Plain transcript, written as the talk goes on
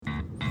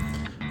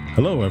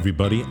Hello,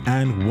 everybody,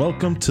 and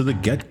welcome to the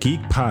Get Geek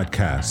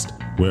podcast,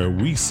 where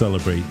we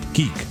celebrate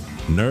geek,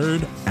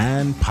 nerd,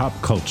 and pop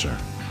culture.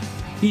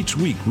 Each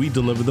week, we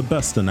deliver the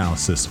best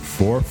analysis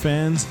for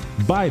fans,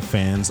 by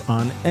fans,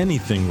 on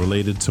anything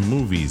related to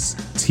movies,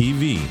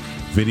 TV,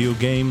 video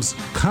games,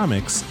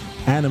 comics,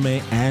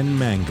 anime, and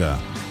manga.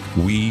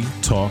 We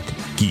talk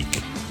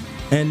geek.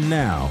 And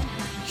now,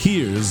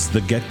 here's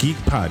the Get Geek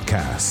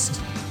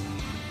podcast.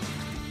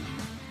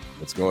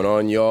 What's going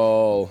on,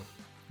 y'all?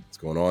 What's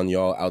going on,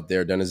 y'all, out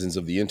there, denizens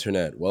of the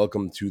internet?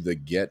 Welcome to the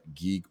Get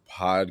Geek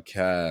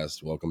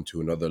podcast. Welcome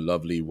to another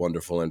lovely,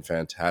 wonderful, and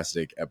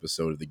fantastic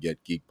episode of the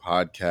Get Geek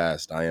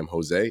podcast. I am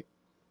Jose.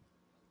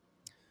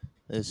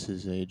 This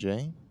is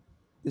AJ.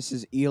 This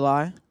is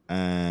Eli.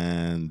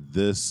 And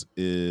this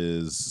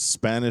is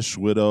Spanish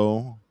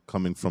Widow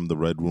coming from the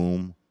Red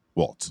Room,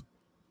 Walt.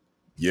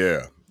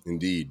 Yeah,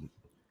 indeed.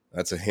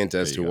 That's a hint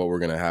as to what we're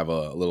going to have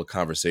a little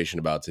conversation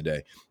about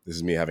today. This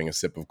is me having a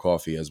sip of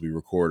coffee as we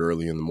record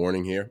early in the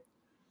morning here.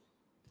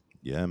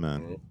 Yeah,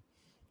 man.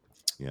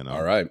 You know.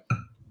 All right.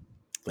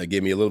 That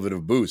gave me a little bit of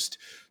a boost.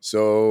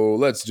 So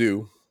let's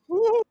do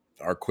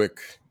our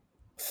quick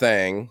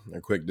thing, a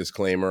quick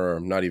disclaimer, or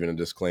not even a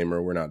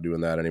disclaimer. We're not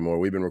doing that anymore.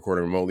 We've been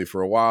recording remotely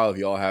for a while. If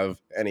y'all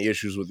have any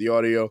issues with the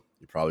audio,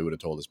 you probably would have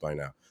told us by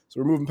now. So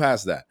we're moving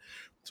past that.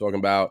 Talking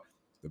about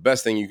the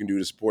best thing you can do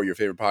to support your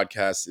favorite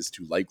podcast is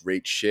to like,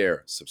 rate,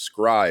 share,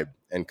 subscribe,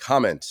 and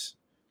comment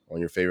on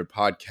your favorite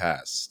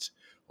podcast.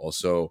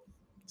 Also,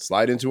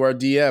 slide into our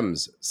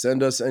DMs.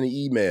 Send us an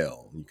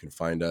email. You can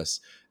find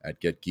us at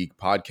Get Geek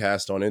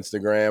Podcast on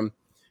Instagram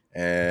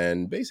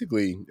and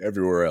basically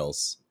everywhere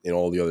else in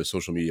all the other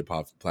social media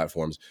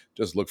platforms.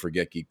 Just look for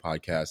Get Geek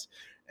Podcast.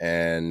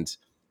 And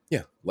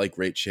yeah, like,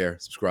 rate, share,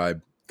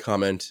 subscribe,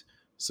 comment,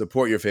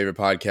 support your favorite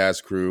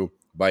podcast crew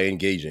by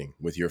engaging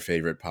with your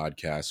favorite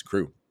podcast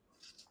crew.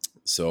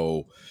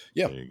 So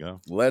yeah, There you go.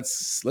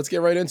 let's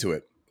get right into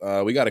it.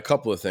 We got a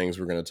couple of things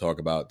we're going to talk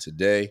about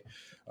today.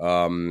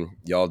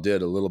 Y'all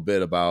did a little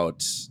bit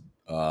about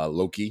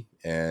Loki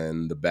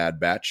and the Bad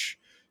Batch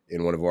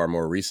in one of our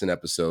more recent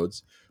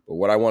episodes. But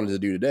what I wanted to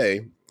do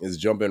today is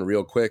jump in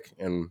real quick,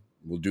 and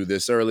we'll do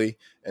this early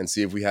and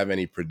see if we have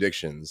any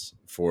predictions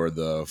for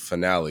the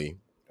finale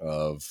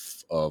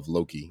of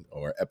Loki,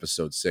 or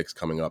episode 6,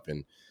 coming up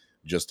in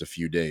just a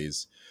few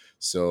days.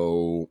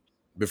 So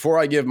before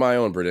I give my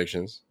own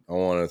predictions, I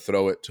want to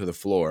throw it to the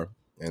floor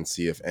and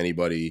see if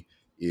anybody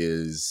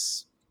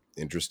is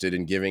interested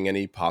in giving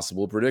any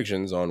possible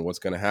predictions on what's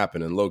going to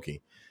happen in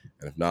Loki.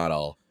 And if not,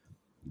 I'll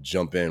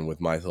jump in with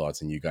my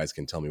thoughts and you guys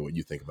can tell me what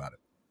you think about it.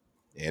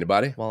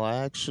 Anybody? Well,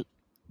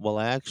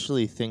 I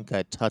actually think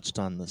I touched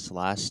on this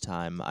last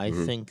time. I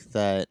Mhm. think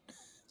that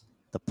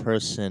the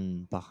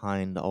person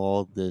behind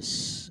all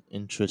this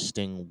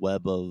interesting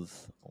web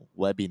of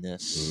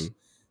webbiness Mhm.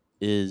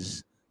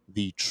 is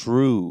the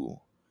true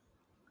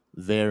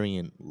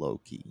variant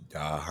Loki.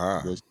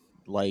 Uh-huh. The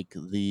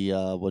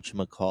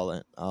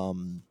whatchamacallit,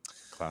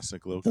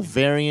 Classic the Loki.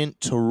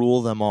 variant to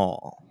rule them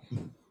all.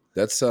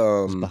 That's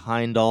Is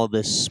behind all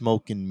this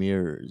smoke and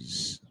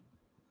mirrors.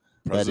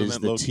 That is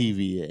President the Loki.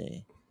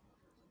 TVA.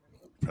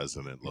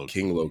 President Loki.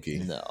 King Loki.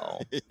 No.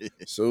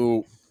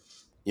 So,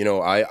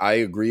 I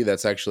agree.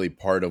 That's actually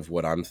part of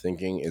what I'm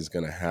thinking is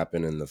going to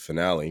happen in the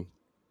finale.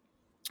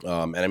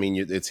 And I mean,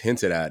 it's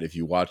hinted at if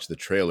you watch the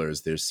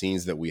trailers. There's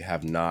scenes that we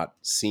have not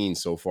seen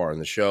so far in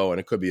the show, and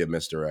it could be a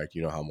misdirect.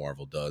 You know how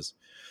Marvel does.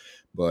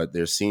 But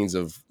there's scenes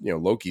of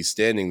Loki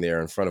standing there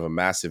in front of a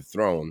massive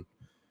throne,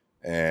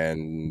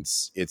 and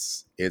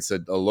it's a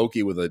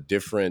Loki with a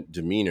different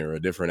demeanor, a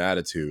different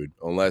attitude.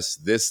 Unless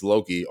this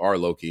Loki, our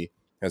Loki,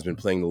 has been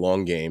playing the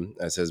long game,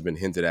 as has been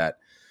hinted at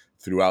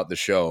throughout the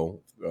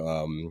show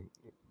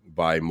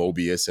by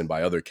Mobius and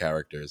by other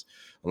characters.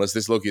 Unless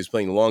this Loki is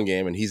playing the long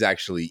game and he's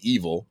actually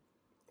evil,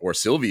 or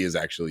Sylvie is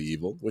actually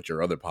evil, which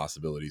are other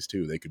possibilities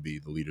too. They could be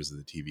the leaders of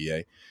the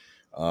TVA.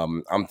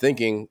 I'm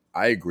thinking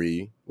I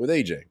agree with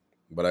AJ,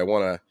 but I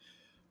want to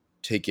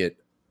take it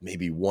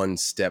maybe one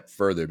step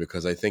further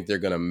because I think they're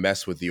going to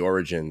mess with the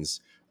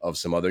origins of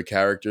some other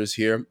characters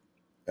here.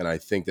 And I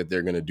think that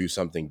they're going to do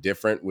something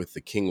different with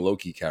the King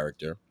Loki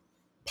character.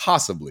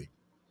 Possibly.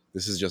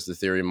 This is just a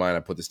theory of mine.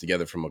 I put this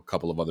together from a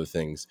couple of other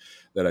things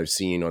that I've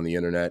seen on the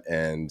internet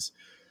and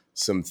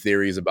some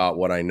theories about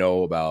what I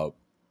know about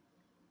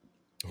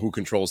who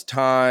controls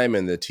time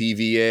and the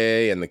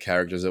TVA and the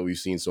characters that we've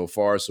seen so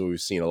far. So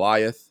we've seen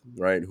Alioth,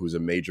 right, who's a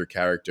major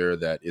character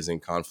that is in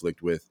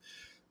conflict with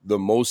the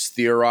most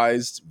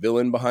theorized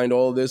villain behind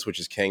all of this, which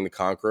is Kang the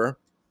Conqueror.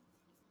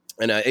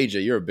 And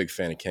AJ, you're a big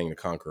fan of Kang the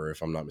Conqueror,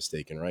 if I'm not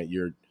mistaken, right?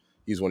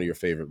 He's one of your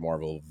favorite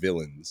Marvel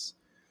villains.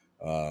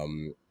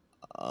 No.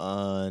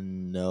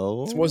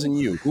 It wasn't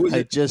you. Who is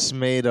it?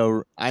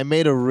 I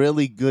made a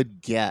really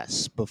good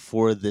guess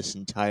before this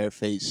entire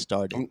phase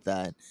started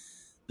that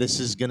this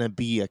is gonna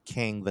be a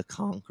Kang the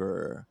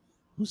Conqueror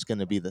who's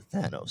gonna be the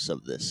Thanos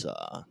of this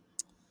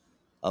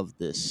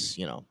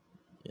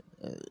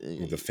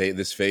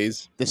This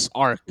phase. This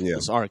arc. Yeah.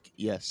 This arc.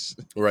 Yes.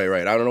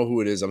 Right. I don't know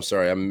who it is. I'm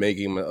sorry. I'm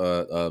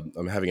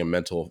having a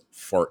mental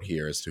fart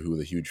here as to who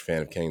the huge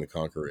fan of Kang the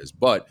Conqueror is.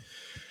 But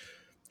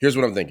here's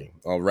what I'm thinking.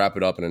 I'll wrap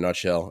it up in a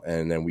nutshell,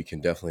 and then we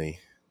can definitely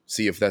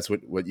see if that's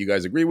what you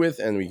guys agree with,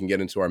 and we can get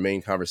into our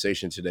main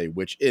conversation today,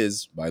 which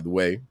is, by the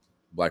way,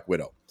 Black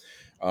Widow.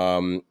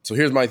 So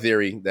here's my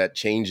theory that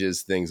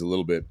changes things a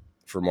little bit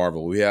for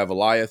Marvel. We have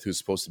Alioth, who's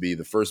supposed to be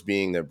the first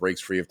being that breaks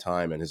free of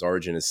time, and his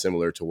origin is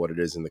similar to what it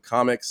is in the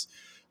comics.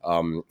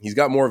 He's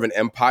got more of an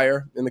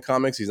empire in the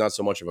comics. He's not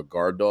so much of a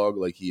guard dog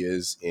like he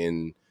is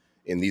in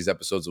these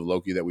episodes of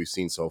Loki that we've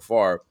seen so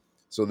far.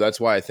 So that's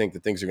why I think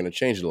that things are going to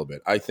change a little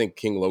bit. I think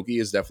King Loki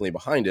is definitely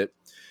behind it.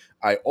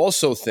 I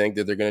also think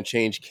that they're going to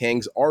change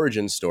Kang's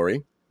origin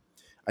story.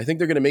 I think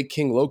they're going to make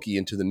King Loki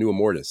into the new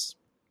Immortus.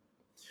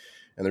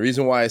 And the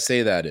reason why I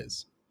say that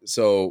is,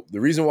 so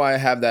the reason why I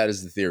have that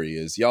as the theory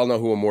is, y'all know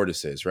who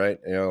Immortus is, right?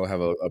 Y'all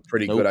have a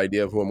pretty good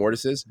idea of who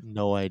Immortus is?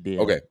 No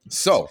idea. Okay,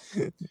 so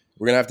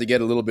we're going to have to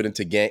get a little bit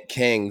into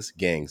Kang's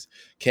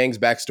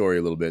backstory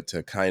a little bit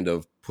to kind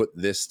of put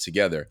this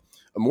together.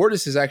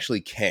 Immortus is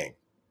actually Kang.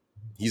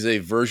 He's a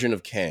version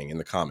of Kang in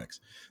the comics.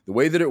 The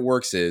way that it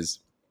works is,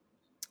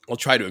 I'll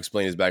try to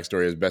explain his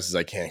backstory as best as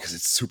I can because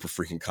it's super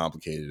freaking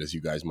complicated, as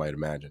you guys might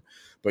imagine.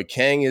 But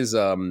Kang is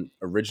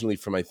originally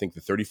from, I think,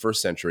 the 31st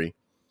century.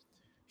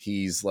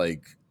 He's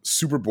like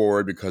super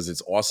bored because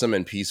it's awesome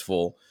and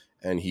peaceful,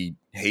 and he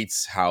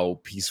hates how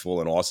peaceful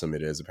and awesome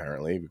it is,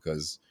 apparently,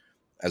 because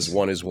as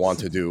one is wont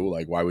to do,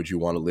 like, why would you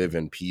want to live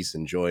in peace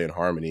and joy and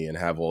harmony and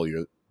have all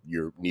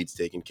your needs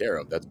taken care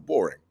of? That's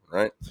boring,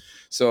 right?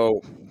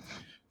 So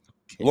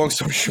long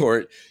story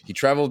short, he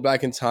travels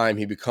back in time.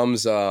 He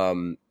becomes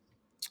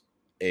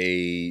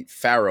a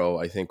pharaoh,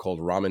 I think, called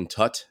Ramen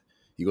Tut.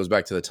 He goes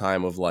back to the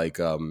time of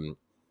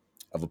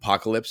of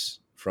Apocalypse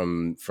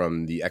from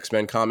the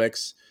X-Men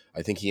comics.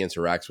 I think he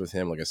interacts with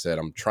him. Like I said,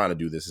 I'm trying to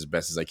do this as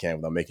best as I can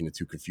without making it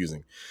too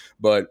confusing.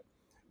 But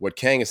what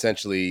Kang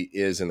essentially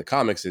is in the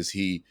comics is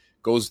he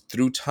goes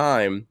through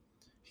time.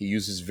 He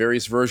uses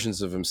various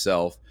versions of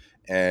himself,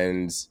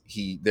 and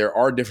there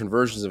are different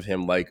versions of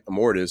him, like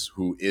Immortus,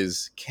 who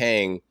is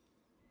Kang,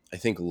 I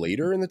think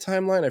later in the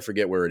timeline. I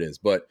forget where it is.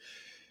 But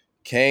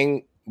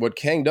what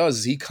Kang does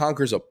is he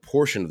conquers a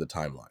portion of the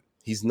timeline.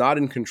 He's not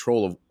in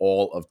control of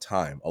all of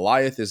time.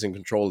 Alioth is in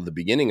control of the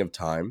beginning of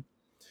time.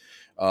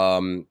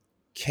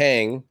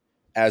 Kang,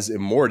 as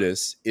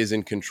Immortus, is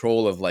in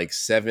control of like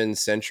 7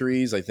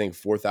 centuries, I think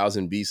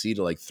 4000 BC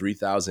to like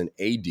 3000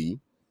 AD.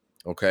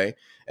 Okay.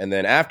 And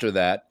then after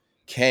that,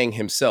 Kang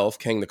himself,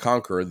 Kang the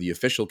Conqueror, the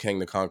official Kang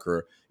the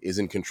Conqueror, is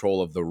in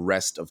control of the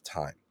rest of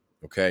time.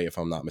 Okay. If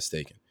I'm not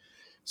mistaken.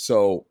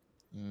 So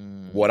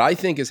what I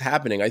think is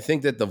happening, I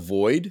think that the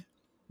void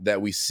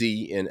that we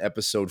see in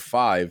episode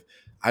 5,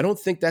 I don't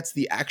think that's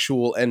the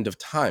actual end of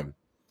time.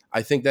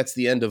 I think that's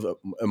the end of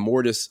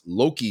Immortus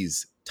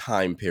Loki's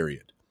time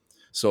period.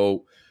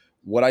 So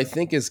what I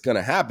think is going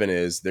to happen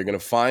is they're going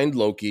to find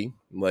Loki,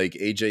 like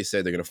AJ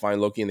said, they're going to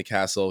find Loki in the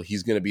castle.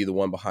 He's going to be the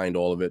one behind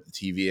all of it, the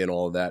TV and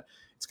all of that.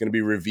 It's going to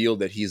be revealed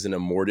that he's an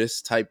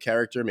Immortus type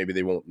character. Maybe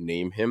they won't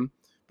name him,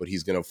 but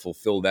he's going to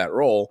fulfill that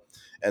role.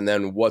 And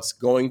then what's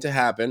going to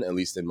happen, at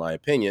least in my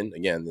opinion,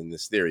 again, in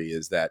this theory,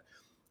 is that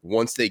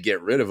once they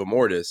get rid of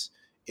Immortus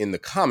in the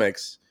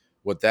comics,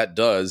 what that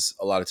does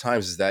a lot of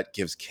times is that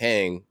gives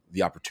Kang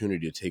the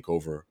opportunity to take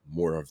over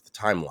more of the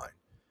timeline.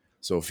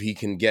 So if he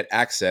can get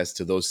access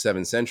to those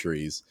 7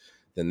 centuries,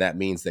 then that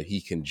means that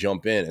he can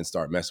jump in and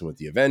start messing with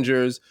the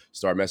Avengers,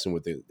 start messing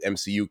with the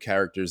MCU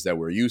characters that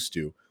we're used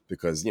to,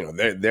 because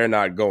they're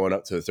not going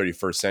up to the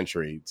 31st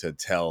century to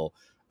tell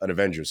an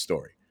Avengers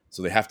story.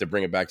 So they have to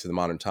bring it back to the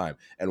modern time.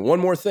 And one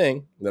more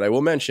thing that I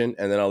will mention,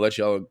 and then I'll let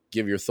y'all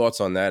give your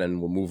thoughts on that,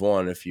 and we'll move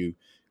on if you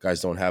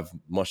guys don't have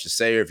much to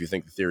say or if you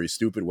think the theory is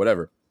stupid,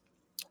 whatever.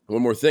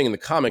 One more thing in the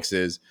comics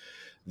is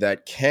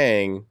that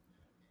Kang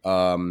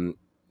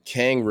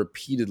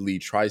repeatedly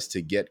tries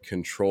to get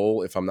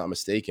control, if I'm not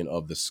mistaken,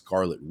 of the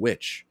Scarlet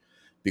Witch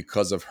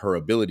because of her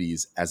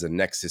abilities as a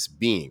Nexus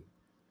being.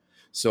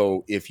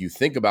 So if you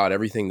think about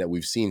everything that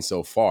we've seen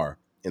so far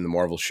in the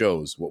Marvel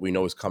shows, what we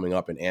know is coming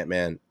up in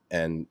Ant-Man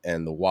and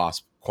the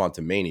Wasp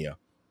Quantumania,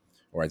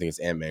 or I think it's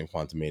Ant-Man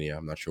Quantumania.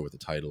 I'm not sure what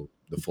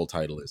the full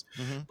title is.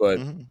 But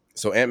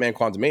so Ant-Man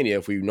Quantumania,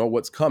 if we know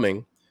what's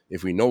coming,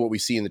 if we know what we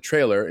see in the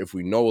trailer, if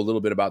we know a little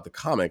bit about the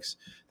comics,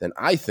 then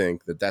I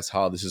think that that's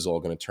how this is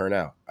all going to turn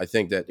out. I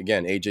think that,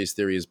 again, AJ's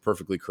theory is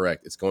perfectly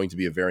correct. It's going to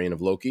be a variant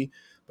of Loki,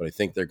 but I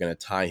think they're going to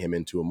tie him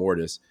into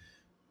Immortus.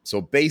 So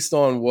based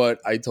on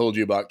what I told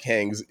you about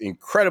Kang's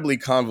incredibly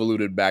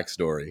convoluted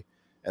backstory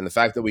and the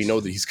fact that we know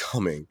that he's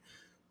coming,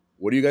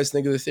 what do you guys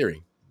think of the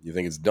theory? Do you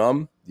think it's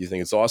dumb? Do you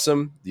think it's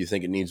awesome? Do you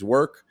think it needs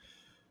work?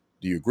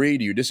 Do you agree?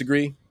 Do you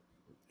disagree?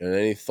 And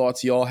any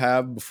thoughts y'all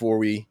have before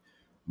we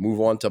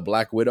move on to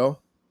Black Widow?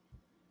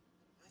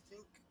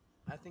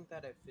 I think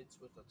that it fits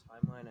with the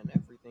timeline and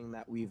everything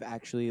that we've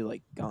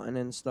actually gotten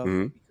and stuff.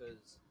 Mhm.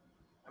 Because,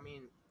 I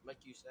mean, like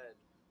you said,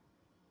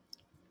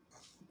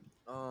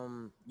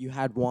 you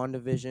had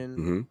WandaVision,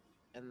 Mhm.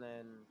 and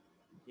then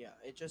Yeah,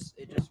 it just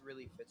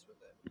really fits with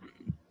it.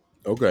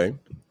 Okay.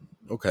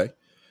 Okay.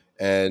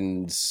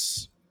 And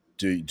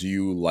do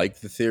you like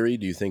the theory?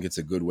 Do you think it's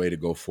a good way to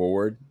go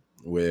forward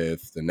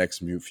with the next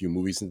few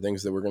movies and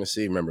things that we're going to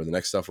see? Remember, the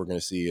next stuff we're going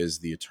to see is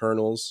the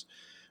Eternals,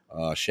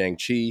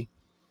 Shang-Chi,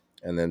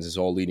 and then this is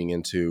all leading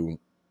into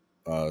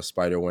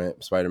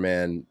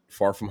Spider-Man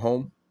Far From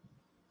Home,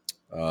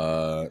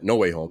 No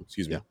Way Home,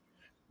 excuse me, Yeah.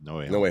 No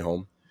way. No Way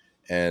Home,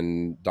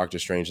 and Doctor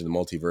Strange in the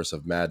Multiverse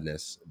of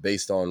Madness.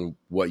 Based on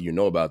what you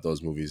know about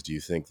those movies, do you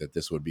think that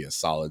this would be a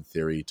solid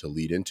theory to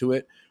lead into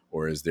it,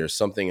 or is there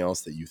something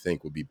else that you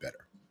think would be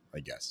better? I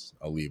guess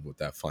I'll leave with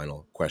that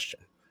final question.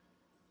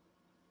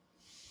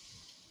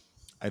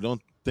 I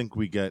don't think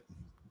we get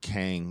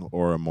Kang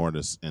or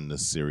Immortus in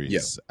this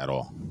series at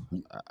all.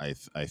 I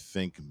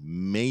think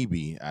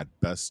maybe at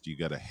best you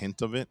get a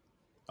hint of it.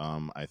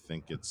 I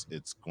think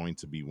it's going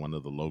to be one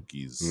of the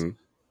Lokis Mhm.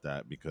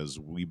 that, because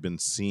we've been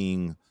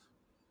seeing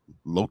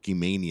Loki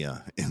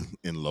mania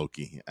in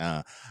Loki.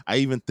 I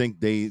even think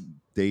they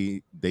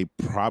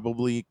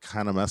probably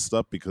kind of messed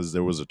up because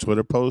there was a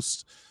Twitter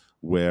post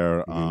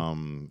where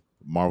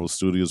Marvel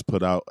Studios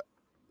put out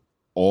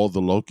all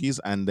the Lokis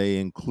and they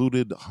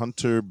included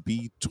Hunter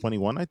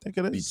B21, I think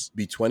it is.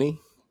 B20?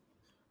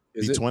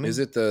 Is B20?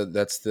 it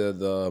that's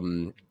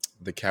the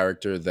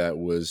character that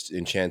was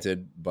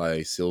enchanted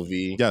by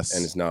Sylvie Yes.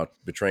 and is now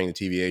betraying the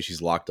TVA?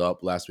 She's locked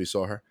up last we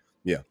saw her.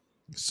 Yeah.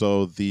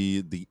 So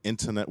the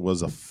internet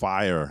was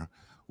afire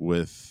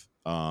with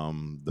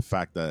the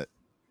fact that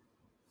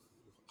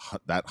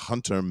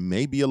Hunter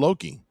may be a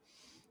Loki.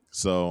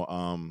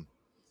 So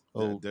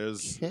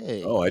there's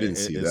Okay. Oh, I didn't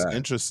see it's that.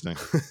 interesting.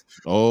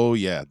 Oh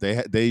yeah,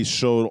 they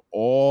showed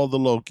all the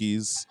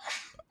Lokis: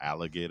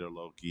 Alligator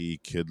Loki,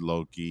 Kid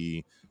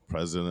Loki,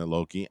 President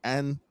Loki,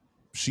 and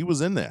she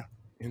was in there.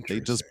 They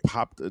just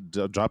dropped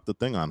the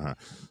thing on her.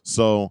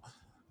 So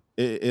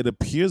it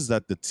appears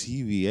that the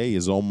TVA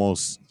is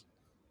almost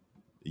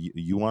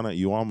you want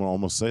to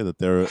almost say that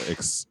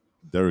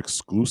they're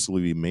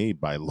exclusively made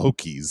by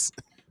Lokis.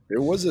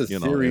 There was a You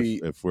know, theory.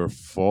 if we're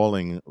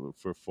falling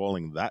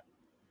that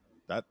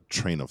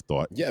train of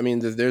thought. Yeah, I mean,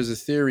 there's a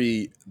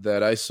theory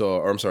that I saw,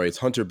 or I'm sorry, it's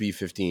Hunter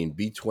B15.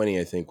 B20,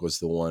 I think, was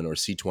the one, or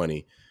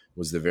C20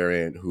 was the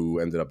variant who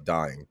ended up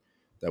dying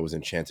that was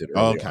enchanted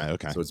early on.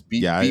 Okay. So it's I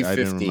B15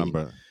 didn't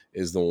remember.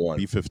 is the one.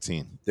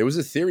 B15. There was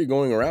a theory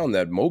going around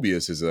that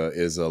Mobius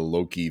is a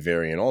Loki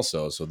variant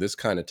also. So this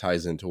kind of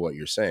ties into what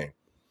you're saying.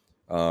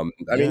 I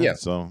mean,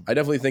 So I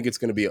definitely think it's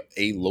going to be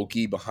a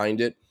Loki behind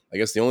it. I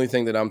guess the only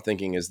thing that I'm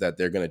thinking is that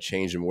they're going to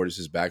change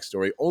Immortus'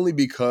 backstory only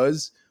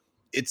because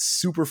it's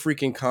super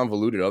freaking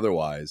convoluted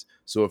otherwise.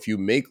 So if you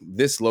make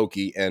this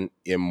Loki and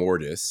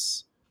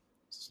Immortus,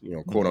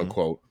 quote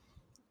unquote,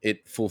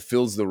 it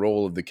fulfills the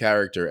role of the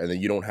character, and then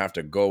you don't have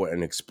to go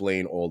and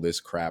explain all this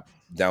crap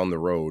down the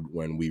road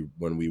when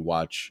we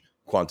watch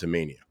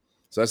Quantumania.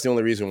 So that's the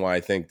only reason why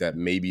I think that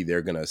maybe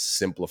they're going to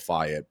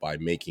simplify it by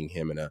making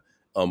him an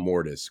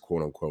Immortus,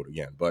 quote unquote,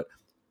 again. But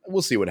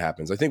we'll see what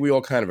happens. I think we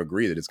all kind of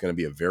agree that it's going to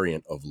be a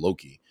variant of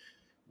Loki,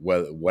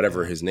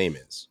 whatever his name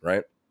is,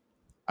 right?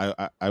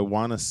 I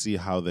want to see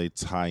how they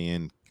tie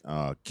in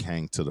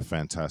Kang to the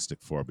Fantastic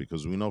Four,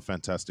 because we know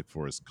Fantastic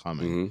Four is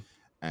coming,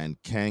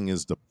 and Kang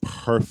is the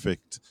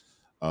perfect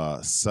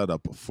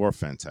setup for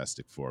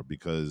Fantastic Four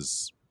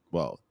because,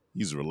 well,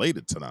 he's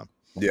related to them.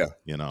 Yeah,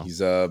 he's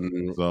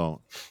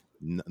so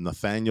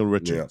Nathaniel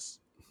Richards.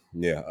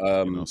 Yeah.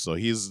 So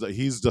he's the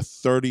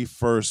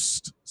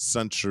 31st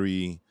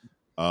century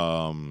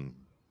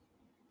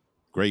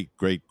great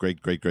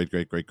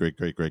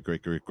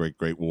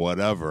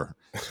whatever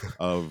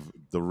of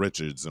the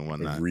Richards and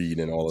whatnot. Reed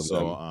and all of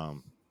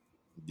them.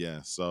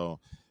 So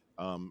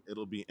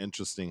it'll be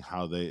interesting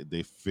how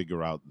they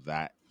figure out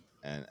that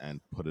and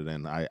put it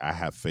in. I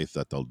have faith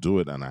that they'll do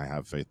it, and I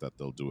have faith that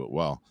they'll do it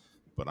well.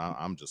 But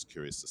I'm just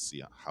curious to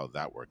see how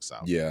that works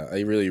out. Yeah, I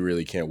really,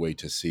 really can't wait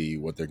to see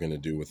what they're going to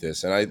do with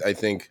this. And I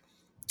think,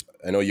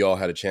 I know y'all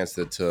had a chance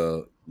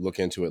to look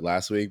into it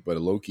last week, but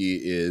Loki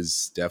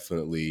is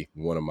definitely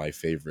one of my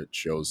favorite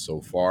shows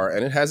so far.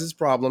 And it has its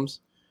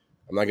problems.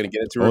 I'm not going to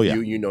get into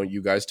review. Yeah.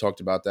 You guys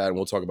talked about that, and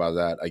we'll talk about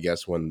that, I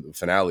guess, when the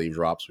finale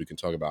drops. We can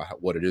talk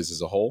about what it is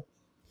as a whole.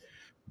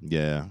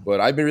 Yeah. But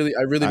I've really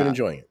been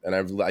enjoying it.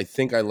 And I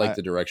think I like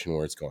the direction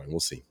where it's going. We'll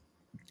see.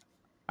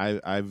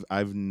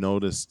 I've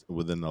noticed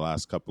within the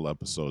last couple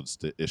episodes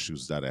the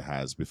issues that it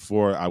has.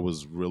 Before I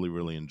was really,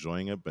 really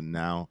enjoying it, but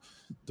now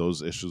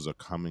those issues are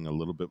coming a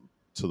little bit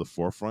to the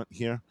forefront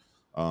here.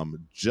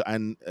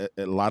 And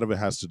a lot of it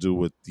has to do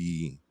with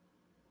the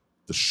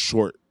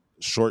short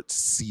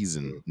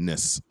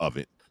seasonness of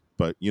it.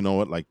 But you know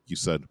what? Like you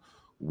said,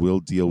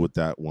 we'll deal with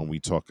that when we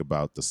talk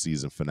about the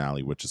season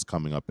finale, which is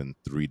coming up in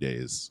 3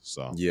 days.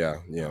 So yeah.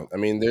 I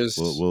mean,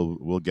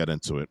 we'll get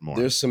into it more.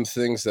 There's some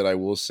things that I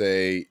will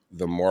say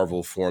the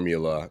Marvel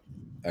formula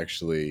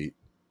actually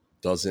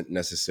doesn't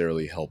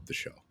necessarily help the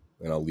show,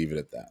 and I'll leave it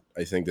at that.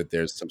 I think that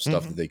there's some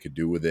stuff that they could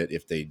do with it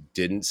if they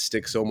didn't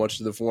stick so much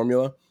to the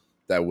formula.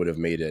 That would have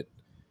made it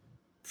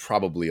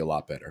probably a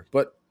lot better.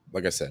 But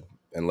like I said,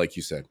 and like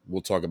you said,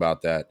 we'll talk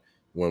about that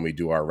when we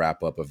do our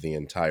wrap up of the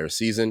entire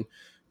season,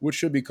 which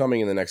should be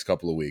coming in the next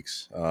couple of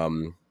weeks.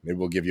 Maybe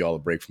we'll give you all a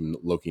break from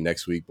Loki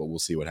next week, but we'll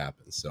see what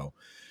happens. So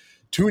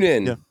tune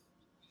in Yeah.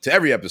 to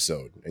every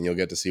episode, and you'll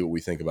get to see what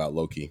we think about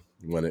Loki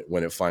when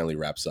it finally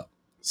wraps up.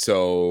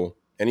 So,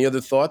 any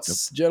other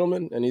thoughts,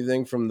 gentlemen?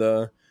 Anything from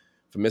Mr.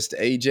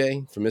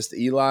 AJ, from Mr.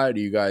 Eli?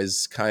 Do you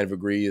guys kind of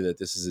agree that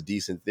this is a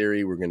decent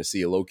theory? We're going to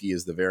see a Loki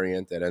as the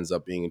variant that ends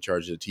up being in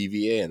charge of the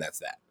TVA, and that's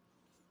that.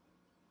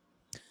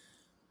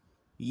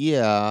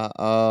 Yeah.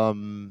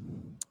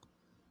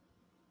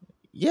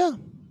 Yeah.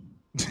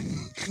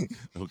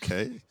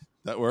 Okay,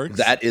 that works.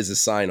 That is a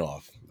sign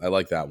off. I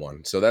like that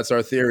one. So that's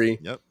our theory.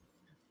 Yep.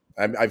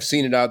 I've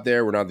seen it out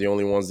there. We're not the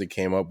only ones that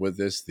came up with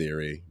this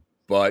theory,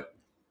 but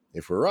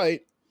if we're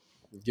right,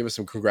 give us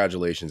some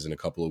congratulations in a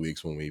couple of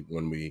weeks when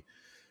we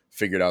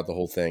figured out the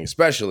whole thing,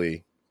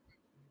 especially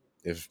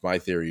if my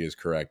theory is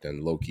correct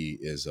and Loki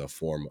is a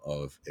form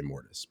of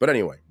Immortus. But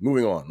anyway,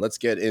 moving on. Let's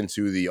get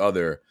into the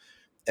other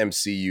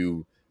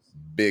MCU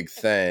big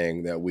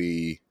thing that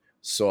we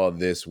saw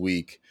this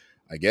week.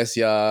 I guess,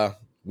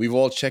 we've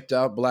all checked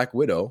out Black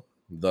Widow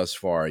thus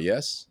far,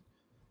 yes?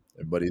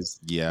 Everybody's...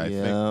 Yeah, I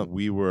Yeah. think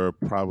we were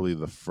probably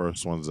the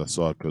first ones that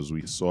saw it because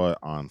we saw it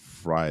on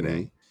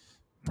Friday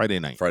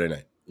night. Friday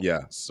night.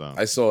 Yeah. So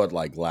I saw it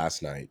like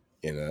last night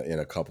in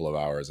a couple of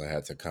hours. I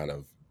had to kind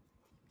of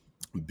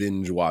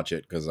binge watch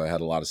it because I had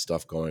a lot of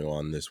stuff going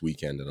on this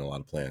weekend and a lot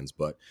of plans,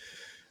 but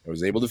I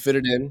was able to fit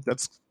it in.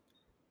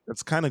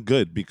 that's kind of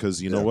good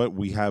because you know what?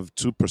 We have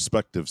two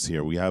perspectives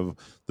here. We have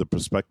the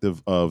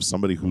perspective of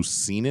somebody who's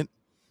seen it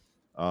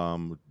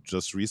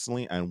just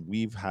recently, and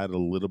we've had a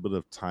little bit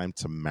of time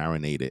to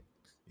marinate it,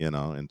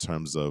 in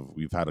terms of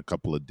we've had a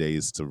couple of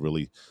days to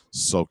really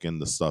soak in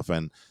the stuff.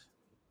 And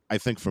I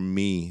think for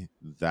me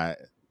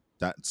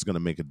that's going to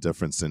make a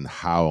difference in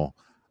how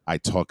I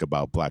talk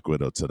about Black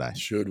Widow today.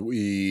 Should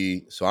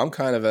we? So I'm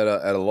kind of at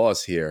a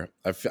loss here.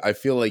 I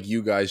feel like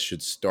you guys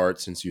should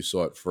start since you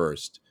saw it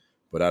first,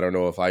 but I don't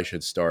know if I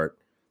should start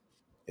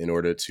in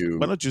order to.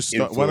 Why don't you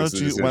start? Why don't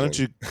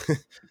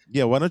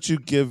you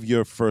give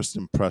your first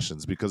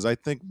impressions? Because I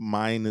think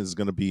mine is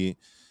going to be.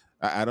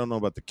 I don't know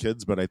about the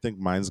kids, but I think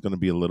mine's going to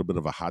be a little bit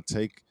of a hot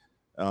take,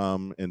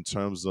 in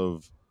terms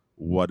of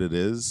what it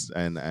is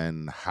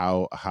and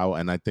how,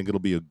 and I think it'll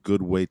be a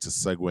good way to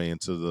segue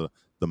into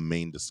the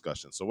main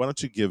discussion. So why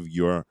don't you give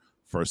your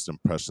first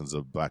impressions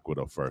of Black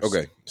Widow first?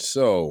 Okay,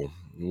 so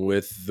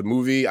with the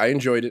movie, I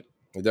enjoyed it.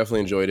 I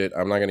definitely enjoyed it.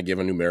 I'm not going to give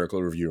a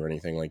numerical review or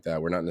anything like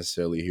that. We're not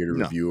necessarily here to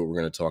review it. We're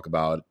going to talk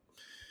about.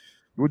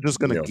 We're just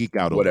going to geek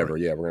out whatever. over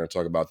it. Yeah, we're going to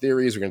talk about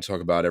theories. We're going to talk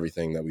about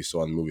everything that we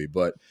saw in the movie.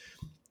 But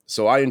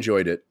so I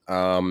enjoyed it.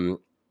 I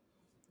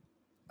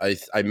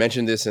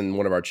mentioned this in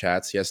one of our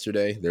chats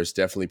yesterday. There's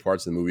definitely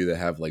parts of the movie that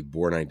have like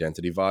Bourne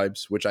Identity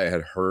vibes, which I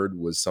had heard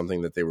was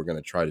something that they were going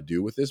to try to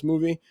do with this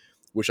movie,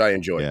 which I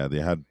enjoyed. Yeah,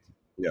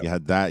 you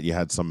had that. You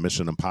had some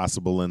Mission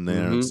Impossible in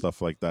there and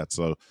stuff like that.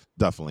 So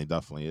definitely,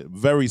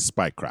 very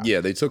spycraft. Yeah,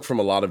 they took from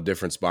a lot of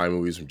different spy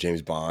movies, from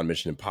James Bond,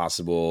 Mission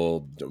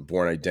Impossible,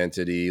 Bourne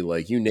Identity,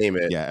 like you name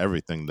it. Yeah,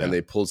 everything there. And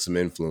they pulled some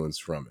influence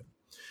from it,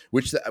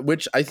 which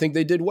I think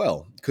they did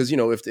well. Because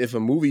if a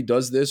movie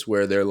does this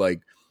where they're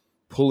like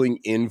pulling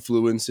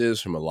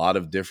influences from a lot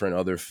of different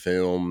other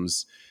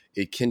films,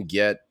 it can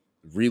get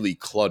really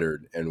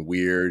cluttered and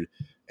weird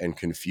and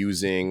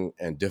confusing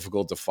and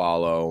difficult to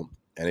follow,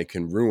 and it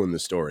can ruin the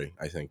story,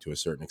 I think, to a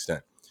certain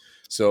extent.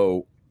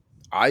 So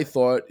I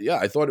thought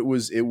it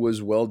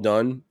was well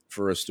done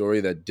for a story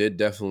that did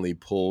definitely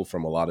pull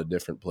from a lot of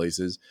different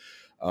places.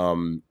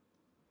 I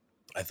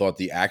thought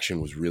the action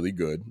was really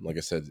good. Like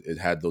I said, it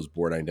had those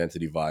Bourne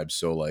Identity vibes.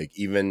 So like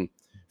even,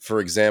 for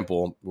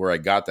example, where I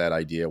got that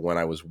idea what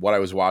I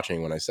was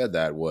watching when I said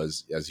that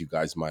was, as you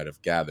guys might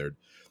have gathered,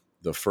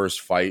 the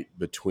first fight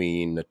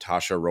between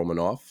Natasha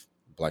Romanoff,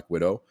 Black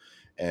Widow,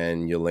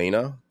 and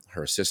Yelena,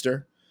 her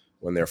sister,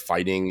 when they're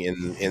fighting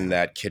in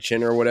that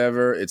kitchen or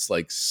whatever. It's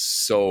like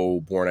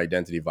so Bourne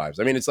Identity vibes.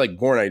 I mean, it's like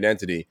Bourne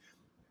Identity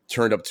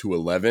turned up to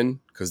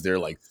 11 because they're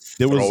like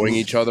throwing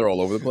each other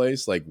all over the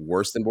place, like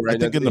worse than Bourne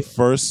Identity. I think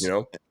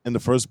in the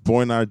first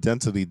Bourne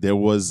Identity, there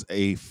was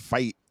a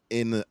fight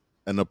in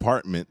an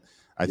apartment.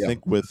 I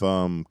think with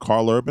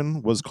Carl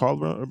Urban. Was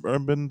Carl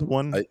Urban the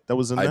one that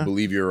was in there? I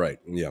believe you're right.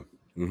 Yeah.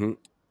 Mm-hmm.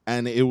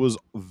 And it was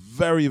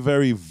very,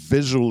 very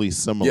visually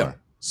similar. Yeah.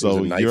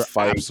 So you're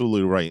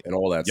absolutely right. And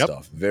all that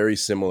stuff. Very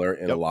similar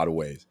in a lot of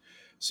ways.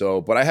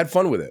 So, but I had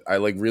fun with it. I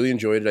like really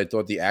enjoyed it. I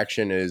thought the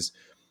action is...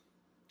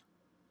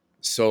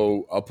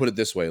 So I'll put it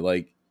this way,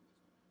 like,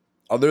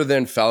 other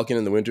than Falcon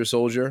and the Winter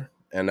Soldier,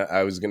 and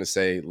I was going to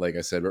say, like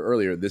I said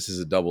earlier, this is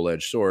a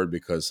double-edged sword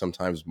because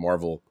sometimes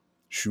Marvel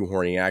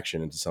shoehorning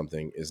action into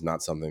something is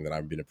not something that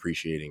I've been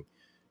appreciating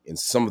in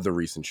some of the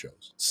recent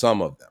shows.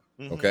 Some of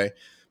them, okay?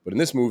 But in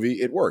this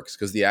movie, it works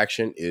because the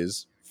action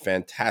is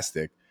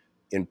fantastic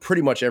in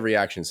pretty much every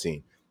action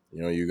scene.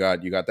 You know, you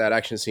got that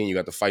action scene, you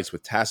got the fights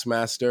with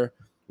Taskmaster,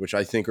 which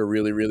I think are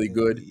really, really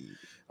good.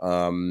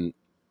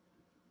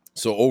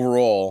 So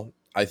overall,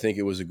 I think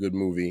it was a good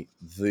movie.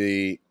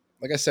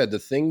 Like I said, the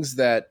things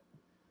that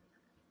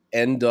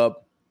end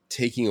up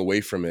taking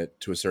away from it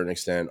to a certain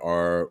extent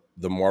are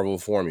the Marvel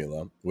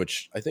formula,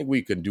 which I think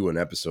we could do an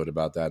episode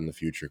about that in the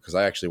future, because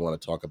I actually want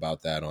to talk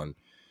about that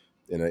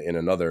in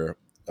another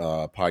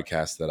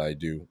podcast that I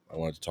do. I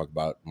wanted to talk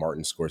about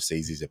Martin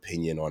Scorsese's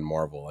opinion on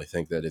Marvel. I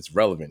think that it's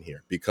relevant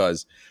here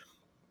because,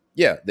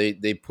 yeah,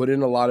 they put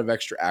in a lot of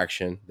extra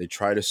action. They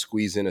try to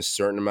squeeze in a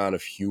certain amount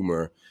of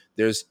humor.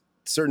 There's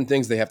certain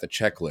things they have to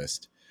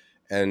checklist,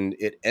 and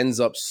it ends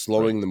up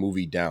slowing the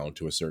movie down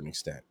to a certain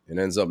extent. It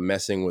ends up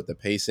messing with the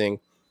pacing,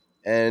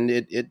 and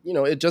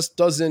it just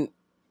doesn't.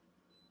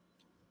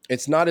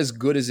 It's not as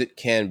good as it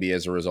can be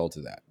as a result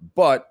of that.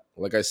 But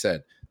like I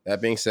said,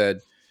 that being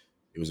said,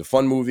 it was a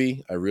fun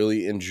movie. I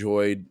really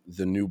enjoyed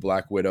the new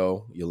Black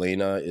Widow.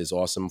 Yelena is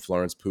awesome.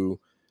 Florence Pugh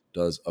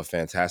does a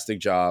fantastic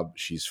job.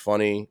 She's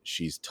funny.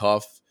 She's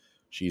tough.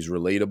 She's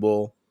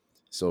relatable.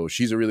 So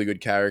she's a really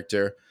good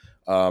character.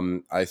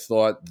 I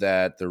thought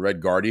that the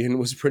Red Guardian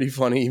was pretty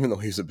funny, even though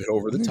he was a bit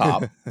over the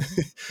top.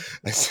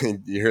 I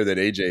think you hear that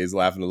AJ is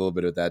laughing a little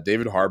bit at that.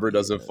 David Harbour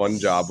does a fun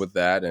job with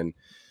that. And,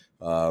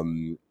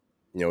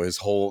 his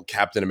whole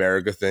Captain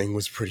America thing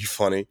was pretty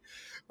funny.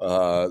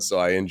 So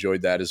I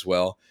enjoyed that as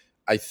well.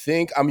 I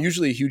think I'm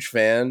usually a huge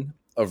fan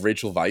of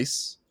Rachel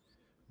Weisz,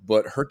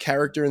 but her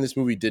character in this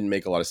movie didn't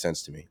make a lot of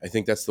sense to me. I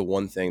think that's the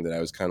one thing that I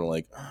was kind of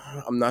like,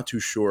 I'm not too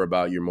sure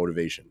about your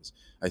motivations.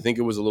 I think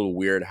it was a little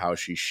weird how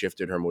she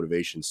shifted her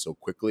motivations so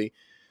quickly,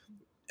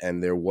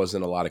 and there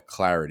wasn't a lot of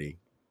clarity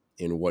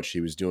in what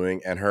she was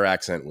doing, and her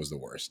accent was the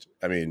worst.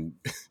 I mean,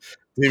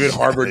 David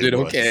Harbour did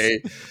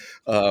okay.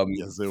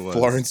 Yes, it was.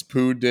 Florence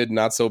Pugh did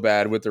not so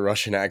bad with the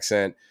Russian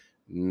accent.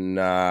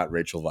 Not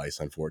Rachel Weisz,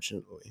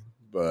 unfortunately.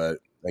 But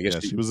I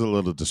guess she was a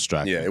little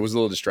distracting. Yeah, it was a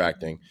little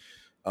distracting.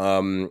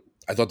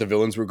 I thought the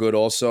villains were good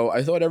also.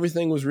 I thought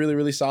everything was really,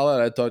 really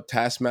solid. I thought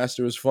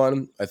Taskmaster was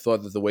fun. I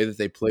thought that the way that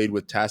they played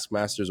with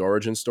Taskmaster's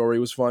origin story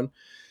was fun.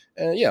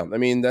 And yeah, I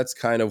mean, that's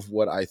kind of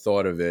what I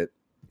thought of it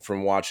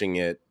from watching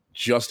it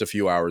just a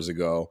few hours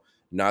ago,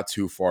 not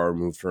too far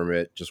removed from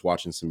it, just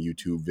watching some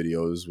YouTube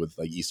videos with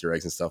like Easter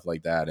eggs and stuff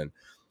like that. And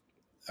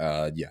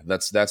yeah,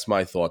 that's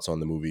my thoughts on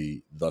the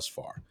movie thus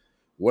far.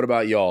 What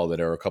about y'all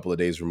that are a couple of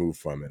days removed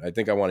from it? I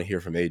think I want to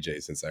hear from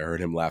AJ since I heard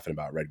him laughing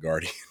about Red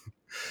Guardian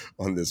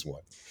on this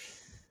one.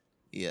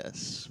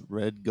 Yes,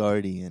 Red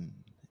Guardian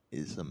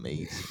is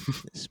amazing.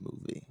 This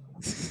movie,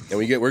 and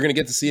we're gonna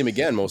get to see him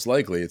again, most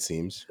likely. It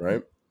seems,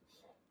 right?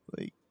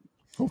 Like,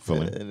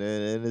 hopefully, and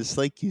it's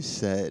like you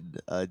said,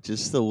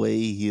 just the way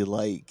he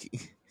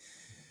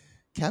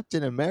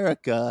Captain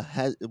America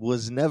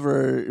was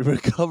never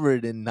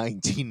recovered in the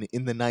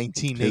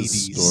 1980s.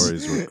 His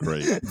stories were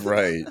great.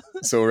 Right.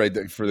 So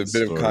for the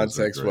bit of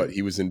context,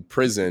 he was in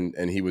prison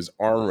and he was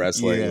arm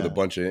wrestling with a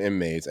bunch of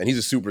inmates, and he's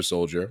a super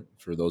soldier.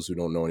 For those who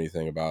don't know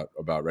anything about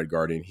Red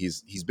Guardian,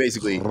 he's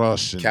basically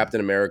Russian.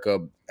 Captain America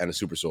and a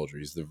super soldier.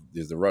 He's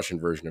the Russian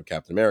version of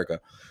Captain America.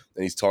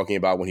 And he's talking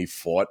about when he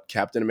fought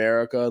Captain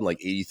America in like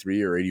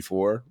 83 or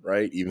 84,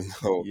 right? Even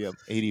though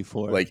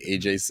 84. Like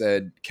AJ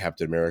said,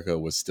 Captain America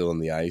was still in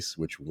the ice,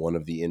 which one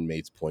of the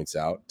inmates points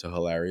out to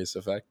hilarious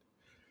effect.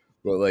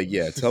 But like,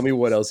 yeah, tell me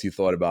what else you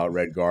thought about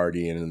Red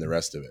Guardian and the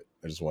rest of it.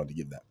 I just wanted to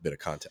give that bit of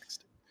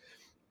context.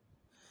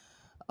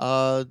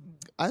 I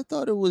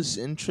thought it was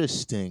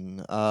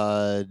interesting.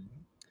 I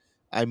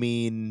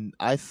mean,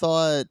 I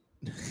thought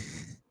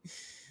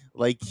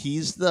like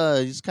he's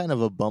kind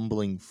of a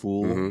bumbling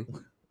fool,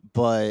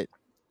 but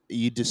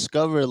you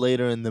discover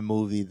later in the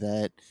movie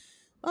that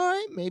all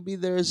right, maybe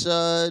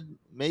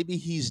maybe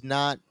he's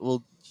not.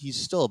 Well, he's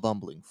still a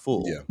bumbling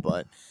fool,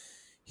 but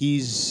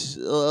he's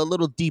a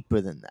little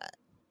deeper than that.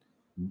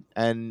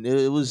 And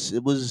it was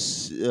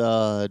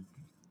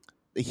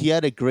he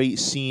had a great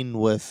scene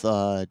with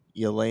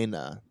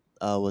Yelena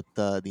with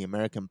the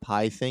American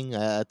Pie thing.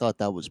 I thought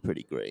that was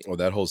pretty great. Oh,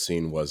 that whole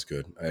scene was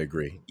good. I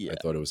agree. Yeah. I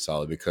thought it was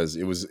solid because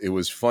it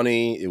was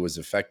funny. It was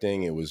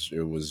affecting. It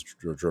was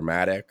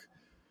dramatic.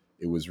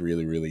 It was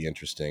really, really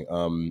interesting.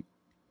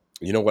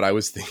 You know what I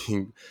was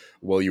thinking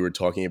while you were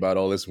talking about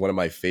all this? One of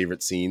my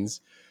favorite scenes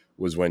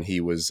was when he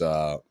was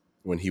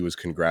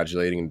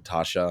congratulating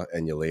Natasha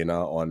and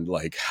Yelena on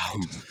like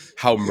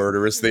how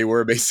murderous they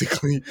were.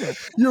 Basically,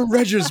 your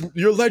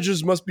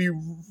ledgers must be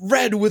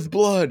red with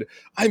blood.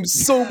 I'm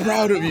so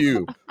proud of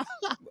you.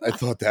 I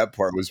thought that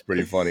part was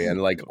pretty funny,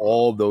 and like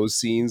all those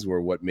scenes were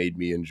what made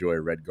me enjoy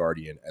Red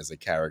Guardian as a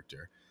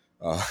character,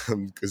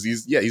 because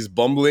he's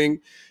bumbling,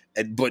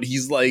 but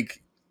he's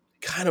like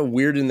kind of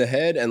weird in the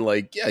head, and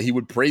like he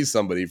would praise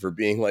somebody for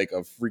being like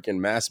a freaking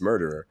mass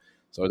murderer.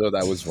 So I thought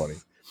that was funny.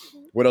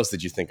 What else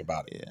did you think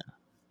about it?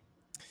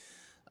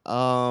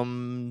 Yeah.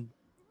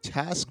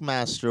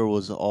 Taskmaster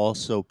was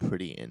also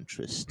pretty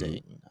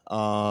interesting.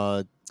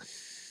 I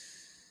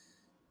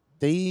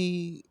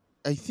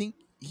think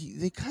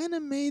they kind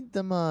of made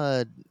them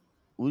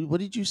what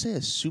did you say,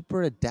 a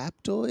super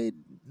adaptoid?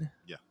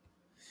 Yeah.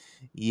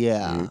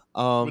 Yeah.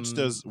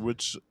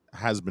 Which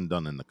has been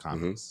done in the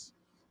comics.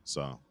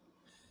 So,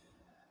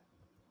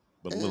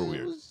 but a little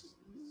weird.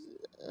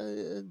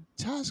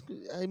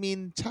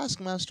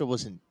 Taskmaster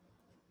wasn't.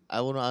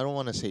 I don't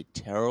want to say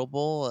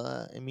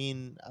terrible. I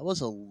mean, I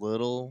was a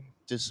little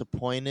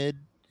disappointed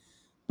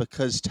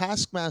because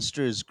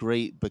Taskmaster is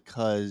great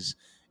because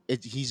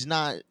he's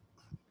not,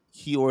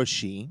 he or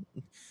she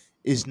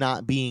is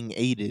not being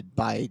aided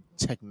by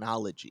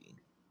technology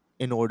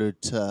in order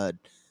to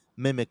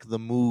mimic the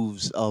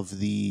moves of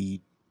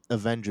the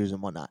Avengers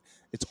and whatnot.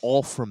 It's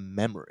all from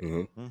memory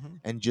Hmm. Mm-hmm.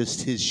 and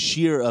just his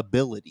sheer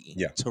ability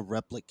Yeah. to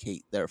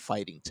replicate their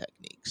fighting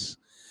techniques.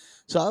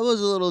 So I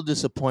was a little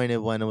disappointed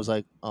when it was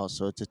like, oh,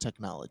 so it's a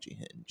technology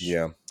hinge.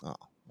 Yeah. Oh,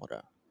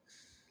 whatever.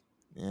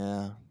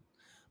 Yeah.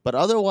 But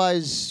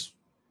otherwise,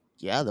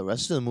 yeah, the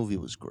rest of the movie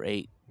was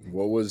great.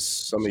 What was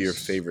some of your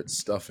Just- favorite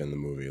stuff in the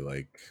movie?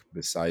 Like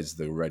besides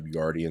the Red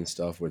Guardian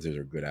stuff, was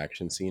there a good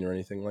action scene or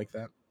anything like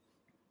that?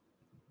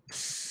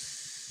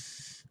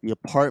 The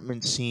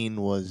apartment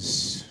scene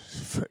was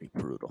very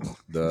brutal.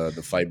 The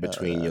fight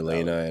between that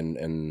Yelena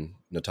and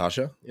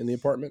Natasha in the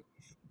apartment?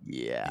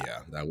 Yeah. Yeah,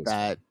 that was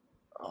That.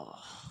 Oh.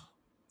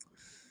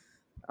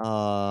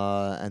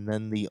 And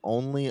then the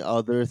only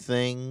other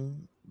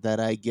thing that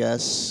I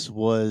guess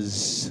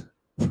was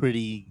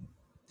pretty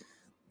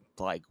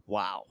like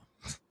wow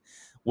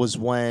was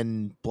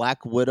when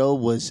Black Widow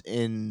was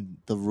in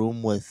the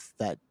room with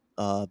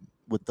the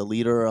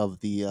leader of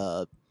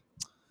the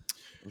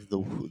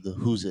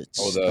who's it's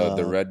oh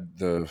the red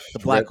the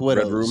Black red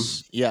room.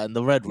 Widows. Yeah, in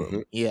the Red Room.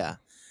 Mhm. Yeah.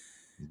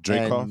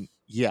 Dreykov? And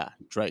yeah,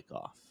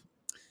 Dreykov.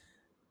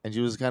 And she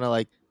was kind of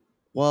like,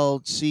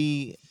 well,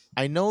 see,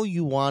 I know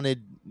you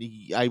wanted.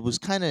 I was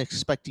kind of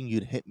expecting you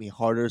to hit me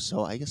harder,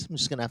 so I guess I'm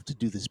just gonna have to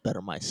do this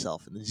better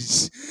myself. And then she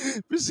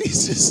just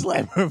proceeds to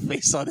slam her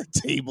face on the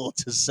table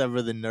to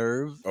sever the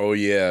nerve. Oh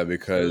yeah, It was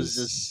because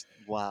just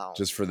wow.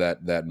 just for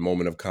that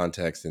moment of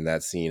context in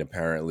that scene,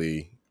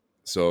 apparently,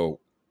 so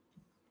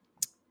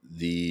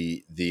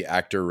the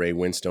actor Ray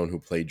Winstone who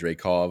played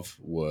Dreykov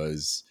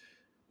was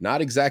not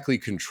exactly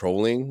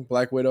controlling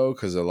Black Widow,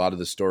 because a lot of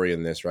the story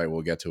in this, right,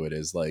 we'll get to it,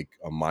 is like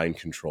a mind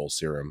control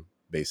serum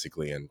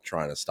basically and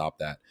trying to stop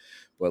that.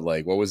 But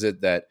like, what was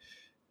it that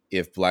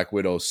if Black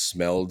Widow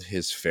smelled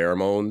his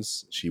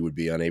pheromones, she would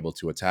be unable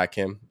to attack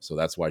him? So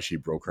that's why she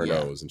broke her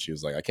Yeah. nose, and she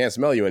was like, I can't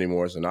smell you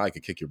anymore, so now I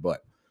could kick your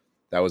butt.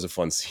 That was a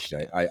fun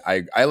scene.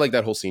 I like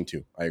that whole scene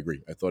too. I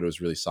agree. I thought it was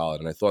really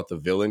solid, and I thought the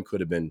villain could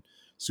have been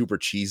super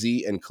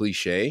cheesy and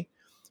cliche,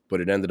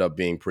 but it ended up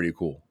being pretty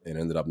cool. It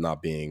ended up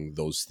not being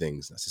those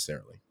things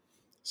necessarily.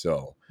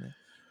 So,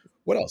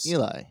 what else?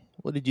 Eli,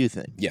 what did you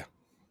think? Yeah.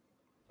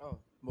 Oh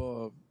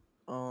well,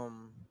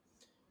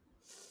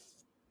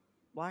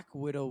 Black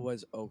Widow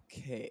was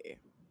okay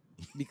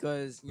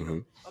because you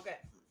know. Okay,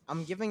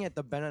 I'm giving it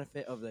the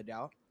benefit of the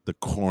doubt. The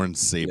corn Yeah, I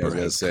saber was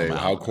gonna has say, come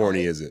how out.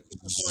 corny is it?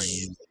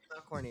 It's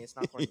not corny. It's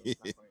not corny. It's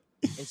not corny.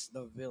 It's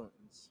the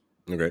villains.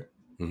 Okay.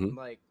 Mm-hmm.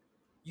 Like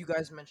you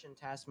guys mentioned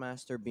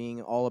Taskmaster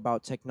being all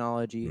about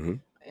technology, Mhm.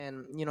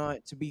 and you know,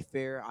 to be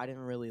fair, I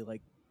didn't really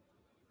like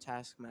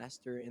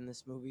Taskmaster in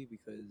this movie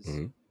because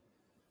Mhm.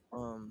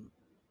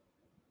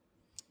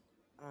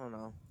 I don't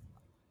know.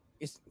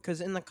 It's because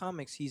in the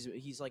comics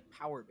he's like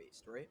power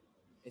based, right?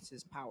 It's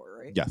his power,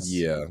 right? Yes.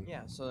 Yeah.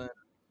 Yeah. So then,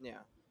 yeah,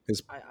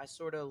 His I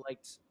sort of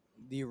liked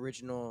the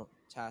original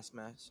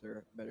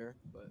Taskmaster better,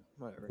 but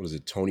whatever. what is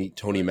it?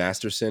 Tony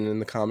Masterson in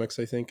the comics,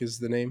 I think, is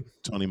the name.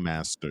 Tony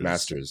Masters.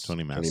 Masters.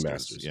 Tony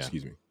Masters. Yeah.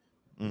 Excuse me.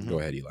 Mhm. Go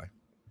ahead, Eli.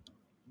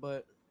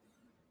 But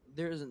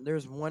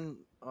there's one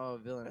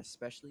villain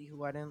especially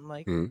who I didn't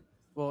like. Mhm.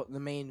 Well, the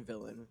main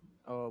villain,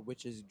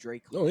 which is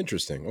Drake. Oh,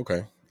 interesting.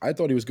 Okay, I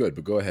thought he was good,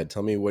 but go ahead.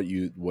 Tell me what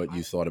you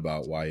thought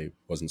about why he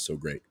wasn't so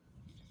great.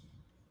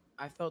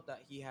 I felt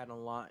that he had a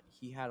lot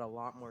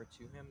more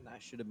to him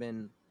that should have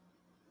been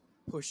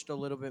pushed a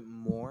little bit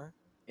more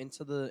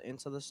into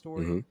the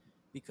story, Mhm.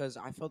 because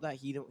I felt that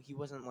he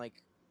wasn't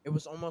like, it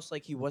was almost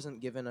like he wasn't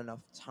given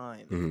enough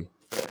time. Mhm.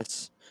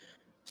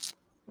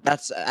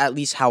 That's at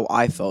least how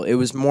I felt. It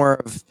was more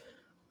of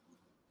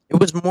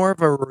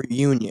a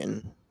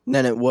reunion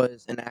than it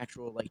was an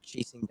actual like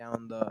chasing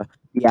down the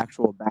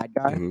actual bad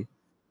guy. Mhm.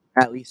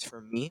 At least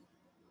for me.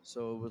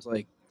 So it was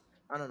like,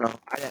 I don't know.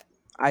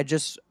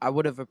 I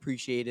would have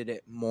appreciated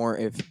it more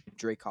if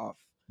Dreykov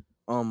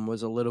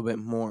was a little bit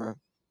more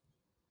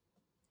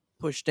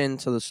pushed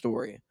into the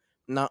story.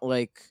 Not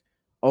like,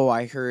 oh,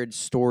 I heard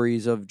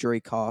stories of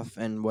Dreykov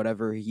and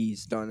whatever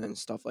he's done and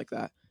stuff like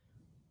that.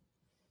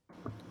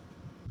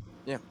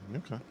 Yeah.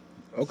 Okay.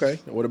 Okay.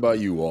 What about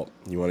you, Walt?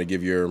 You want to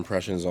give your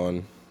impressions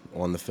on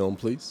the film,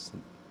 please?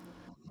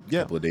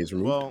 Yeah. Couple of days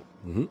removed. Well,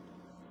 Mhm.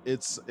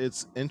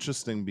 it's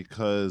interesting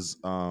because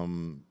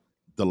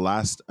the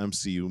last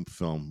MCU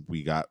film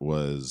we got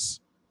was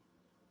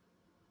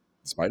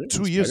Spider-Man,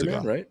 2 years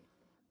Spider-Man, ago. right?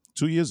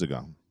 2 years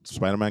ago.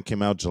 Spider-Man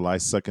came out July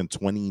 2nd,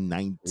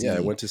 2019. Yeah,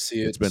 I went to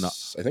see it. It's been I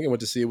think I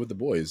went to see it with the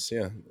boys.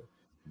 Yeah.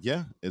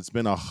 it's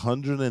been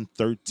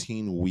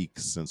 113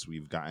 weeks since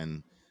we've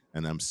gotten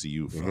an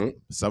MCU film.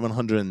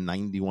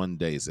 791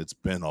 days. It's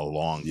been a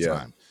long Yeah,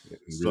 time.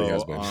 It really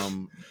has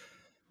been.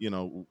 You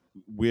know,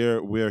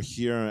 we're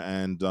here,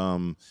 and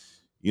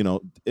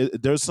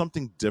there's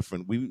something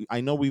different.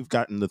 I know we've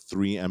gotten the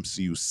 3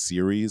 MCU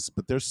series,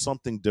 but there's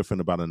something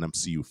different about an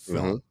MCU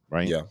film,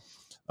 right?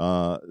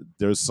 Yeah.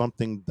 There's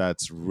something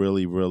that's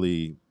really,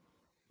 really,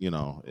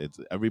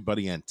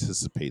 everybody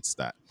anticipates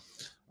that.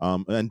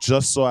 And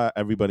just so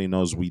everybody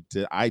knows, we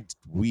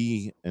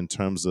in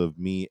terms of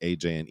me,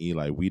 AJ, and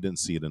Eli, we didn't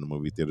see it in the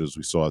movie theaters.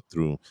 We saw it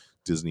through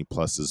Disney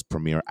Plus's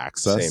Premiere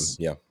Access.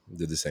 Same. Yeah.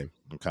 Did the same.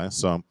 Okay.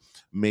 So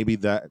maybe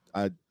that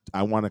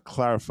I want to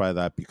clarify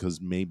that because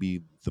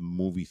maybe the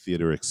movie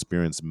theater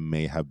experience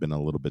may have been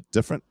a little bit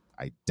different.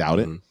 I doubt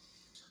it.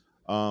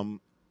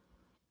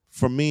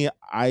 For me,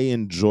 I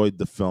enjoyed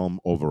the film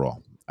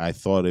overall. I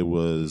thought it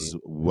was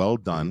well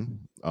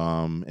done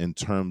in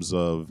terms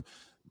of,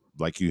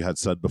 like you had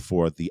said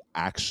before, the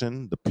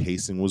action, the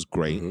pacing was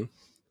great.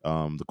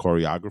 The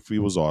choreography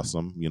was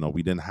awesome.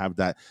 We didn't have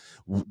that.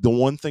 The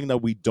one thing that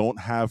we don't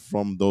have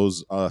from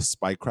those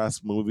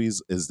Spycraft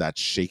movies is that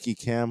shaky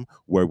cam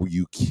where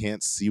you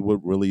can't see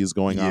what really is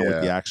going on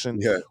with the action.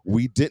 Yeah.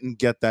 We didn't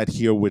get that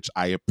here, which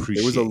I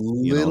appreciate. There was a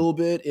little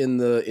bit in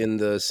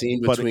the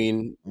scene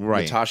between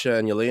Natasha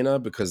and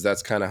Yelena, because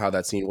that's kind of how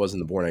that scene was in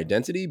The Bourne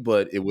Identity,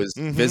 but it was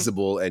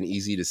visible and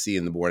easy to see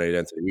in The Bourne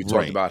Identity. We've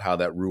talked about how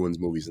that ruins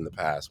movies in the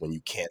past when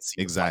you can't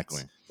see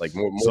exactly. Like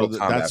Mortal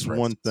Kombat, that's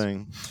one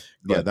thing.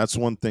 Yeah, that's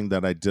one thing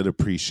that I did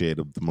appreciate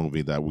of the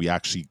movie, that we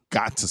actually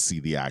got to see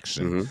the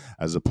action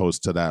as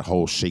opposed to that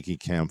whole shaky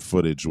cam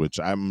footage, which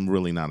I'm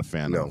really not a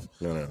fan of.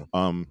 No.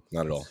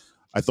 Not at all.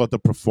 I thought the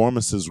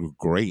performances were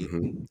great.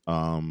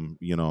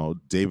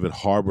 David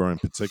Harbour in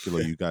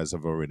particular, you guys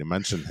have already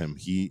mentioned him.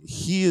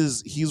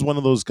 He's one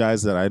of those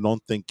guys that I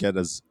don't think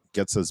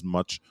gets as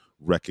much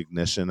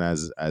recognition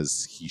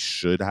as he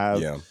should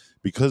have,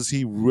 because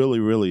he really,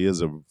 really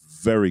is a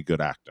very good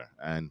actor.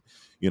 And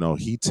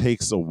he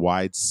takes a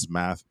wide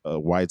swath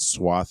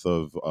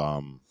of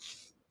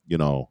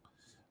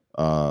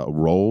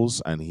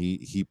roles, and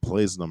he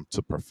plays them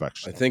to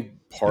perfection. I think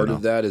part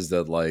of that is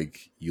that,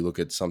 like, you look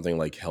at something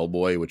like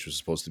Hellboy, which was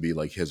supposed to be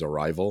like his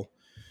Arrival,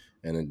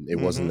 and it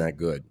wasn't that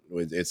good.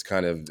 It's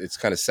kind of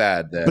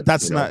sad that, but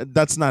that's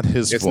not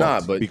his fault. It's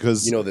not, but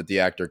because that the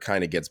actor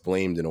kind of gets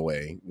blamed in a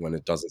way when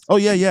it doesn't. Oh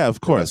yeah,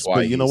 of course. That's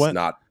why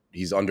but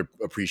he's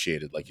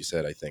underappreciated, like you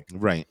said. I think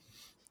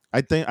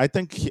I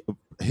think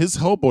his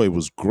Hellboy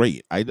was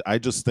great. I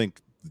just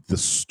think the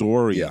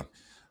story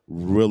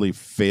really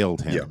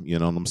failed him. You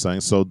know what I'm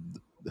saying? So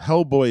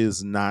Hellboy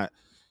is not,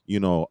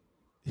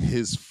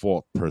 his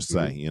fault per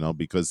se,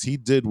 because he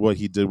did what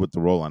he did with the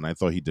role, and I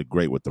thought he did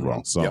great with the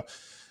role. So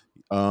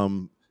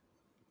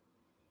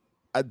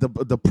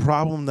the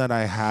problem that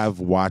I have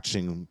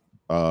watching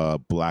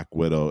Black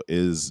Widow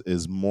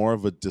is more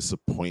of a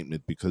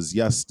disappointment, because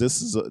yes,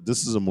 this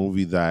is a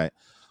movie that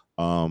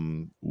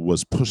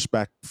was pushed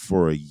back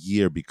for a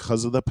year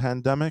because of the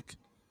pandemic,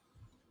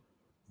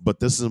 but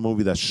this is a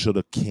movie that should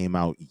have came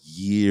out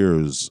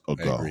years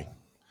ago.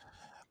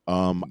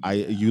 I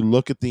agree. You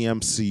look at the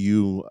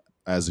MCU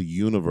as a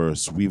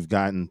universe, we've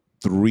gotten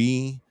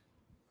 3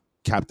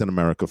 Captain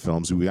America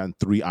films, we've gotten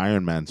 3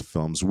 Iron Man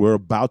films, we're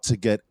about to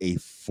get a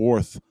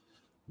 4th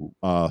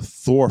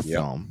Thor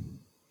film.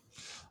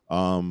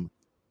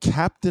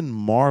 Captain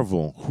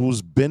Marvel,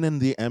 who's been in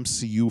the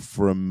MCU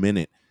for a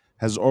minute,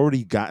 has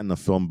already gotten a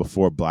film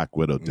before Black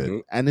Widow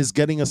did, and is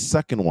getting a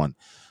second one.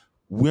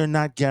 We're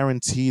not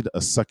guaranteed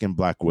a second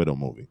Black Widow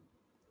movie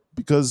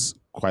because,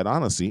 quite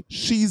honestly,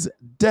 she's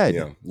dead.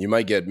 Yeah, you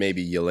might get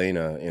maybe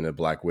Yelena in a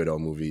Black Widow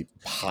movie,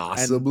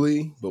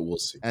 possibly, but we'll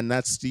see. And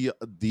that's the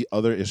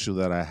other issue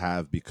that I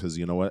have, because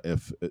you know what?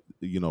 If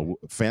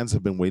fans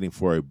have been waiting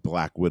for a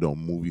Black Widow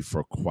movie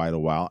for quite a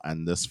while,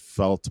 and this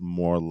felt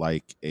more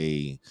like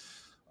a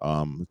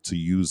to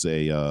use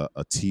a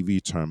TV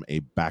term, a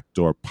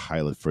backdoor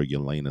pilot for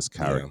Yelena's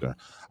character.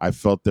 I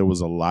felt there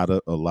was a lot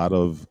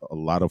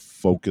of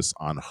focus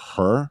on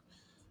her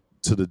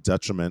to the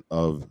detriment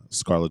of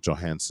Scarlett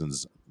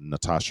Johansson's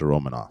Natasha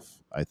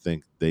Romanoff. I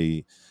think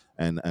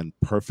and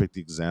perfect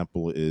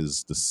example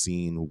is the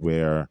scene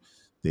where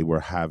they were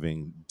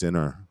having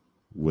dinner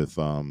with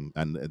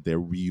and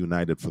they're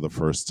reunited for the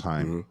first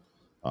time.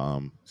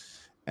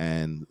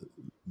 And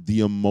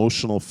the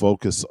emotional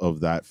focus of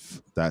that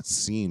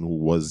scene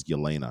was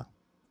Yelena.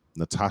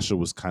 Natasha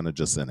was kind of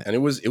just in it, and it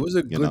was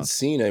a good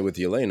scene with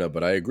Yelena.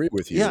 But I agree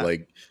with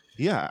you.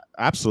 Yeah,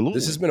 absolutely.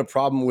 This has been a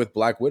problem with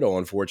Black Widow,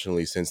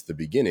 unfortunately, since the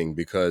beginning.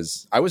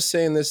 Because I was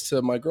saying this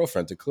to my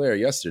girlfriend, to Claire,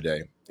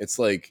 yesterday. It's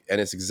like,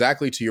 and it's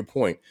exactly to your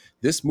point.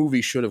 This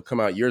movie should have come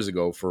out years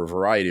ago for a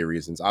variety of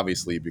reasons.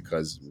 Obviously,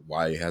 because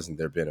why hadn't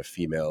there been a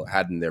female-led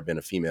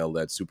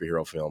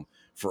superhero film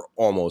for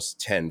almost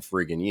 10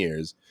 friggin'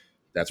 years?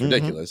 That's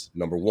ridiculous,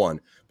 number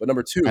one. But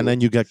number two... And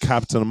then you get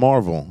Captain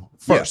Marvel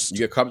first. Yeah, you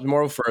get Captain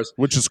Marvel first.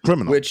 Which is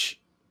criminal. Which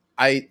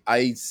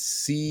I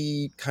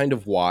see kind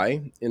of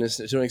why, to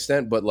an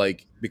extent, but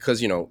like, because,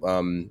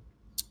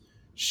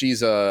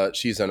 she's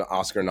an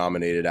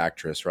Oscar-nominated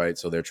actress, right?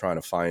 So they're trying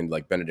to find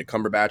like Benedict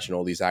Cumberbatch and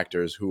all these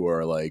actors who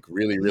are like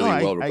really,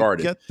 really well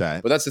regarded. I get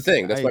that. But that's the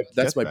thing.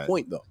 That's my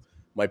point, though.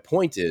 My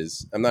point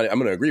is, I'm going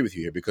to agree with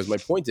you here, because my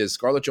point is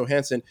Scarlett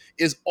Johansson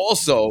is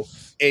also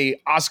a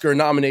Oscar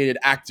nominated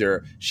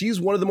actor. She's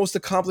one of the most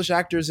accomplished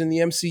actors in the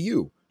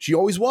MCU. She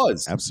always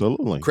was.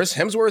 Absolutely. Chris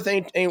Hemsworth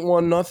ain't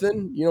won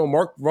nothing. You know,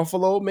 Mark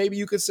Ruffalo, maybe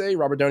you could say,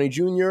 Robert Downey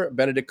Jr.,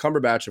 Benedict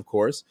Cumberbatch, of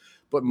course.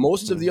 But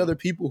most of the other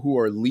people who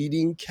are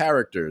leading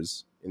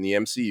characters in the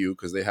MCU,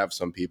 because they have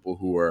some people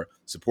who are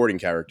supporting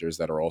characters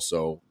that are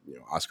also, you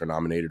know, Oscar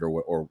nominated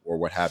or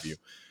what have you.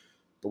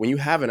 But when you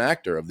have an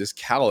actor of this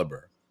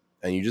caliber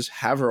and you just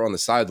have her on the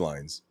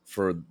sidelines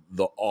for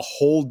a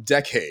whole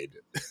decade,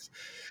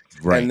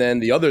 Right. and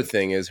then the other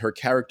thing is her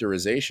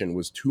characterization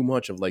was too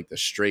much of like the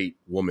straight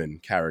woman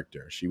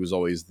character. She was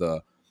always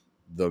the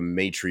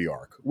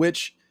matriarch,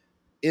 which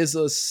is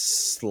a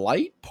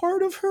slight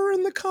part of her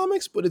in the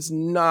comics, but it's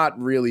not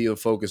really a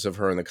focus of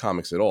her in the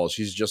comics at all.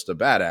 She's just a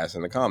badass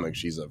in the comics.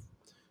 She's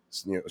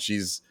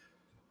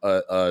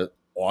a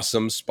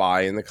awesome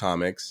spy in the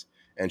comics,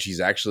 and she's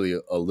actually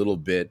a little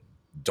bit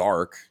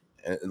dark.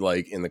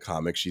 Like in the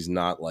comics, she's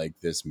not like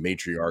this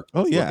matriarch.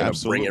 Oh yeah, going to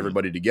absolutely. bring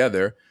everybody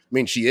together. I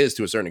mean, she is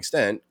to a certain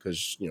extent,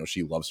 because, you know,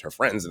 she loves her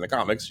friends in the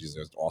comics. She's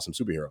an awesome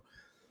superhero.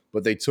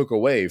 But they took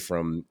away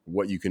from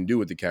what you can do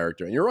with the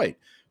character. And you're right.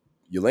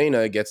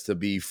 Yelena gets to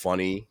be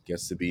funny,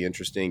 gets to be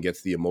interesting,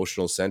 gets the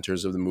emotional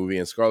centers of the movie,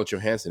 and Scarlett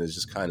Johansson is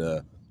just kind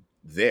of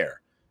there.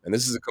 And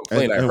this is a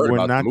complaint I heard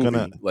about the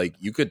movie. Like,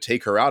 you could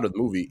take her out of the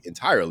movie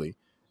entirely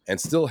and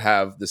still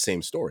have the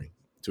same story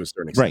to a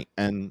certain extent.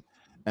 Right.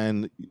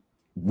 And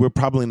we're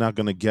probably not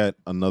going to get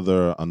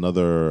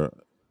another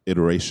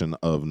iteration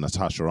of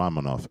Natasha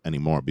Romanoff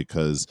anymore,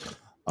 because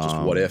just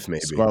what if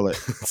maybe Scarlett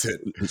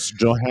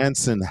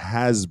Johansson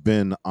has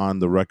been on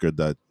the record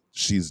that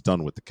she's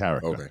done with the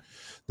character. Okay.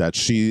 That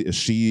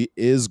she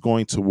is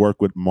going to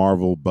work with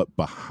Marvel, but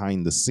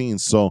behind the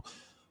scenes. So,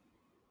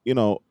 you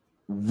know,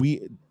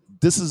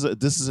 this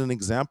is an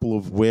example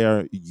of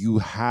where you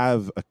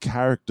have a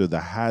character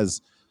that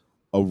has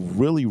a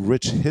really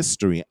rich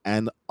history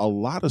and a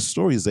lot of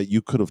stories that you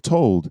could have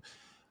told,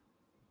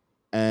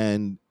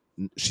 and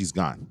she's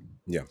gone.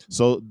 Yeah.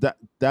 So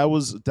that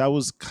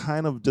was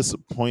kind of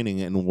disappointing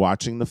in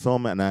watching the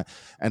film, and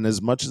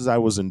as much as I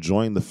was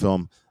enjoying the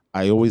film,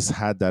 I always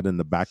had that in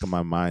the back of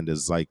my mind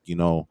as like, you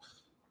know,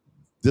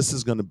 this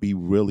is going to be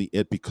really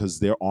it, because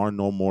there are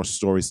no more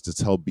stories to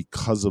tell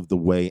because of the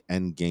way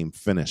Endgame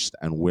finished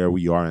and where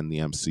we are in the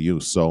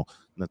MCU. So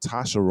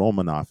Natasha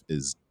Romanoff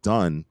is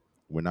done.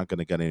 We're not going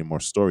to get any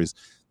more stories.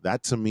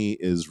 That to me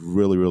is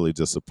really, really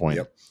disappointing.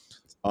 Yep.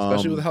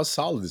 Especially with how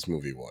solid this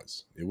movie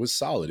was. It was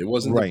solid. It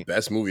wasn't the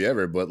best movie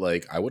ever, but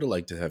like I would have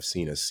liked to have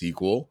seen a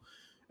sequel.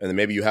 And then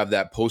maybe you have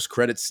that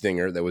post-credit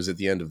stinger that was at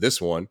the end of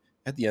this one,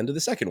 at the end of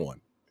the second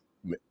one.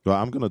 Well,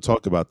 I'm going to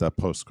talk about that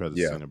post-credit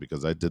stinger,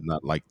 because I did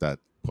not like that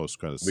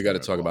post-credit stinger. We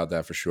got to talk about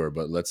that for sure,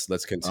 but let's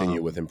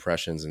continue with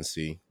impressions and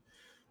see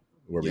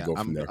where we go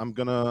from there. I'm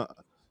going to...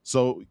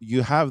 So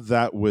you have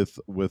that with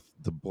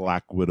the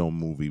Black Widow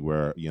movie,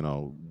 where, you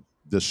know,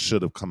 this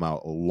should have come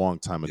out a long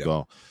time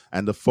ago,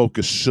 and the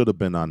focus should have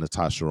been on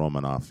Natasha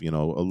Romanoff. You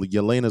know,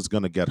 Yelena's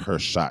going to get her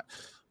shot.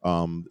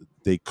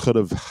 They could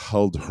have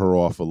held her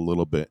off a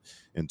little bit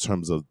in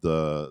terms of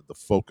the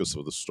focus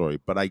of the story,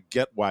 but I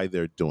get why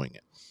they're doing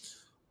it.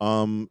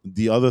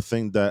 The other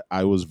thing that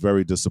I was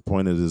very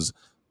disappointed is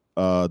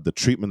the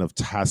treatment of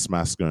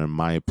Taskmaster, in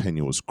my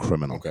opinion, was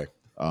criminal. Okay.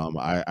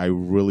 I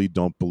really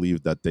don't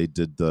believe that they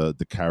did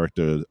the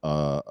character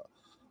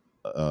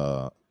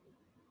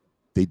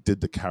they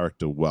did the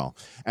character well.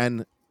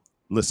 And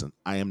listen,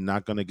 I am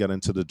not going to get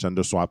into the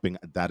gender swapping.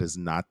 That is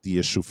not the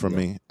issue for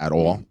me at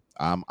all.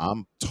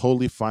 I'm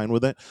totally fine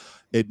with it.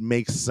 It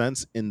makes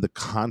sense in the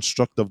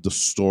construct of the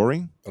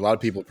story. A lot of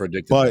people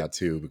predicted that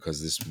too,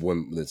 because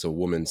it's a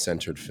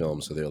woman-centered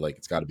film, so they're like,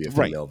 it's got to be a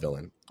female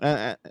villain,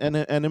 and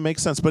it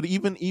makes sense. But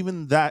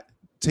even that,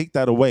 take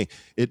that away,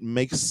 it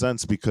makes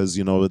sense, because,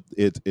 you know,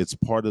 it's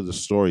part of the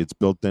story. It's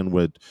built in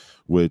with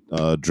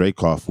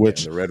Dreykov,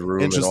 which the Red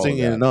Room. Interesting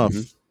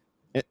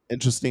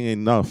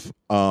enough,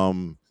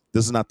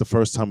 this is not the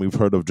first time we've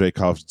heard of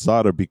Dreykov's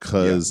daughter,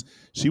 because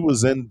she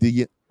was in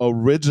the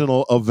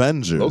original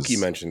Avengers. Loki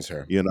mentions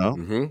her. You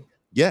know?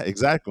 Yeah,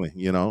 exactly.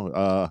 You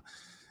know,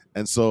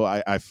 and so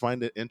I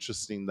find it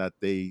interesting that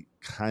they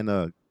kind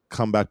of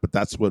come back, but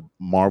that's what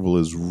Marvel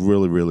is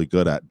really, really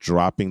good at,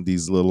 dropping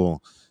these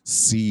little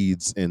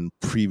seeds in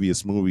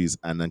previous movies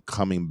and then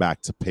coming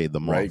back to pay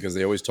them off. Right, because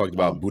they always talked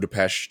about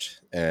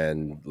Budapest,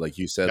 and like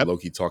you said,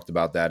 Loki talked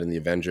about that in the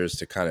Avengers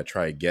to kind of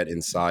try to get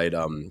inside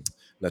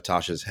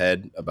Natasha's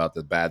head about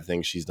the bad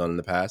things she's done in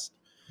the past.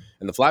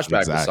 And the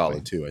flashback was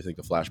solid too. I think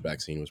the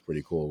flashback scene was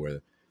pretty cool,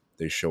 where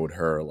they showed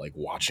her like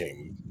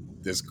watching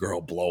this girl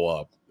blow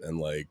up and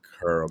like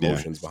her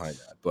emotions behind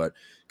that. But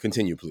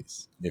continue,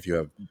 please, if you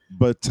have.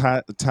 But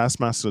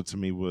Taskmaster, to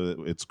me,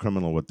 it's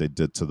criminal what they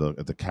did to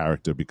the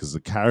character, because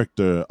the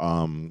character,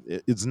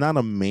 it's not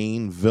a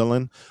main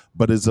villain,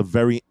 but it's a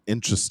very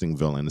interesting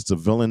villain. It's a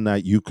villain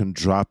that you can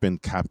drop in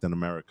Captain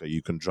America,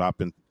 you can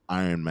drop in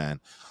Iron Man,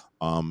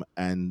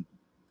 and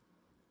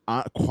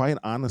quite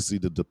honestly,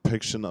 the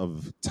depiction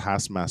of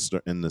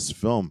Taskmaster in this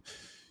film,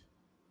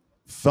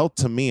 felt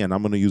to me, and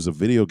I'm going to use a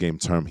video game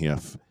term here,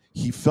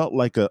 he felt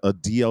like a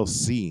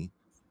DLC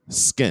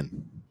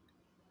skin,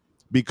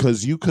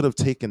 because you could have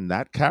taken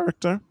that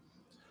character,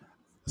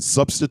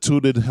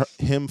 substituted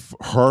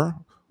her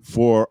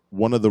for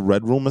one of the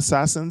Red Room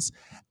assassins,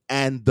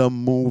 and the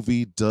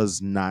movie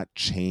does not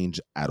change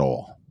at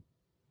all,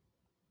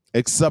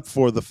 except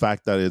for the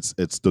fact that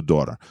it's the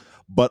daughter.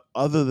 But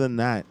other than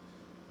that,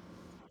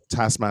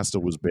 Taskmaster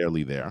was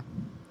barely there.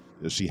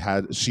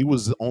 She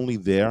was only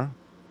there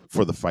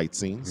for the fight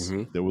scenes.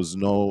 Mhm.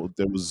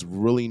 There was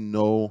really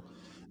no,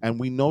 and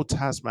we know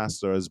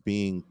Taskmaster as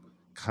being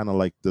kind of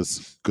like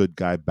this good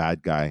guy,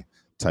 bad guy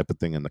type of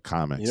thing in the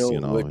comics. You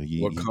know, what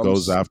He goes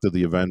comes after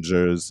the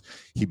Avengers.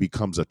 He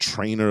becomes a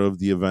trainer of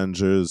the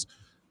Avengers.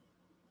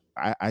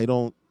 I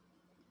don't.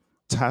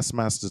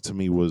 Taskmaster to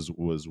me was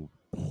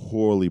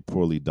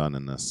poorly done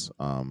in this.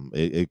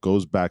 It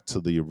goes back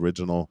to the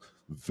original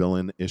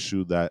villain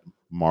issue that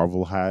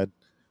Marvel had.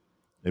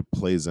 It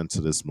plays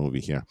into this movie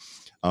here.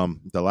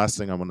 The last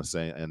thing I want to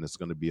say, and it's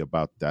going to be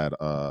about that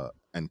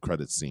end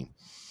credit scene.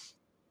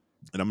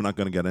 And I'm not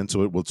going to get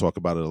into it. We'll talk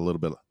about it a little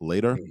bit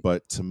later.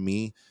 But to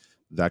me,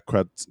 that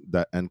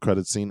end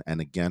credit scene, and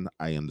again,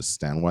 I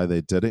understand why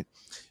they did it.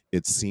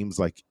 It seems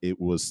like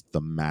it was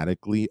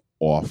thematically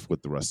off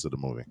with the rest of the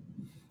movie.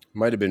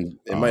 might have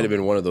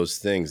been one of those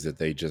things that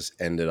they just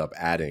ended up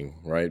adding,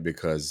 right?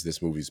 Because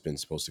this movie's been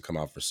supposed to come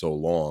out for so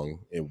long.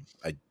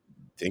 I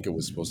think it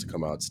was supposed to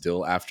come out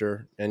still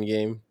after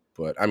Endgame,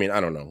 but I mean, I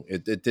don't know.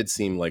 It did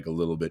seem like a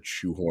little bit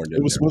shoehorned.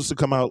 It was supposed to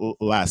come out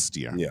last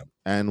year, yeah,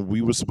 and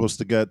we were supposed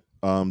to get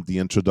the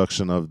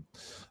introduction of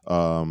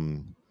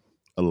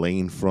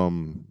Elaine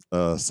from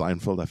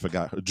Seinfeld. I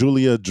forgot her.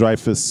 Julia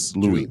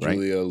Dreyfus-Louis, right?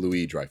 Julia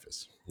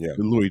Louis-Dreyfus. Yeah,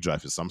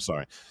 Louis-Dreyfus. I'm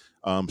sorry.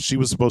 She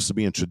was supposed to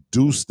be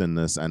introduced in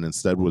this, and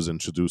instead was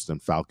introduced in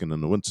Falcon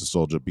and the Winter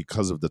Soldier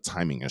because of the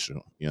timing issue.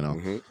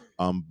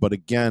 But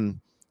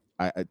again,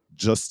 I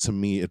just, to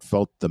me, it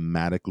felt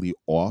thematically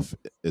off,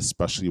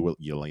 especially with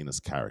Yelena's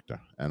character.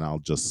 And I'll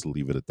just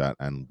leave it at that,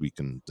 and we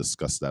can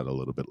discuss that a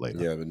little bit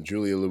later. Yeah, but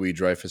Julia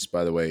Louis-Dreyfus,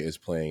 by the way, is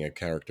playing a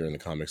character in the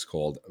comics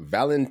called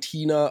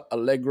Valentina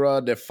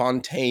Allegra de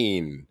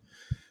Fontaine.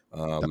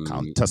 The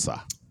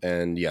Countessa.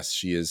 And yes,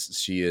 she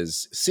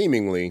is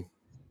seemingly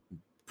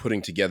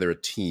putting together a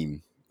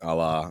team a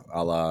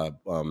la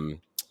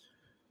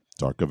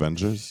Dark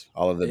Avengers.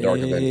 All of the Dark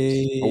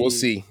Avengers. But we'll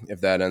see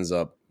if that ends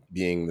up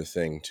being the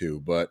thing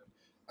too. But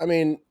I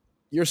mean,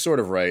 you're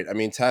sort of right. I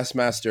mean,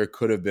 Taskmaster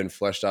could have been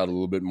fleshed out a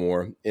little bit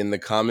more. In the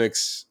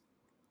comics,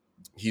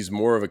 he's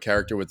more of a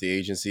character with the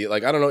agency.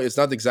 Like, I don't know, it's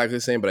not exactly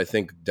the same, but I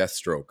think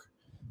Deathstroke,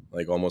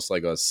 like almost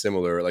like a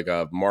similar, like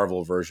a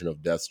Marvel version of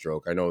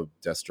Deathstroke. I know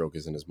Deathstroke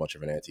isn't as much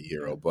of an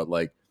anti-hero, but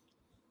like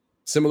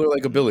similar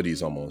like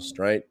abilities almost,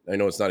 right? I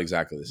know it's not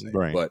exactly the same,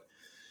 right. But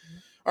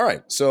all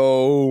right,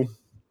 so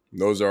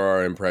those are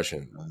our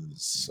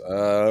impressions.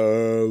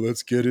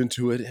 Let's get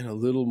into it in a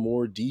little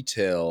more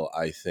detail,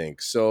 I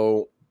think.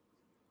 So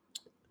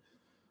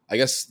I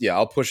guess, yeah,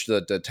 I'll push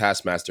the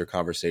Taskmaster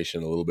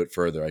conversation a little bit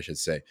further, I should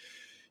say.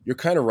 You're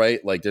kind of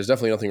right. Like, there's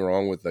definitely nothing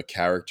wrong with the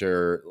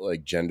character,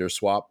 like, gender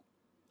swap.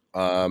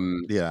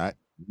 Yeah,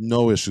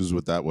 no issues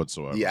with that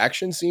whatsoever. The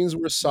action scenes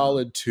were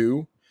solid,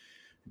 too.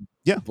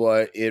 Yeah.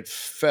 But it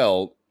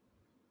felt...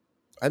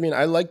 I mean,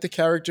 I like the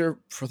character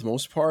for the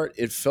most part.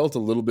 It felt a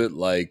little bit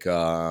like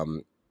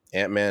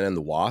Ant-Man and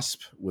the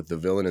Wasp with the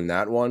villain in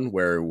that one,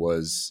 where it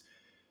was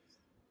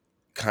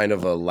kind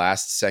of a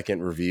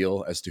last-second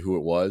reveal as to who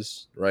it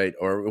was, right?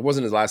 Or it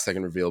wasn't a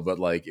last-second reveal, but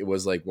like it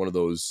was like one of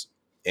those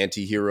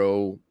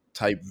anti-hero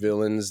type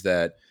villains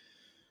that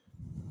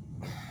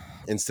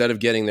instead of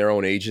getting their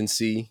own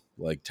agency,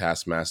 like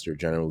Taskmaster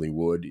generally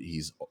would,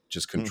 he's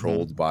just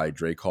controlled by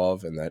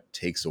Dreykov, and that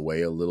takes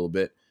away a little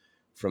bit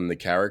from the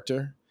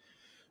character.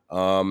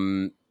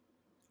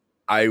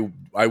 I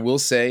will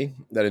say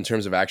that in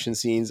terms of action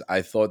scenes,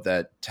 I thought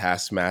that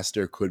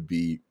Taskmaster could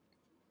be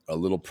a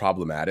little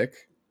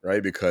problematic,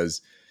 right?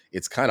 Because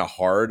it's kind of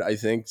hard, I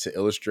think, to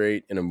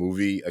illustrate in a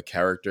movie a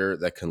character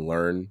that can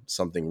learn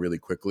something really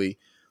quickly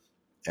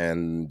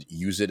and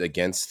use it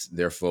against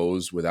their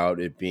foes without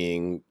it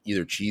being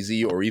either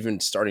cheesy or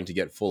even starting to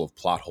get full of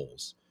plot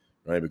holes,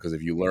 right? Because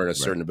if you learn a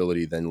certain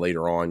ability, then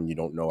later on you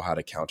don't know how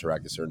to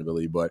counteract a certain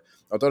ability. But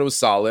I thought it was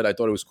solid. I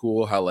thought it was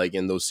cool how, like,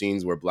 in those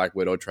scenes where Black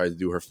Widow tries to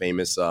do her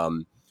famous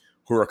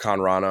Huracan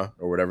Rana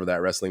or whatever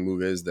that wrestling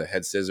move is, the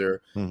head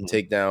scissor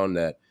takedown,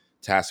 that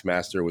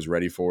Taskmaster was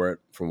ready for it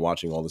from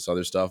watching all this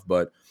other stuff.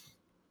 But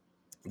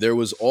there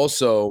was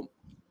also...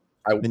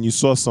 and you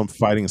saw some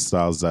fighting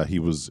styles that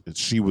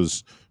she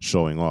was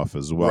showing off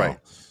as well, right?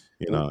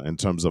 You know, in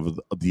terms of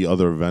the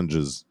other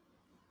Avengers.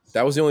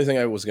 That was the only thing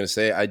I was going to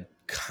say. I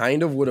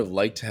kind of would have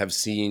liked to have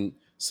seen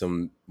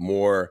some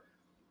more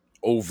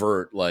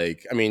overt,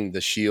 like, I mean,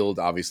 the shield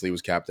obviously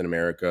was Captain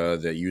America.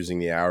 That using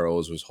the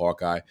arrows was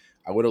Hawkeye.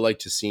 I would have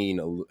liked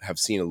to have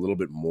seen a little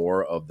bit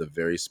more of the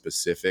very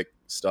specific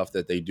stuff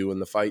that they do in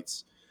the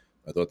fights.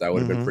 I thought that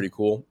would have been pretty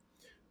cool.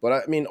 But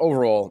I mean,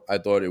 overall, I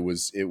thought it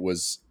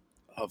was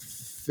a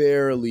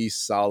fairly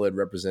solid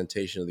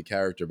representation of the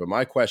character. But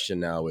my question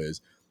now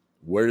is,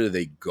 where do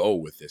they go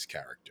with this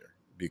character?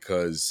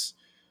 Because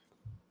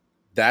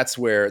that's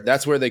where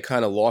they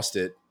kind of lost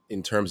it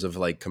in terms of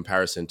like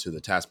comparison to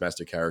the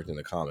Taskmaster character in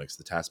the comics.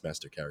 The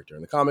Taskmaster character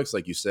in the comics,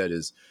 like you said,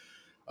 is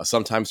a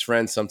sometimes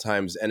friend,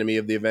 sometimes enemy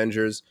of the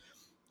Avengers.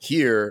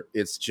 Here,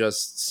 it's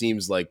just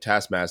seems like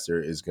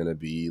Taskmaster is going to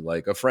be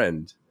like a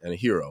friend and a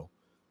hero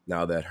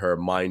now that her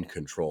mind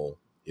control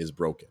is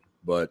broken.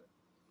 But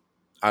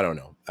I don't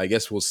know. I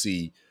guess we'll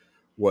see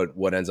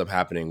what ends up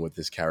happening with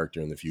this character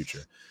in the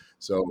future.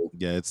 So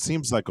Yeah, it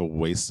seems like a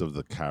waste of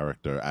the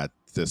character at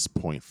this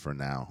point for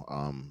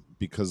now.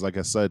 Because like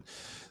I said,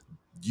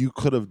 you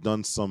could have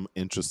done some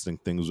interesting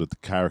things with the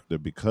character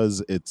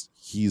because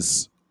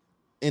he's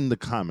in the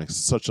comics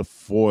such a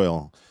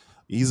foil.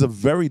 He's a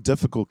very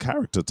difficult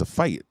character to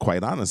fight,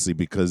 quite honestly,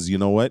 because you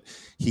know what?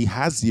 He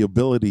has the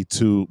ability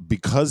to,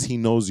 because he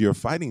knows your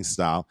fighting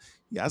style,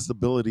 he has the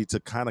ability to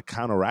kind of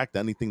counteract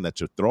anything that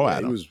you throw yeah, at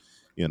he him. was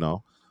You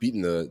know,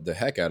 beating the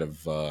heck out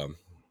of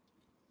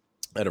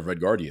Red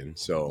Guardian.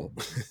 So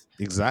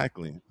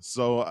exactly.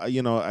 So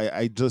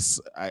I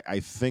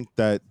think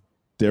that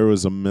there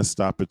was a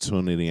missed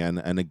opportunity,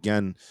 and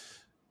again,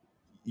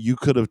 you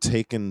could have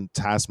taken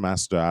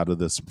Taskmaster out of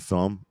this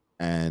film,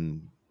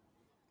 and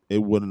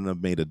it wouldn't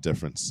have made a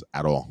difference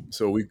at all.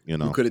 so we You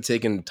know, could have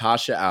taken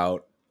Tasha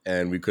out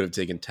and we could have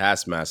taken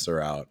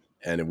Taskmaster out,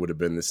 and it would have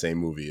been the same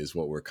movie, is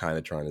what we're kind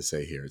of trying to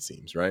say here. It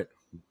seems, right?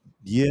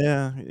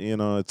 yeah,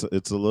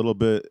 it's a little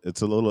bit,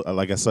 it's a little,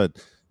 like I said,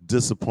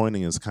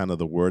 disappointing is kind of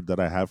the word that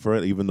I have for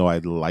it. Even though I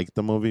like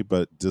the movie,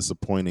 but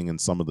disappointing in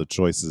some of the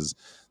choices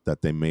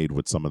that they made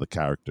with some of the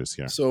characters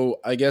here. So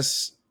I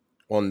guess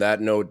on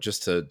that note,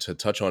 just to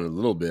touch on it a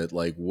little bit,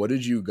 like what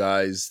did you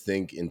guys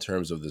think in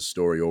terms of the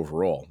story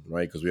overall,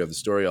 right? Because we have the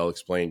story, I'll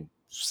explain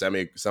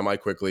semi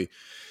quickly.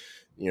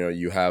 You know,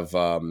 you have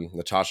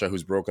Natasha,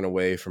 who's broken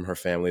away from her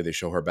family. They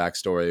show her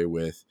backstory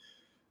with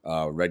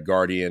Red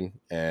Guardian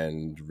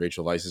and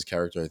Rachel Weisz's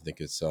character. I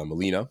think it's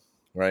Melina,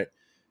 right?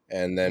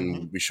 And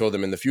then we show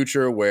them in the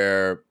future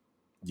where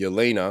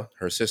Yelena,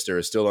 her sister,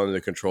 is still under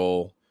the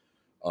control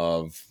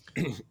of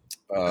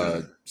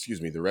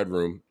the Red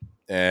Room,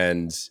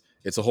 and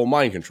it's a whole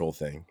mind control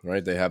thing,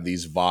 right? They have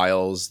these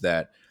vials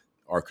that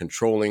are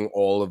controlling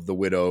all of the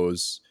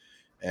widows,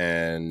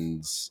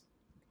 and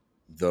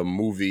the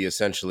movie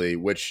essentially,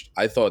 which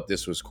I thought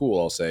this was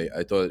cool, I'll say,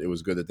 I thought it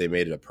was good that they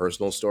made it a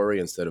personal story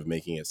instead of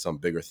making it some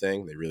bigger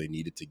thing. They really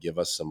needed to give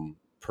us some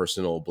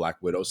personal Black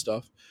Widow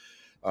stuff.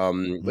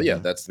 But yeah,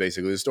 that's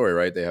basically the story,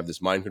 right? They have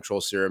this mind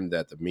control serum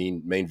that the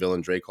main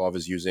villain Dreykov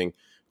is using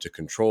to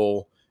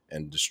control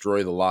and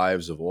destroy the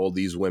lives of all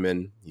these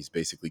women. He's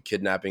basically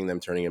kidnapping them,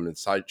 turning them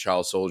into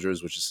child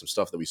soldiers, which is some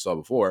stuff that we saw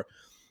before.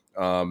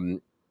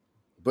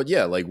 But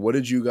yeah, like, what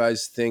did you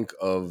guys think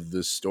of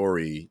the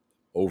story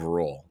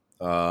overall?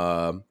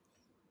 AJ,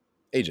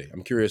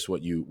 I'm curious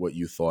what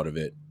you thought of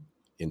it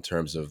in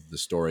terms of the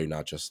story,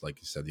 not just like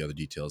you said, the other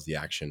details, the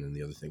action, and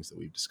the other things that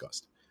we've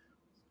discussed.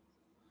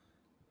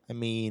 I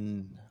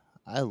mean,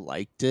 I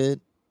liked it.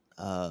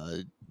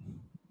 It's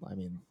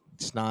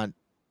not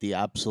the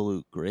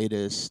absolute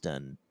greatest,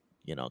 and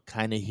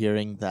kind of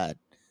hearing that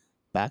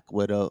Black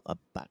Widow,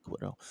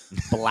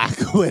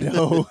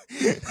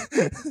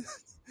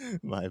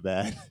 my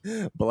bad,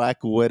 Black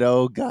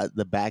Widow got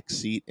the back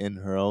seat in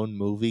her own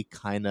movie,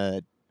 kind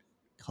of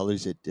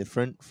colors it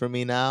different for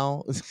me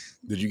now.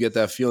 Did you get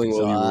that feeling while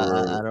So you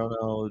were? I don't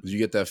know. Did you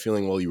get that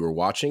feeling while you were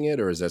watching it,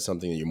 or is that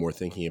something that you're more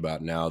thinking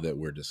about now that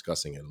we're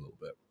discussing it a little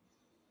bit?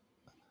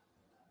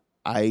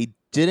 I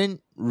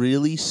didn't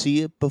really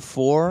see it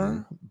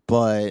before,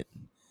 but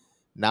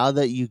now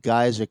that you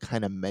guys are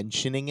kind of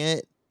mentioning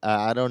it,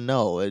 I don't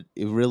know. It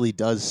really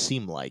does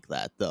seem like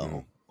that,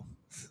 though.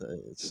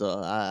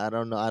 So I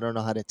don't know. I don't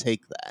know how to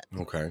take that.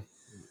 Okay.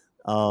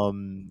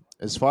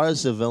 As far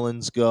as the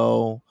villains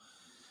go,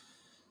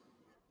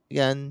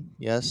 again,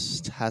 yes,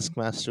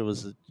 Taskmaster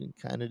was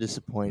kind of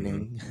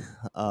disappointing.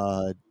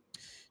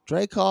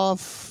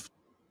 Dreykov,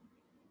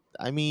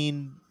 I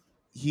mean,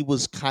 he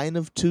was kind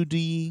of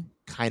 2D,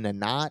 kind of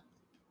not.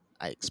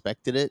 I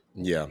expected it.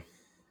 Yeah.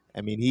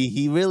 I mean,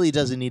 he really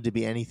doesn't need to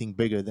be anything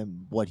bigger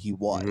than what he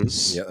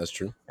was. Yeah, that's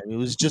true. I mean, he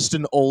was just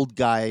an old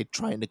guy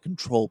trying to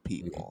control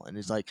people, and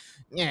he's like,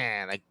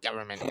 "Yeah, the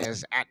government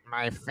is at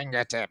my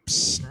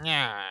fingertips."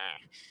 Yeah.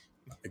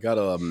 I got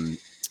a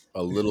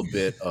little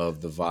bit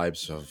of the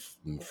vibes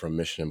from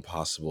Mission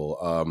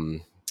Impossible.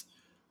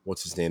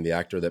 What's his name? The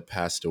actor that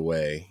passed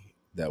away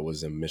that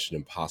was a Mission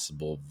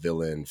Impossible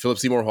villain, Philip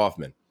Seymour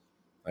Hoffman.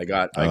 I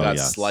got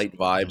yes. slight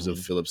vibes of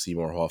Philip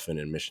Seymour Hoffman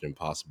in Mission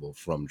Impossible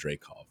from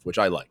Dreykov, which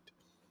I liked.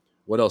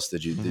 What else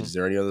did you? Is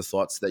there any other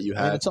thoughts that you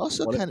had? And it's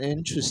also kind of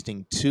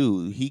interesting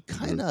too. He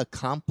kind of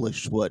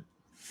accomplished what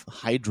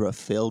Hydra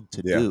failed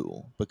to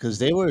do, because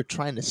they were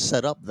trying to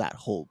set up that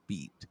whole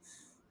beat,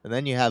 and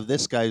then you have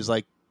this guy who's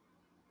like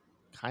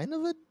kind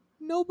of a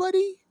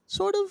nobody,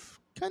 sort of,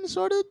 and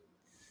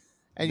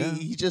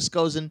he just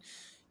goes and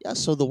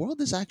so the world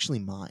is actually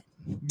mine.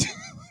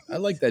 I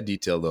like that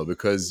detail though,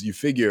 because you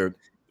figure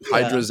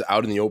Hydra's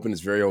out in the open.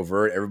 It's very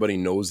overt. Everybody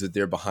knows that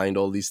they're behind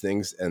all these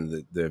things,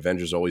 and the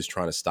Avengers are always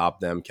trying to stop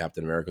them.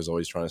 Captain America's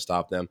always trying to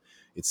stop them.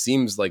 It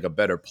seems like a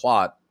better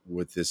plot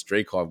with this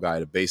Dreykov guy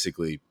to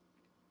basically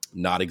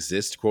not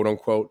exist, quote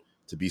unquote,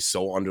 to be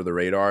so under the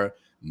radar.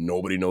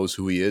 Nobody knows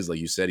who he is. Like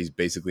you said, he's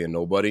basically a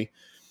nobody.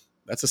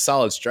 That's a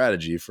solid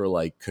strategy for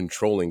like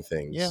controlling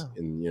things. Yeah.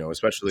 And,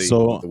 especially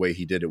So- the way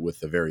he did it with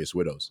the various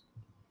widows.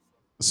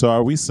 So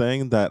are we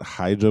saying that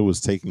Hydra was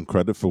taking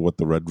credit for what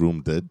the Red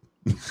Room did?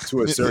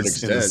 To a certain In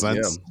a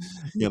extent, sense,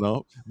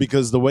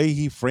 because the way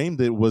he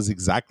framed it was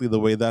exactly the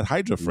way that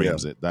Hydra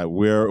frames it. That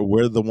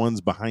we're the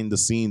ones behind the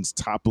scenes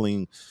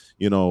toppling,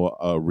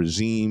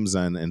 regimes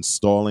and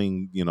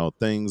installing,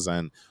 things,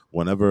 and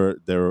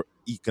whenever there are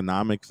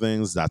economic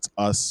things, that's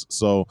us.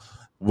 So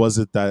was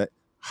it that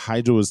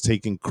Hydra was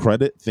taking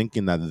credit,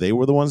 thinking that they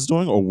were the ones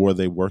doing, or were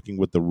they working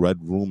with the Red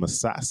Room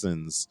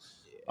assassins,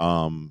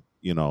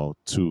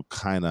 to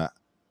kind of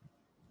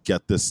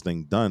get this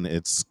thing done?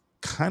 It's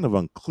kind of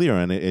unclear,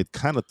 and it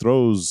kind of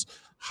throws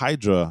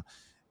Hydra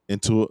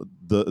into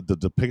the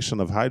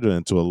depiction of Hydra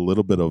into a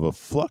little bit of a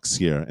flux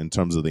here in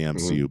terms of the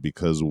MCU,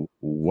 because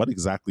what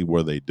exactly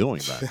were they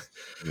doing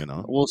then?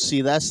 Well,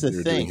 see, that's the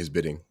They're thing. doing his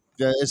bidding.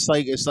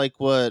 It's like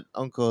what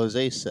Uncle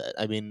Jose said.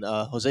 I mean,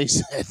 Jose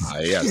said.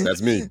 Yes,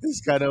 that's me.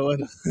 It's kind of what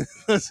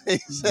Jose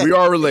said. We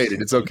are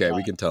related. It's okay.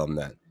 We can tell him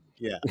that.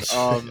 Yeah.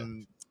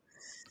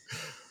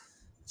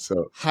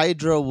 So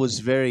Hydra was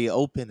very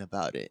open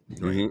about it.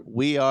 mhm.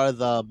 We are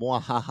the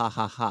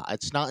ha.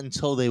 It's not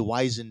until they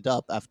wisened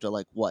up after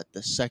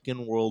the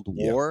Second World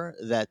Yeah. War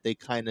that they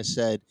kind of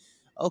said,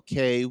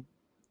 okay,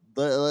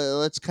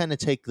 let's kind of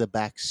take the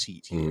back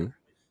seat here. Mhm.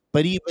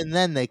 But even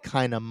then, they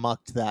kind of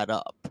mucked that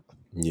up.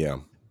 Yeah.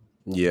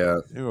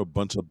 They were a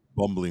bunch of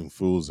bumbling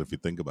fools if you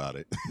think about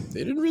it.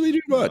 They didn't really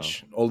do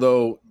much.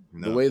 Although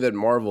the No. way that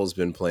Marvel's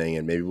been playing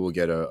it, maybe we'll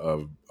get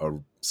a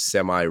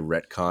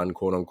semi-retcon,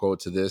 quote unquote,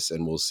 to this,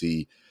 and we'll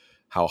see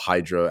how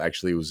Hydra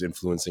actually was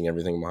influencing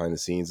everything behind the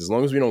scenes. As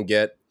long as we don't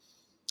get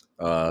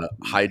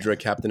Hydra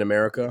Captain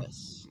America,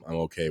 I'm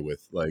okay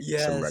with some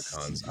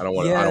retcons. I don't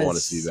want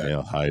to see that.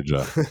 Hail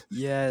Hydra.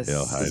 Yes.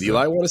 Hail Hydra. Does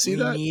Eli want to see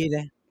We that?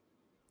 need-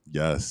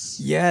 Yes.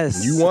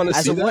 Yes. You wanna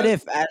as see a what that?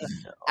 if?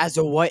 As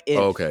a what if?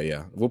 Oh, okay,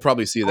 yeah, we'll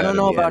probably see that. I don't in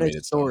know the about his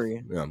animated stuff.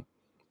 story. Yeah,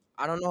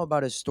 I don't know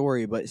about his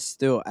story, but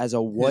still, as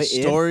a what His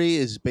if? story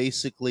is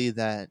basically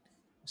that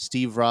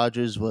Steve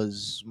Rogers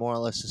was more or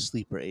less a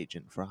sleeper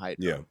agent for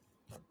Hydra. yeah,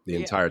 the Yeah.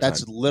 entire time.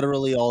 That's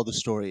literally all the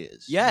story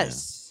is.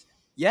 Yes.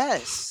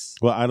 Yes.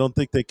 Well, I don't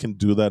think they can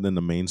do that in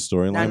the main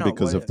storyline, know,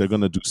 because what if if? they're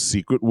going to do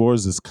Secret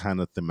Wars, it's kind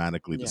of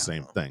thematically Yeah. the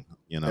same thing,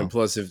 And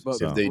plus, if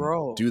But they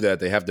bro. do that,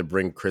 they have to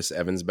bring Chris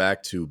Evans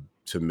back to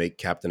make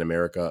Captain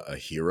America a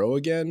hero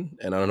again.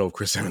 And I don't know if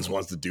Chris Evans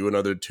wants to do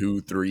another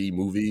 2-3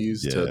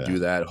 movies to Yeah. do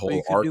that But whole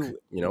you could arc.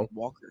 do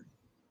Walker.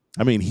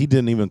 I mean, he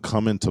didn't even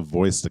come in to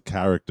voice the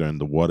character in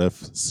the What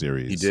If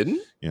series. He didn't.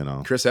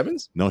 Chris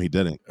Evans? No, he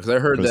didn't. Because I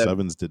heard Chris that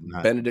Evans did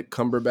not. Benedict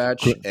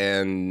Cumberbatch Chris-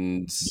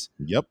 and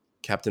Yep.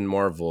 Captain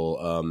Marvel,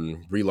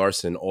 Brie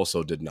Larson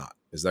also did not.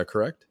 Is that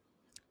correct?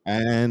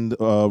 And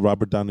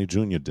Robert Downey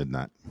Jr. did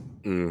not.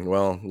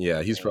 Well,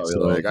 yeah, he's probably So-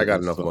 like, I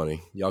got enough so-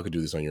 money. Y'all could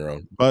do this on your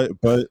own. But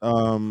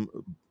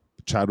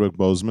Chadwick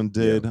Boseman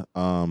did.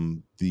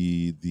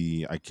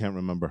 The I can't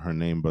remember her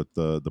name, but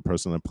the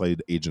person that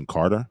played Agent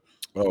Carter.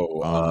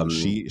 Oh,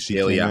 She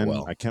Haley came in.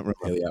 Atwell. I can't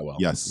remember. Haley Atwell.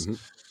 Yes. Mhm.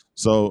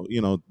 So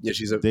Yeah,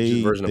 she's a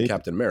They- version they- of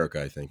Captain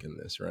America, I think, in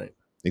this, right?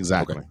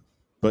 exactly. Okay.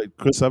 But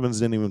Chris Evans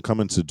didn't even come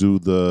in to do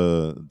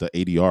the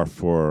ADR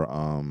for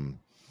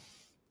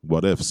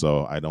What If,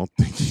 so I don't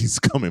think he's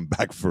coming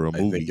back for a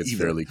movie. I think it's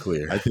either. fairly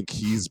clear. I think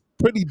he's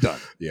pretty done.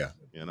 Yeah.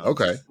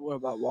 Okay. What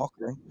about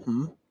Walker?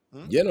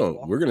 Yeah,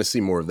 no, we're gonna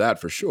see more of that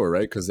for sure,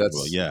 right? Because that's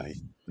Well, yeah,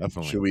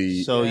 definitely. Should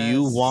we? So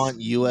you Yes.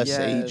 want U.S. Yes.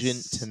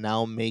 Agent to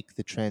now make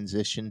the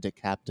transition to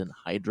Captain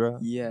Hydra?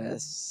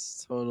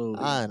 Yes, totally.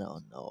 I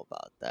don't know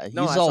about that. He's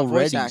No, as a voice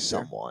already actor.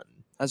 someone.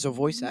 As a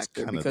voice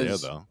actor, Kind of there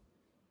because though.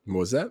 What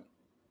was that?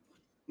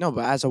 no,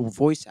 but as a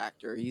voice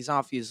actor, he's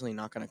obviously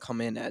not going to come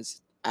in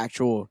as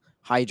actual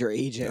Hydra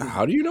agent.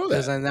 How do you know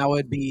Because that? then that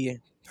would be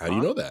How do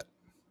you know that?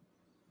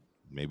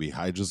 Maybe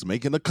Hydra's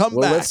making a Well,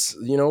 comeback. let's.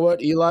 You know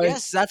what, Eli?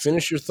 Yes, that's-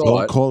 finish your Don't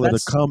thought. call it a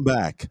That's-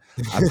 comeback.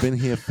 I've been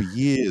here for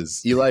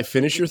years. Eli,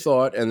 finish your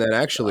thought, and then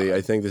actually, I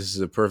think this is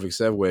a perfect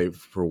segue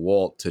for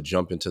Walt to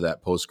jump into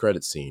that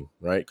post-credit scene,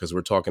 right? Because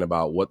we're talking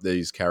about what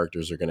these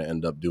characters are going to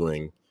end up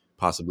doing,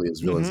 possibly as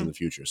villains in the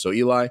future. So,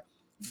 Eli,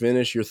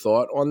 finish your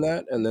thought on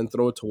that, and then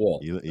throw it to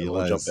Walt. and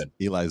we'll jump in.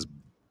 Eli's.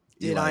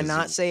 Did I Eli's-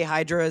 not say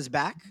Hydra is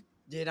back?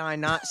 Did I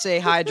not say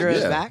Hydra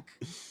is Yeah. back?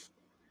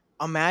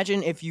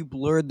 Imagine if you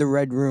blurred the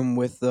Red Room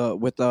with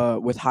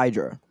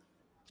Hydra.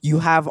 You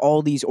have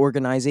all these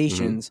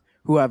organizations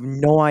who have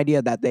no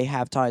idea that they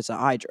have ties to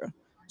Hydra.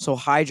 So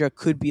Hydra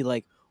could be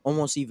like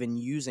almost even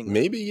using them.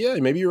 Maybe, yeah,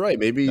 maybe you're right.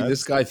 Maybe That's-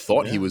 this guy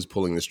thought he yeah. was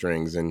pulling the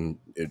strings, and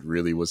it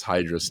really was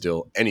Hydra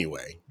still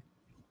anyway.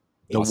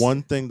 The It's-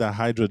 one thing that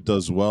Hydra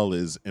does well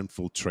is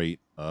infiltrate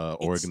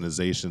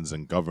organizations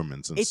and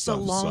governments and It's a stuff.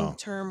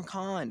 long-term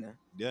con. So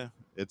yeah,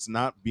 it's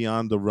not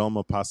beyond the realm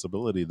of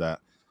possibility that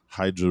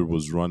Hydra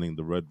was running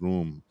the Red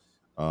Room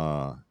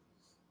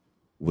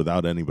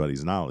without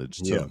anybody's knowledge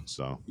Yeah. too.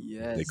 So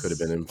They could have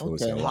been Yes.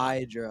 influencing Okay. a lot.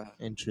 Hydra.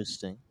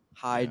 Interesting.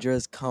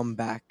 Hydra's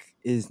comeback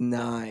is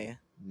nigh.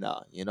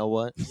 Nah, you know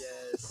what?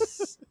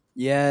 Yes.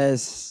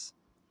 Yes.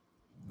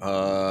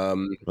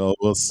 Um, well,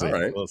 we'll see. all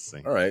right. We'll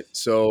see. All right.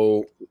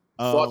 So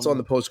thoughts on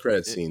the Um,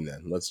 post-credit it- scene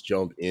then. Let's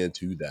jump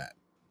into that.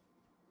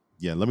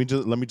 yeah, let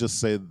me just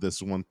say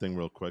this one thing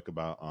real quick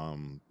about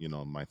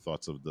my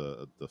thoughts of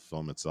the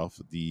film itself.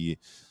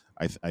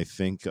 I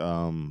think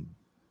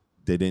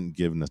they didn't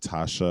give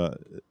Natasha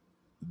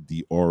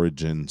the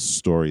origin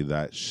story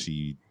that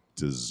she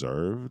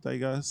deserved, I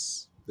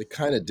guess. They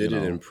kind of did You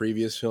it in know.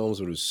 previous films,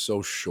 but it was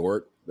so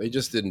short. They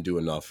just didn't do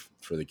enough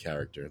for the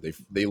character.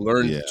 They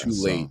learned Yeah, too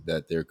so late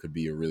that there could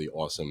be a really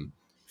awesome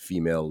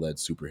female-led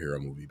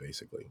superhero movie.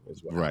 Basically,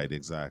 is what right, happened,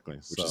 exactly.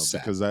 which So is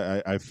sad. because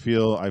I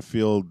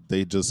feel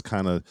they just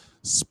kind of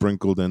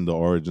sprinkled in the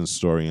origin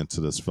story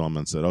into this film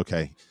and said,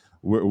 okay,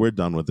 we're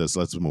done with this.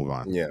 Let's move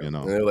on. Yeah, You and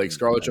know, they're like,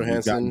 Scarlett and we've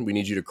gotten Johansson, we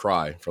need you to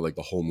cry for like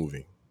the whole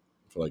movie,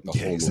 for like the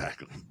yeah, whole movie.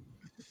 exactly.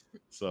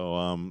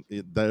 So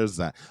there's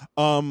that.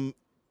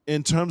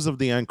 In terms of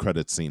the end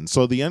credit scene,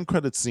 so the end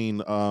credit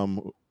scene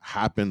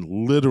happened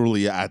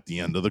literally at the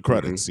end of the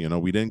credits. You know,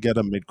 we didn't get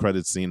a mid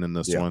credit scene in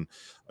this Yeah. one.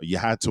 You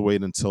had to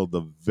wait until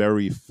the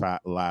very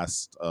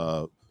last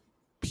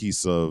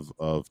piece of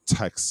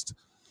text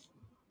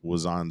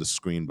was on the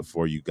screen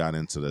before you got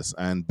into this.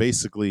 And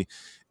basically,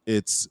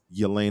 it's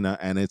Yelena,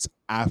 and it's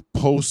at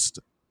post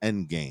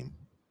Endgame.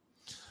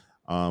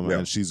 Yeah.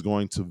 And she's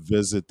going to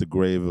visit the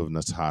grave of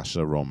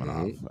Natasha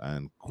Romanoff,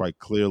 and quite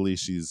clearly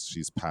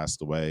she's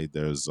passed away.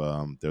 There's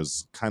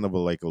kind of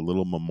like a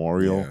little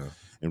memorial Yeah.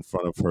 in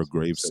front of her Says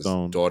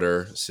gravestone.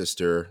 daughter,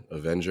 sister,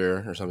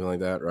 Avenger, or something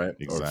like that, right? Or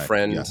Exactly.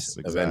 friend, Yes,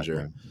 Avenger.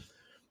 exactly.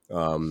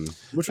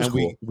 Which was And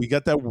cool. we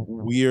get that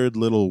weird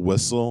little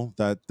whistle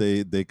that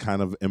they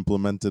kind of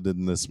implemented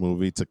in this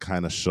movie to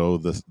kind of show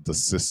the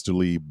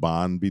sisterly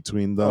bond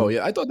between them. Oh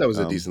yeah, I thought that was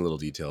a Um, decent little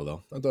detail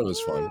though. I thought it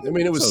was fun. I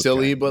mean, it it's was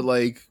silly, okay. but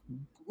like,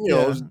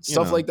 Yeah,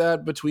 stuff like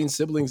that between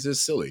siblings is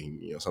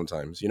silly,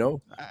 sometimes, I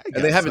and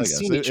they guess, haven't I guess.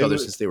 seen each other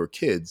since they were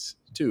kids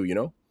too,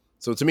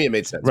 So to me, it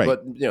made sense. Right.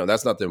 But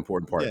that's not the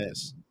important part Yeah, of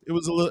this. it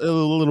was a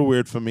little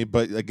weird for me,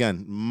 but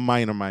again,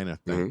 minor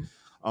thing.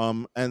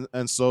 Mhm.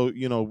 And so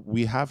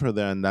we have her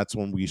there, and that's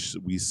when we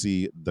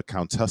see the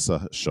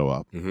Countessa show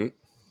up. Mhm.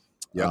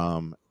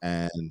 Yeah.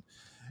 And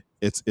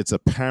it's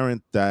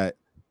apparent that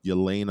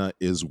Yelena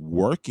is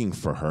working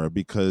for her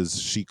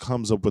because she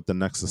comes up with the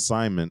next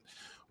assignment,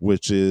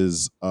 which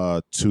is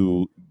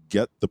to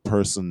get the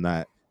person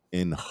that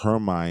in her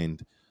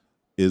mind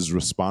is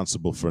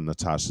responsible for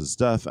Natasha's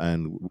death,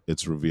 and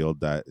it's revealed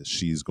that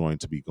she's going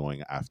to be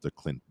going after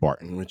Clint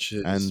Barton. Which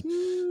is And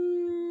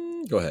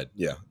go ahead.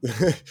 Yeah.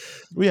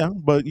 yeah,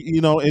 but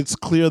it's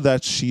clear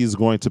that she's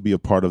going to be a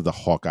part of the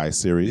Hawkeye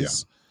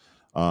series,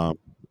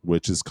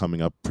 which is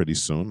coming up pretty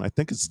soon. I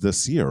think it's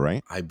this year,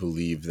 right? I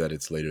believe that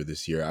it's later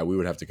this year. We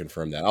would have to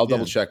confirm that. I'll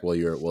double check while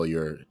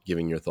you're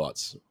giving your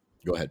thoughts.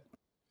 Go ahead.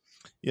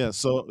 Yeah,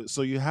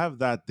 so you have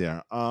that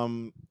there.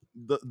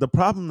 The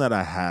problem that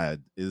I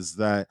had is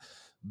that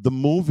the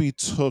movie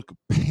took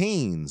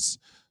pains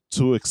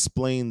to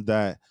explain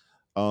that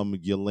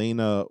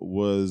Yelena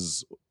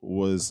was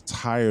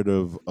tired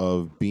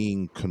of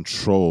being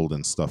controlled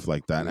and stuff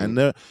like that.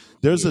 And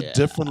there's a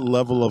different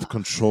level of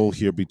control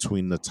here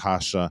between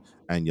Natasha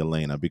and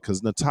Yelena,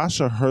 because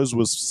Natasha, hers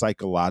was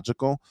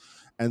psychological,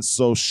 and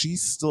so she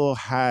still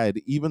had,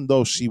 even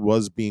though she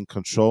was being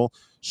controlled,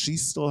 she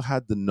still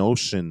had the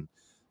notion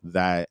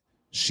that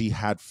she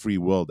had free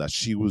will, that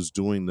she was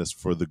doing this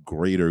for the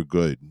greater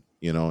good,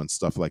 and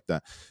stuff like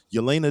that.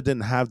 Yelena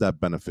didn't have that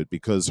benefit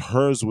because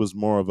hers was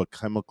more of a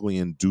chemically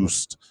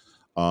induced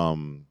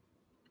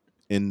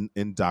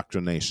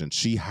indoctrination.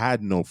 She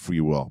had no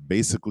free will.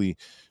 Basically,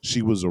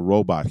 she was a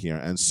robot here.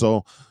 And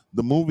so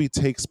the movie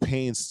takes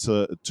pains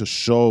to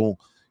show,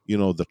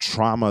 the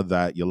trauma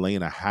that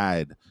Yelena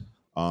had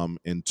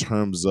in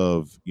terms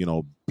of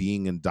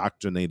being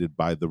indoctrinated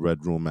by the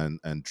Red Room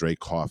and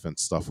Dreykov and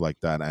stuff like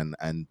that,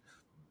 and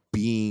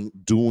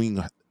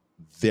doing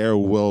their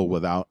will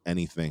without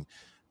anything.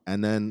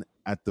 And then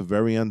at the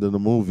very end of the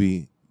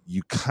movie,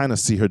 you kind of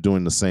see her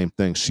doing the same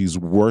thing. She's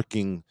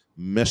working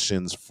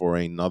missions for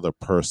another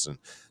person.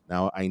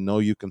 Now, I know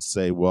you can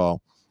say,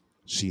 well,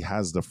 she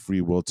has the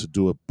free will to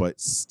do it, but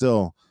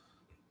still,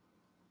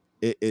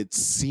 it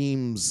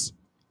seems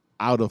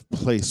out of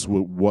place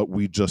with what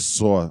we just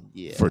saw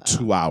for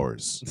 2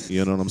 hours.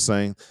 You know what I'm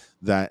saying?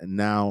 That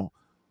now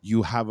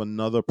you have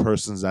another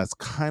person that's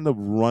kind of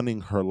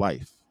running her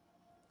life,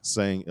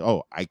 saying,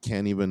 oh, I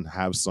can't even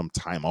have some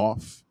time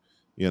off,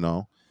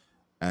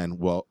 and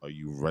well, are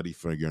you ready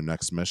for your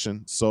next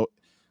mission? So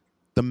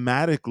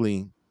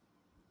thematically,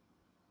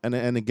 and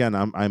again,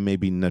 I may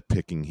be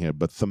nitpicking here,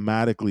 but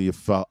thematically it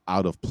felt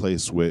out of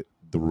place with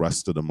the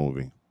rest of the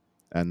movie.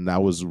 And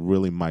that was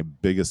really my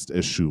biggest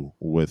issue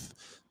with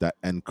that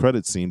end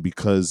credit scene,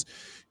 because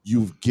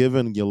you've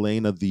given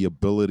Yelena the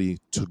ability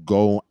to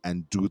go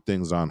and do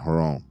things on her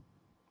own.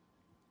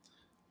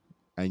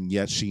 And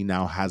yet she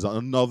now has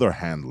another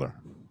handler.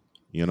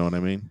 You know what I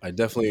mean? I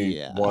definitely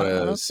Yeah, want I to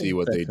don't see think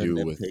what they that's a do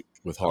nitpick.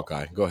 with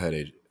Hawkeye. Go ahead,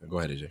 AJ. Go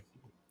ahead, AJ.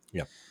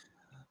 Yeah.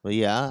 But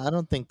yeah, I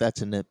don't think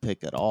that's a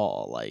nitpick at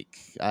all. Like,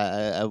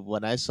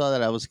 when I saw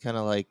that, I was kind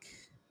of like,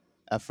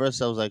 at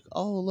first I was like,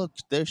 oh look,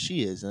 there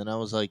she is, and I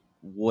was like,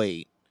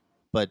 wait,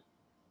 but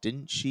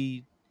didn't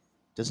she?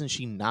 Doesn't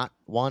she not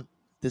want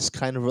this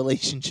kind of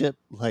relationship?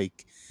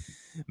 Like,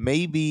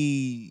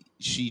 maybe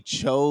she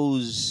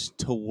chose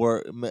to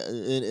work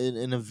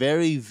in a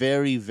very,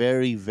 very,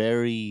 very,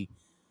 very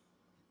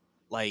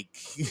like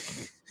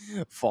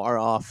far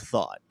off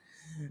thought.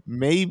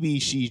 Maybe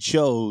she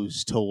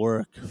chose to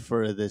work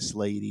for this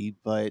lady,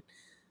 but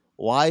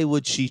why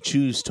would she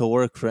choose to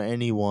work for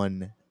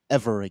anyone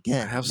ever I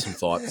again have some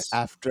thoughts.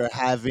 after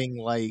having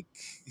like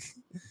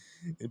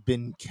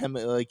been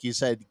like you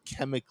said,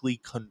 chemically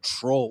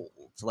controlled?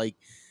 Like,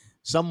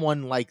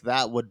 someone like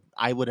that would,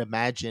 I would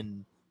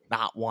imagine,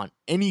 not want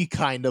any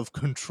kind of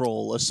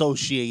control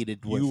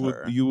associated with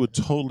her. You would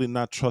totally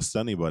not trust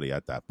anybody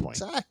at that point.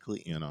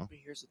 Exactly. You know? But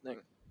here's the thing.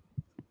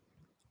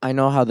 I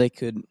know how they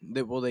could.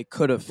 They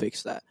could have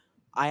fixed that.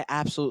 I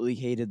absolutely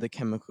hated the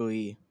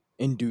chemically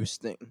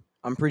induced thing.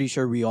 I'm pretty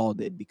sure we all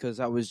did, because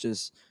that was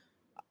just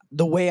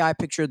the way I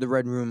pictured the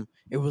Red Room.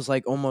 It was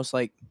like almost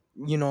like,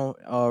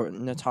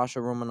 Natasha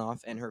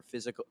Romanoff and her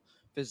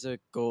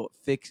physical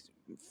fix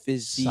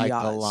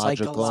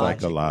Psychological.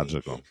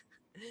 Psychological.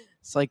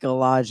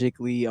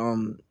 psychologically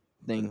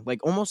thing,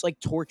 like almost like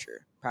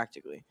torture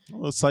practically.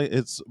 Well,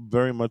 it's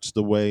very much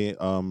the way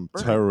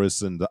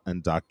terrorists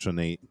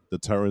indoctrinate, the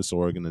terrorist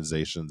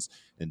organizations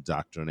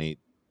indoctrinate,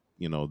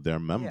 their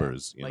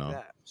members. Like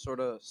that sort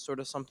of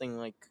something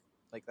like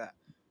that.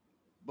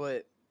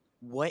 But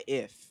what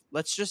if,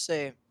 let's just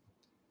say,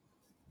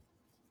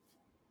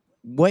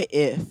 what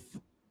if,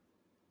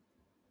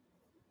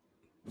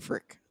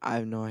 frick, I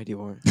have no idea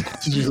what.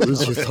 Did you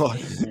lose your thought?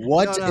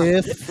 What No.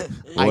 if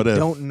What I if-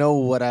 don't know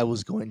what I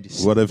was going to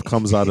say? What if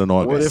comes out in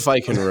August? What if I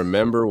can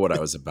remember what I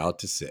was about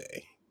to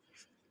say?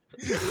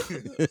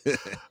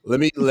 Let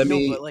me.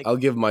 but like- I'll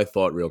give my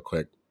thought real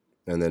quick,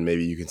 and then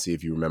maybe you can see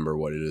if you remember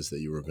what it is that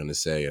you were going to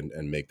say and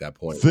make that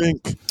point.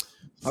 think?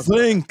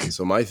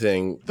 So my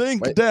thing,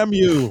 Damn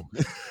you!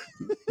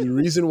 the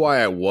reason why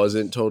I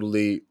wasn't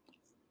totally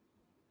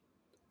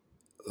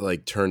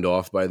like turned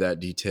off by that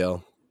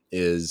detail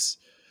is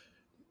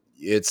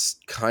it's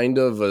kind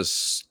of a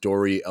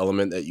story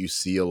element that you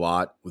see a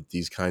lot with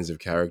these kinds of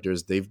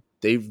characters.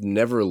 They've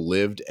never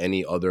lived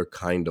any other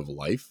kind of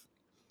life.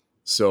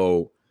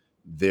 So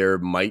there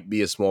might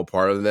be a small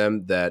part of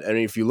them that, I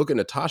mean, if you look at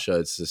Natasha,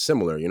 it's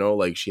similar,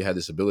 like she had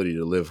this ability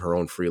to live her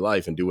own free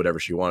life and do whatever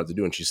she wanted to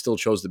do. And she still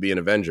chose to be an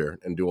Avenger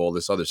and do all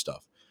this other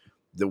stuff.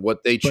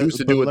 What they choose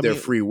to do with their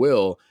free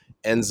will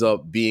ends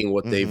up being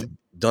what they've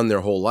done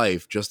their whole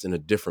life, just in a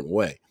different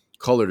way,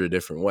 colored a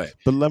different way.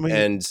 But let me.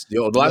 And the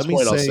last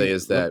point I'll say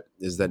is let-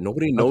 that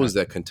nobody knows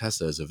that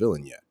Contessa is a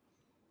villain yet.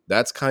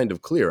 That's kind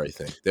of clear, I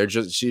think. They're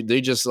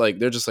just like,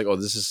 oh,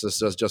 this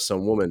is just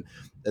some woman,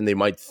 and they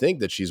might think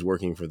that she's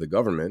working for the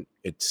government.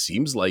 It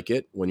seems like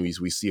it when we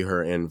see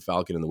her in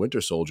Falcon and the Winter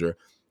Soldier. It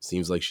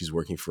seems like she's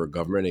working for a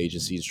government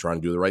agency,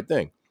 trying to do the right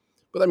thing.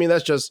 But I mean,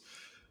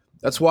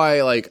 that's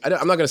why, like, I'm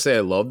not going to say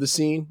I love the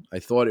scene. I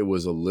thought it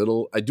was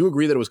I do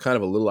agree that it was kind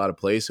of a little out of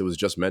place. It was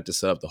just meant to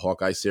set up the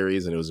Hawkeye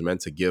series, and it was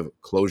meant to give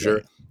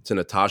closure to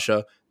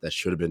Natasha that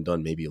should have been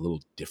done maybe a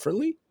little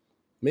differently,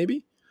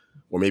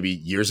 or maybe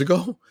years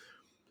ago.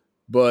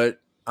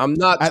 But I'm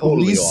not At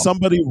totally least off.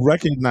 somebody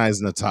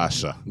recognized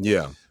Natasha.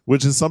 Yeah.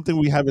 Which is something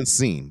we haven't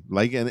seen.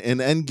 Like in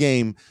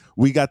Endgame,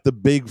 we got the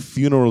big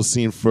funeral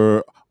scene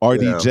for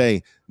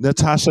RDJ.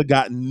 Natasha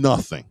got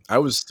nothing. I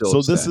was still so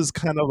upset. this is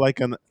kind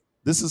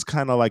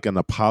of like an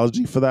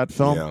apology for that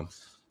film.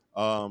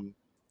 Yeah.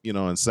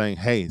 And saying,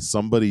 hey,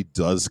 somebody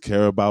does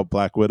care about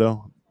Black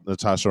Widow,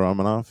 Natasha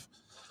Romanoff.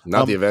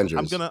 Not the Avengers.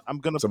 I'm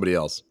gonna somebody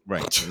else.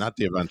 Right, not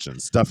the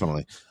Avengers,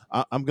 definitely.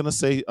 I'm gonna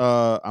say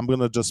I'm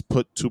gonna just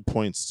put 2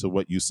 points to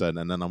what you said,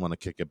 and then I'm gonna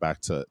kick it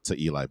back to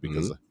Eli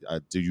because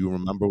do you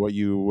remember what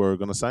you were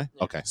gonna say?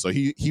 Yeah. Okay, so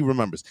he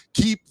remembers.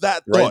 Keep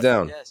that Write thought.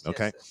 down. Yes,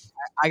 Okay. yes.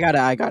 I got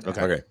it.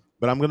 Okay.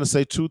 But I'm gonna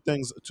say two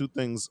things.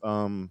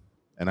 And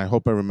I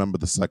hope I remember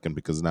the second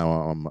because now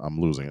I'm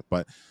losing it.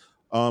 But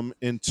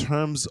in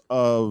terms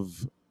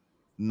of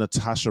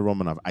Natasha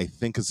Romanoff, I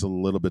think it's a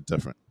little bit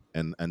different,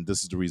 and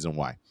this is the reason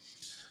why.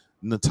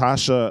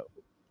 Natasha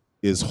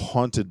is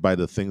haunted by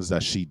the things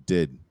that she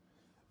did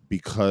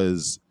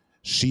because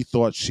she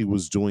thought she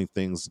was doing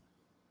things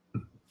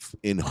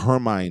in her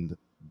mind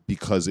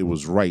because it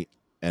was right,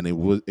 and it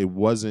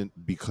wasn't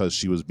because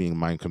she was being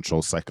mind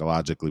controlled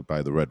psychologically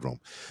by the Red Room.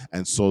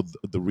 And so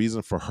the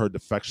reason for her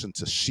defection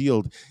to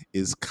SHIELD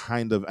is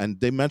kind of, and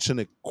they mention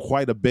it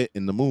quite a bit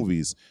in the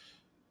movies,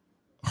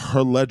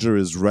 her ledger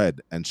is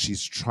red, and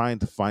she's trying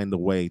to find a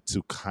way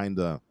to kind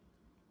of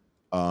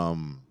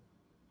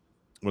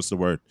what's the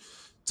word,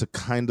 to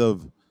kind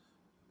of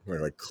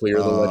Like clear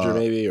the ledger,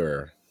 maybe,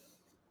 or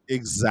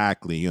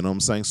Exactly. You know what I'm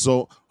saying?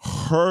 So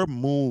her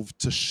move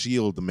to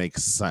Shield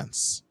makes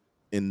sense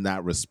in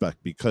that respect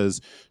because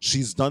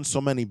she's done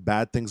so many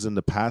bad things in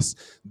the past.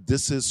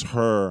 This is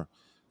her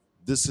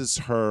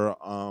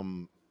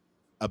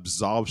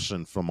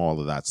absolution from all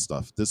of that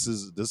stuff. This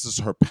is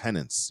her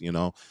penance, you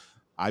know.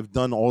 I've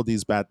done all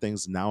these bad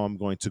things. Now I'm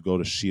going to go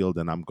to Shield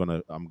and I'm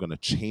gonna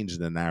change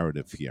the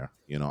narrative here.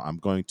 You know,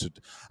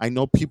 I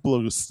know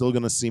people are still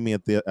gonna see me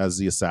as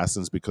the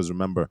assassins because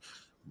remember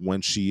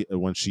when she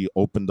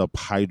opened up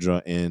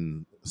Hydra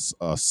in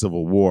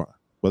Civil War.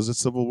 Was it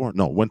Civil War?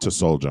 No, Winter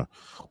Soldier.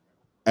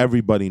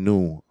 Everybody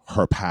knew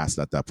her past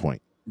at that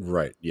point.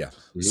 Right. Yeah.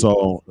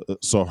 So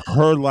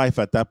her life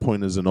at that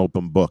point is an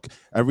open book.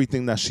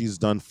 Everything that she's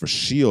done for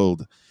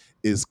Shield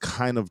is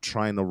kind of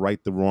trying to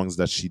right the wrongs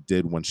that she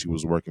did when she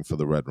was working for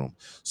the Red Room.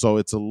 So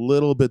it's a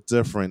little bit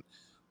different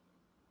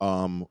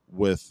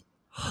with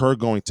her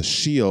going to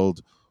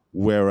Shield,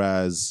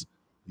 whereas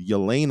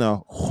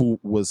Yelena, who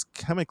was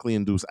chemically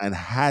induced and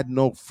had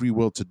no free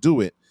will to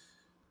do it,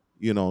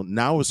 you know,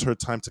 now is her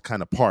time to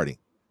kind of party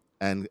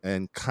and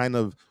kind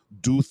of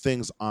do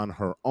things on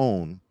her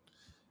own,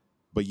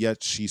 but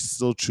yet she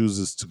still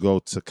chooses to go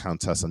to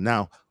Countessa.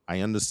 Now, I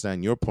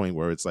understand your point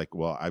where it's like,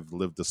 well, I've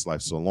lived this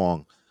life so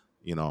long,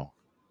 you know,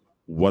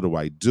 what do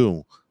I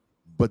do?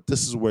 But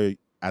this is where,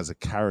 as a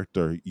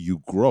character,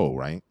 you grow,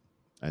 right?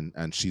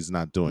 And she's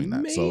not doing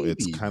that, so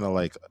it's Maybe. kind of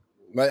like,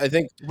 I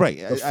think right.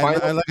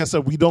 And like I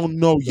said, we don't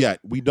know yet.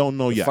 We don't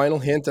know the yet. final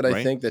hint that I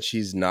right? think that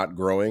she's not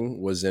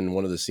growing was in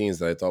one of the scenes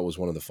that I thought was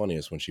one of the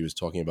funniest when she was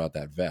talking about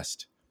that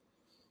vest.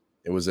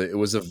 It was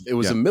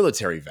Yeah. a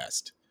military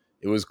vest.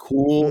 It was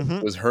cool. Mhm.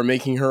 It was her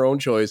making her own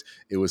choice.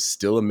 It was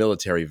still a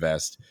military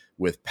vest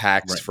with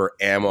packs Right. for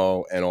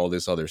ammo and all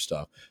this other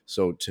stuff.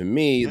 So to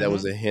me, that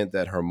was a hint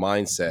that her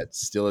mindset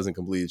still hasn't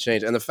completely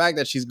changed. And the fact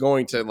that she's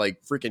going to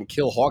like freaking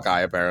kill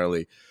Hawkeye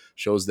apparently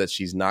shows that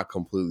she's not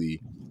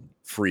completely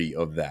free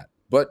of that.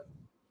 But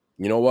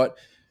you know what?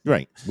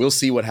 Right. We'll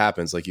see what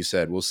happens. Like you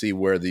said, we'll see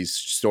where these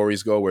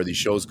stories go, where these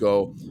shows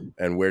go,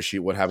 and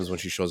what happens when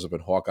she shows up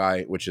in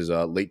Hawkeye, which is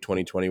late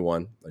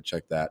 2021. I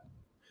checked that.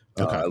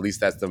 Okay. At least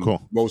that's the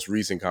Cool. most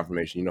recent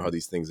confirmation. You know how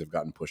these things have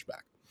gotten pushed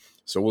back.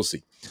 So we'll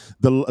see.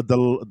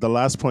 The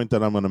last point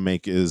that I'm going to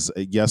make is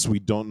yes, we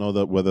don't know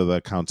that whether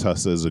the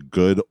Countess is a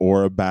good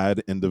or a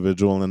bad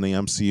individual in the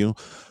MCU,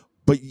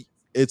 but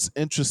it's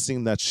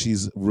interesting that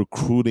she's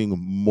recruiting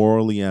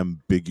morally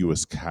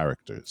ambiguous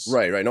characters.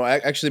 Right. No,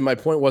 actually, my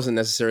point wasn't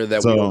necessarily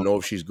that we don't know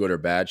if she's good or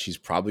bad. She's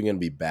probably going to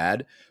be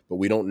bad, but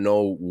we don't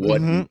know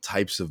what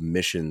types of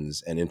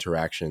missions and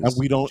interactions And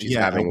we don't. she's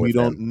Yeah, having and we with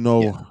don't them.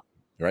 know. Yeah.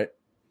 Right.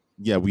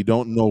 Yeah, we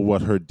don't know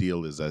what her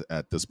deal is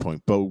at this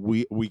point, but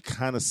we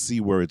kind of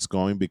see where it's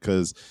going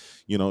because,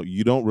 you know,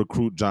 you don't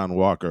recruit John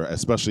Walker,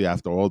 especially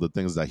after all the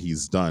things that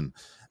he's done,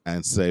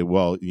 and say,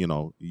 well, you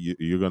know,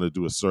 you're going to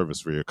do a service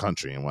for your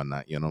country and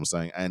whatnot. You know what I'm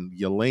saying? And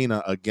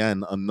Yelena,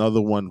 again,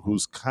 another one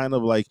who's kind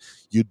of like,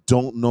 you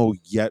don't know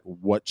yet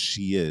what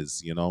she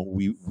is. You know,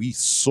 we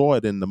saw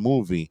it in the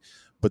movie,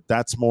 but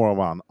that's more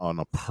on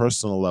a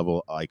personal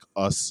level, like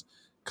us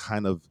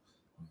kind of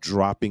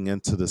dropping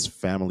into this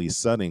family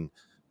setting.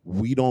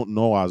 We don't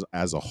know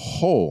as a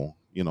whole,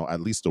 you know,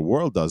 at least the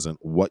world doesn't,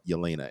 what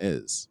Yelena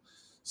is.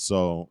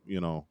 So, you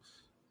know,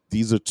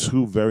 these are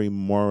two very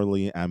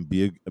morally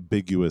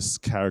ambiguous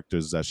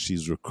characters that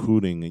she's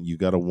recruiting, and you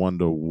got to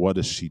wonder, what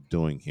is she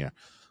doing here?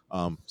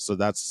 So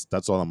that's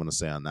all I'm going to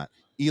say on that.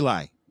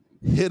 Eli,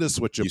 hit us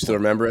with your You still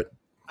point. remember it?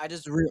 I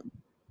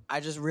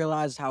just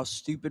realized how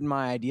stupid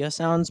my idea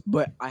sounds,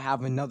 but I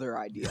have another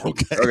idea.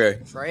 Okay.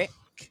 Right?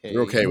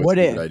 You're okay with What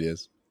stupid if-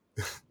 ideas.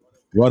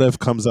 What if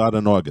comes out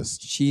in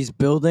August? She's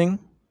building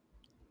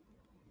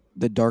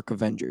the Dark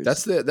Avengers.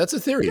 That's a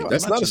theory. Yeah, I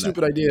that's not a mentioned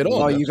stupid that. idea at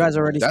all. Oh, you guys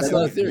already That's said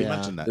not a that? theory. You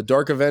mentioned The that.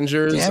 Dark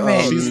Avengers. Damn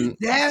it. um,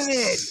 Damn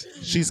it!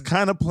 She's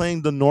kind of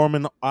playing the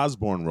Norman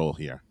Osborn role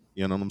here.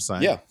 You know what I'm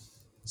saying? yeah.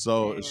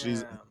 So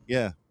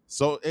Damn.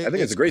 So I think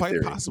it's a great quite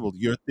theory. possible.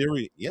 Your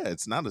theory, yeah,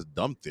 it's not a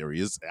dumb theory.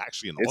 It's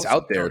actually an It's awesome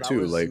out there No, that too.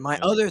 was Like my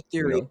you know, other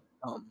theory. you know.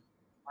 was dumb.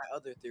 My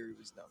other theory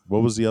was dumb.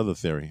 What was the other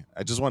theory?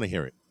 I just want to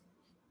hear it.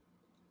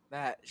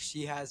 That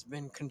she has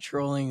been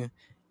controlling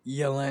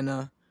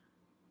Yelena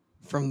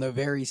from the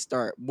very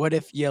start. What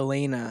if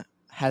Yelena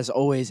has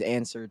always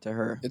answered to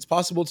her? It's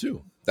possible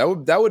too. That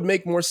would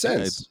make more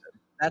sense.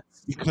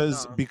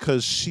 That's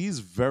Because she's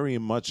very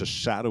much a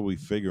shadowy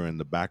figure in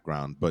the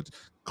background, but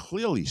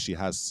clearly she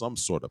has some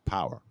sort of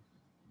power.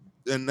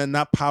 And then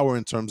not power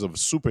in terms of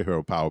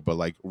superhero power, but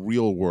like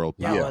real world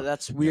yeah, power. Yeah. well,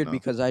 that's weird know?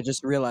 because I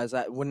just realized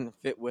that wouldn't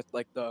fit with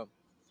like the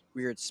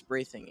weird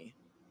spray thingy.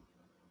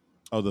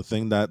 Oh, the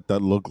thing that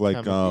looked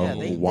like Yeah,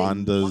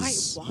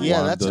 Wanda's. why-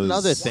 Yeah, that's Wanda's,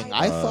 another thing.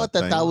 I thought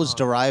that thing. was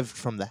derived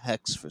from the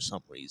Hex for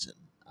some reason.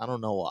 I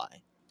don't know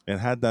why. It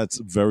had that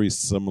very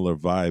similar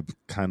vibe,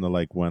 kind of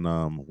like when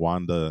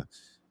Wanda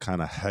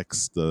kind of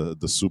hexed the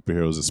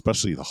superheroes,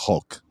 especially the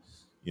Hulk.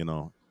 You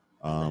know,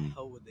 How the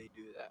hell would they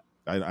do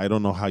that? I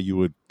don't know how you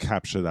would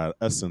capture that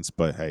essence,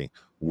 but hey,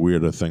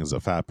 weirder things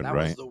have happened, That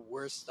right? was the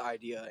worst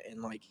idea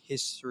in like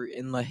history,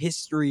 in the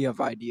history of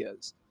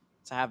ideas.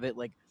 To have it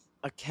like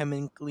a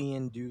chemically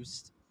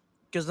induced,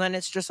 because then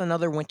it's just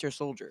another Winter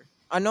Soldier.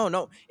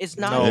 No, it's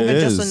not No. even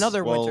It just is.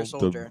 another Well, Winter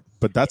Soldier.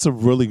 But that's a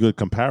really good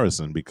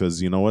comparison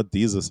because you know what?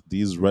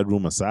 These Red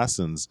Room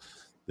assassins,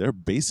 they're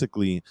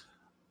basically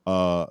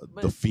the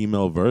But-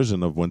 female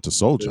version of Winter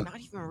Soldier.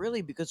 Not even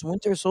really, because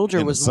Winter Soldier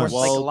In a was more sense.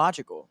 Well,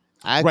 psychological.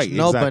 Right,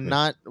 No, but exactly.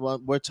 not.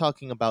 Well, we're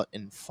talking about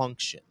in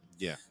function.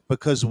 Yeah.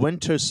 Because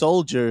Winter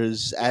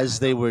Soldiers, as I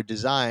they know. were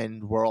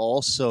designed, were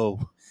also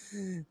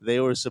they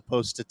were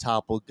supposed to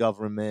topple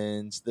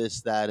governments,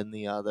 this, that, and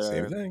the other.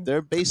 Same thing.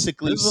 They're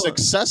basically There's a-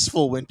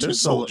 successful Winter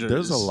Soldiers.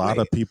 There's a lot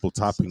of Wait. people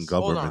toppling Hold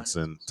governments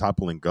on. and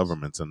toppling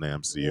governments in the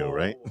MCU,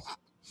 right? Whoa.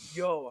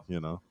 Yo, You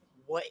know,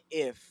 what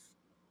if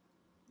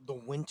the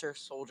Winter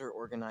Soldier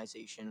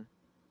organization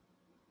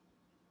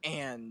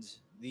and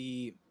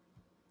the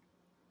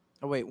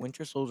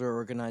Winter Soldier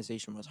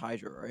organization was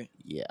Hydra, right?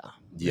 Yeah.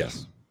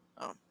 Yes.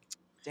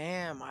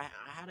 Damn, I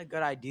had a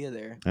good idea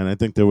there. and I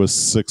think there was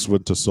 6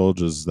 Winter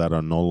Soldiers that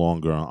are no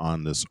longer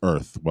on this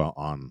Earth, well,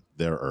 on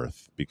their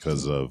Earth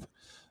because of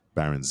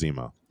Baron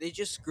Zemo. They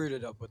just screwed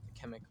it up with the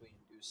chemically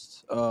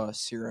induced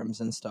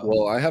serums and stuff.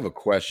 Well, I have a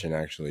question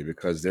actually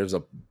because there's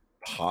a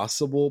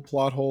possible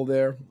plot hole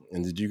there.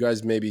 And did you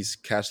guys maybe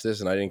catch this?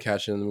 And I didn't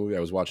catch it in the movie.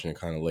 I was watching it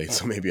kind of late,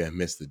 so maybe I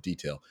missed the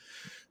detail.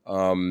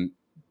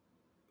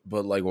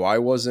 But like, why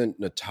wasn't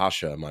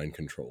Natasha mind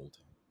controlled?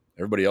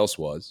 Everybody else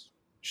was.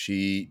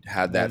 She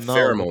had that Well,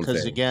 pheromone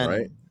because thing, again,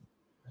 right?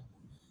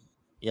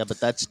 yeah,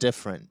 but that's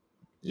different.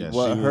 Yeah,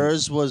 What she was-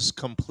 hers was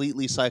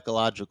completely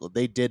psychological.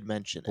 They did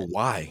mention But it.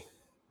 why?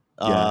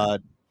 Yeah,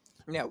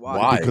 why?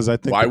 Why? Because I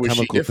think Why the was she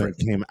chemical thing different?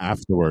 came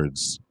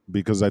afterwards.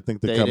 Because I think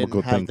the they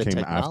chemical didn't have thing the came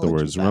technology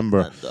afterwards. back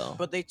Remember, then, though.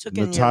 But they took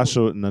in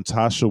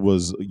Natasha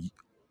was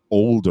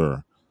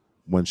older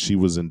when she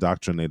was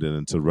indoctrinated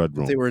into Red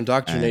Room. They were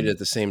indoctrinated And- at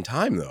the same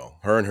time, though.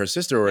 Her and her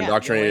sister were Yeah,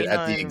 indoctrinated Yelena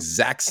at the and-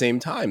 exact same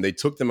time. They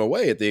took them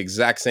away at the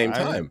exact same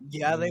time.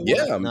 Yeah, they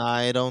Yeah. were. No,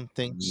 I don't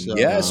think so.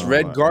 Yes, No, I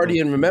Red don't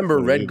Guardian. think Remember,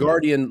 so Red either.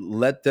 Guardian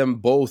let them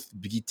both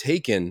be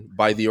taken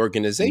by the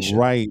organization.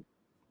 Right.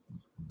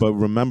 But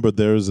remember,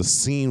 there is a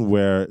scene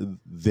where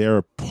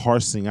they're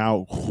parsing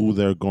out who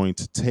they're going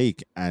to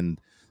take, and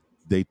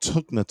they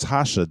took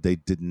Natasha. They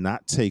did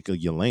not take a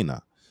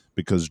Yelena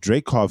because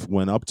Dreykov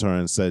went up to her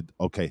and said,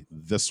 "Okay,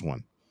 this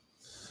one."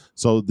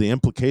 So the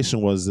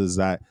implication is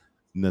that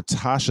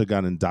Natasha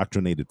got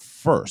indoctrinated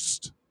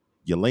first.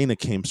 Yelena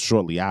came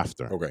shortly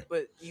after. Okay.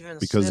 But even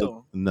Because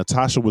still,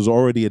 Natasha was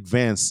already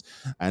advanced,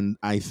 and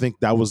I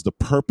think that was the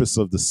purpose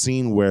of the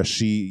scene where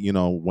she,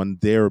 when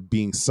they're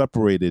being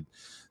separated,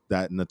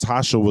 that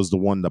Natasha was the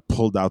one that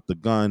pulled out the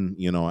gun,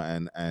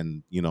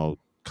 and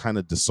kind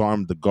of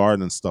disarmed the guard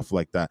and stuff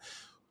like that,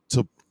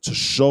 to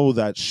show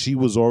that she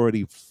was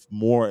already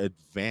more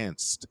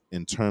advanced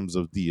in terms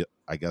of the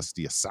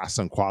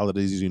assassin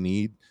qualities you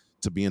need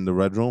to be in the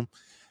Red Room,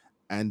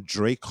 and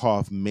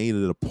Dreykov made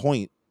it a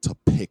point to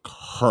pick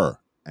her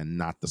and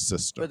not the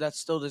sister. but that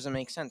still doesn't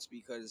make sense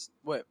because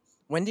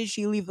when did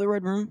she leave the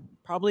Red Room?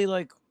 Probably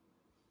like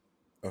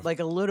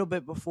a little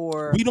bit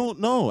before. We don't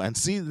know, and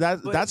see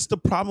But- that's the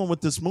problem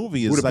with this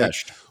movie. Is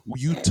Budapest. like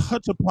you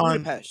touch upon.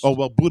 Budapest. Oh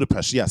well,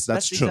 Budapest. Yes,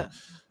 that's true. exact-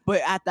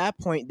 But at that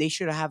point, they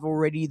should have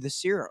already the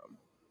serum,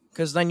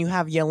 because then you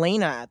have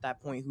Yelena at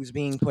that point who's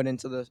being put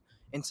into the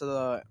It's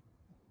a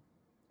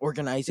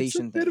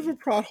organization bit of thing. a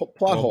plot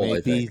Well, hole, I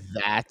maybe think.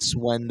 that's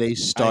when they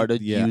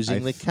started yeah,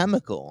 using the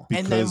chemical.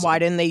 And then because- why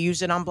didn't they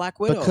use it on Black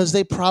Widow? Because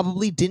they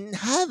probably didn't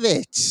have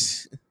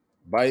it.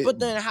 But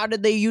then how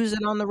did they use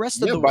it on the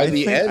rest of Yeah, the by world?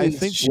 the I end,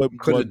 think she what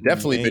could have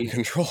definitely been made-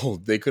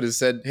 controlled. They could have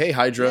said, "Hey,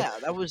 Hydra, Yeah,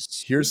 that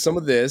was. here's some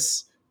of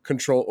this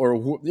control." Or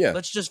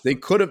Let's just. they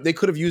could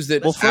have used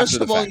it. Well, first after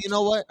the of all, fact. you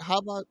know what?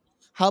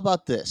 How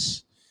about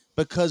this?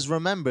 Because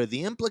remember,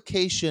 the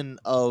implication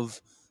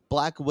of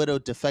Black Widow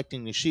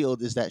defecting the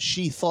Shield is that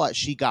she thought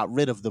she got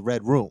rid of the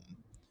Red Room.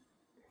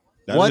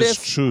 That What is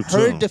if true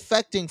her too.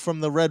 defecting from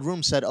the Red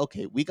Room said,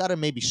 "Okay, we got to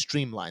maybe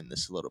streamline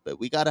this a little bit.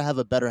 We got to have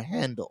a better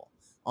handle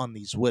on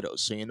these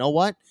widows." So you know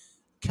what?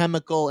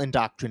 Chemical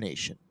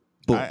indoctrination.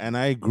 Boom. And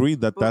I agree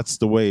that Boom. that's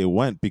the way it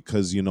went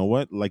because you know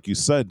what, like you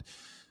said,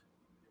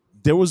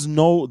 there was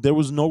no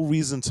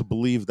reason to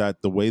believe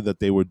that the way that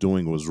they were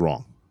doing was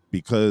wrong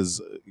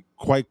because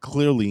quite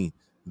clearly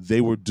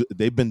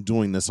they've been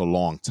doing this a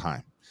long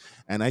time.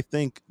 And I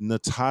think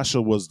Natasha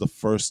was the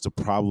first to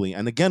probably,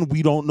 and again,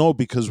 we don't know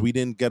because we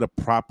didn't get a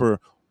proper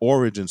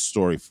origin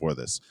story for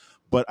this.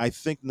 But I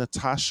think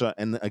Natasha,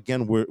 and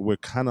again, we're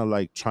kind of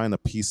like trying to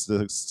piece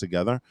this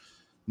together.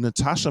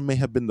 Natasha may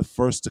have been the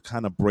first to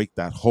kind of break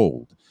that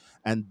hold.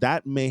 And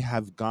that may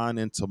have gone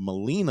into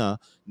Melina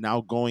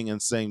now going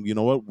and saying, you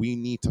know what, we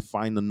need to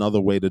find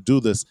another way to do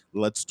this.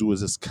 Let's do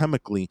this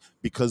chemically,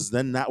 because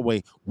then that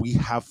way we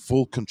have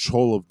full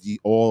control of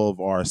all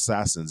of our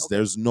assassins. Okay.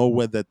 There's no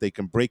way that they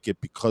can break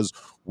it because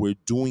we're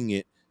doing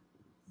it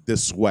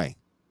this way,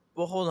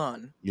 Well, hold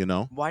on. you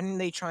know? Why didn't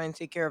they try and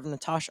take care of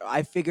Natasha?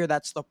 I figure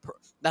that's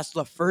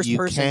the first you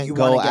person can't you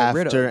go want to get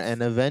rid after of.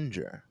 an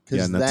Avenger Yeah,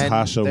 because then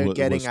Natasha they're was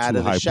getting too out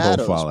of the high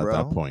shadows, profile bro.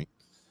 at that point.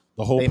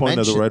 The whole They point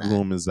of the mention Red that.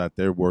 Room is that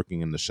they're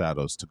working in the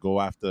shadows to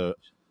go after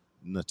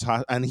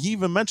Natasha. And he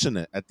even mentioned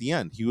it at the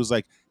end. He was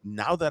like,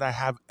 now that I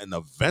have an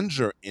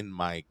Avenger in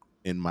my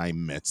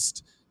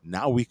midst,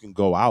 now we can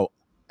go out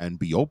and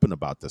be open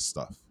about this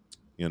stuff,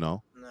 you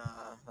know? Nah,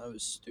 that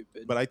was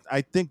stupid. But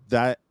I think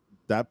that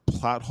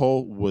plot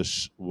hole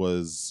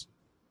was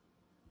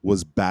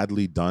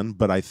badly done,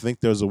 but I think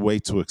there's a way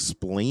to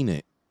explain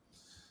it.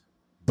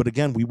 But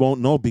again, we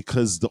won't know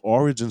because the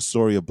origin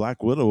story of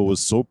Black Widow was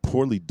so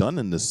poorly done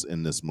in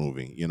this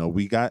movie. You know,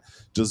 we got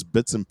just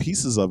bits and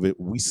pieces of it.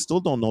 We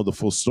still don't know the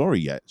full story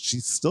yet.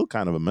 She's still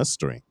kind of a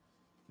mystery,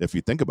 if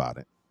you think about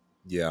it.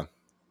 Yeah.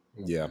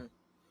 Yeah.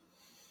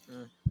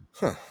 Mm.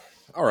 Huh.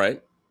 All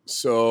right.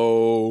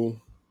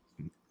 So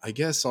I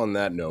guess on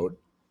that note,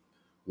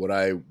 what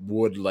I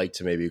would like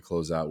to maybe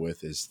close out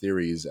with is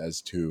theories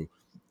as to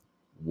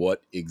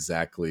what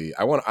exactly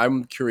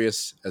I'm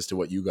curious as to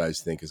what you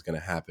guys think is going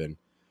to happen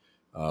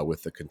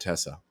with the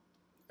Contessa.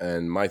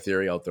 And my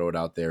theory, I'll throw it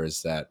out there,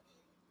 is that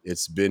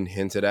it's been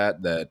hinted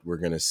at that we're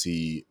going to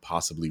see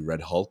possibly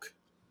Red Hulk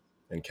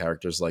and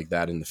characters like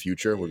that in the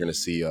future. We're going to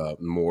see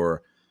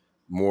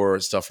more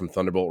stuff from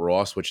Thunderbolt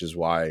Ross, which is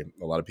why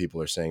a lot of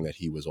people are saying that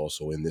he was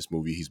also in this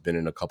movie. He's been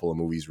in a couple of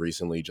movies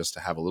recently just to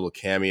have a little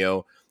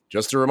cameo,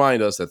 just to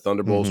remind us that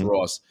Thunderbolts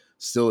Ross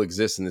still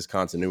exists in this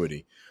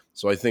continuity.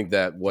 So I think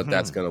that what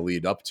that's going to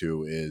lead up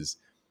to is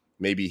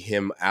maybe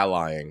him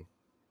allying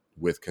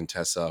with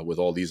Contessa, with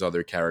all these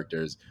other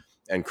characters,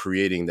 and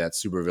creating that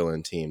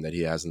supervillain team that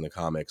he has in the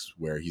comics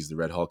where he's the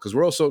Red Hulk. Because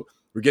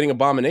we're getting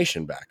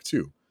Abomination back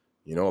too.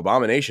 You know,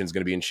 Abomination is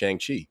going to be in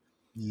Shang-Chi.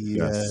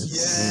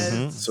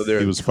 Yes. So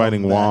he was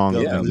fighting Wong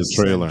in the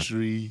trailer.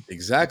 Century.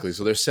 Exactly.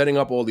 So they're setting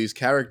up all these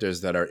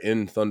characters that are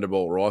in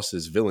Thunderbolt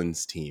Ross's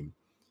villains team.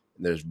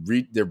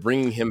 They're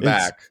bringing him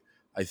back.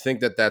 I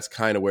think that that's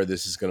kind of where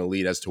this is going to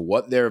lead as to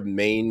what their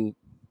main,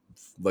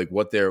 like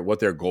what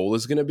their goal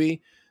is going to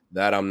be.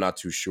 That I'm not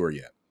too sure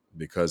yet,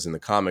 because in the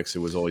comics it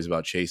was always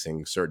about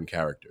chasing certain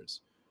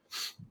characters.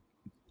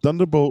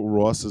 Thunderbolt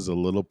Ross is a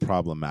little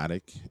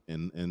problematic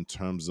in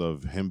terms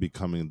of him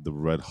becoming the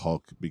Red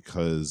Hulk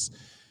because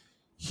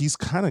he's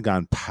kind of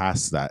gone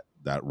past that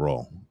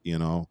role, you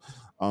know.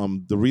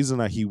 The reason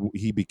that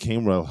he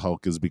became Red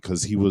Hulk is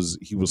because he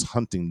was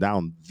hunting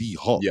down the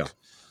Hulk. Yeah.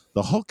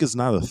 The Hulk is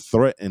not a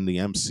threat in the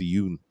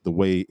MCU the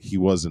way he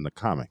was in the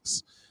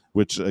comics,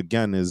 which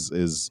again is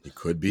It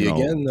could be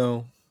again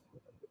though.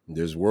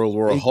 There's World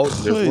War Hulk.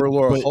 There's World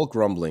War Hulk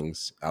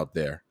rumblings out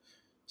there.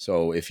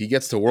 So if he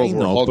gets to World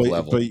War Hulk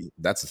level,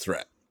 that's a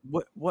threat.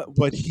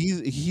 But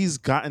he's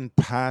gotten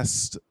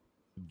past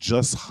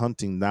just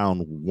hunting down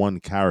one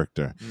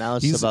character.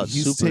 Now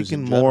he's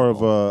taken more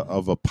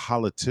of a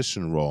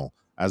politician role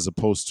as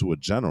opposed to a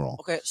general.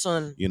 Okay,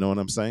 son. You know what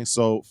I'm saying?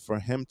 So for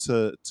him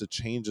to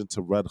change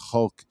into Red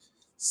Hulk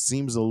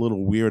seems a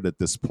little weird at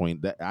this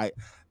point.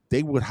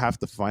 They would have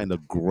to find a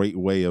great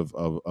way of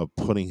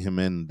putting him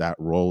in that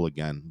role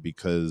again,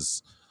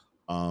 because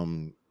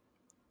I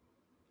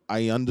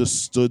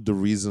understood the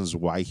reasons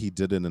why he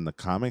did it in the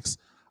comics.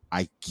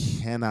 I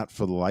cannot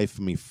for the life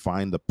of me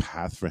find a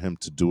path for him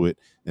to do it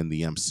in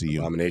the MCU.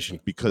 Abomination,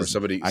 because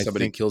somebody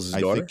kills his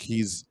daughter. I think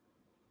he's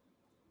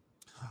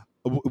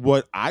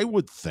what I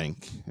would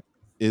think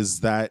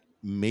is that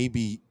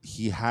maybe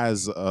he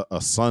has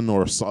a son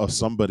or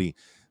somebody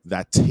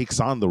that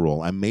takes on the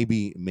role, and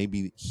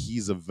maybe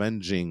he's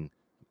avenging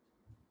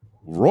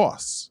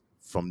Ross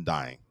from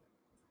dying,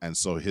 and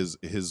so his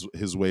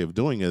way of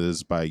doing it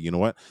is by, you know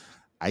what,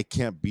 I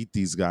can't beat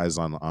these guys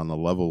on a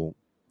level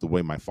the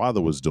way my father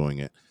was doing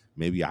it.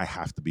 Maybe I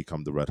have to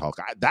become the Red Hulk.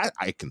 That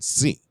I can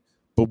see,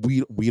 but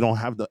we don't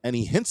have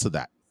any hints of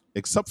that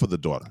except for the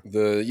daughter.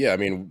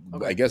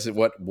 I guess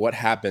what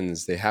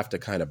happens, they have to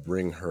kind of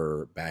bring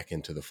her back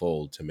into the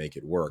fold to make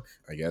it work,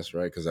 I guess,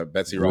 right? Because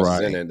Betsy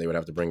Ross is in it. They would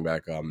have to bring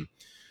back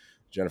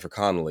Jennifer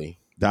Connelly.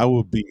 That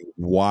would be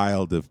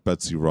wild if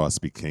Betsy Ross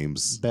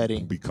becomes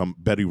Betty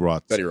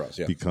Ross. Betty Ross,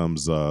 yeah.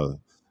 Becomes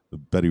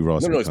Betty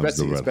Ross. No, it's becomes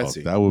Betsy. the Red It's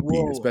Betsy. Hulk. That would be.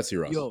 It's Betsy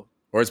Ross.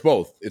 Or it's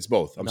both. It's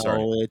both. I'm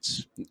sorry.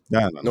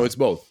 No, it's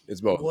both.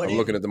 It's both. I'm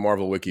looking at the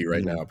Marvel wiki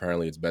right now.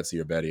 Apparently, it's Betsy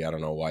or Betty. I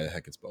don't know why the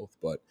heck it's both,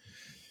 but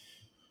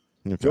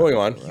going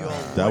on.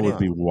 That would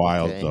be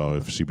wild though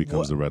if she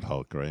becomes the Red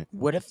Hulk, right?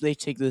 What if they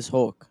take this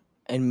Hulk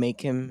and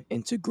make him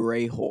into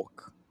Gray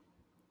Hulk?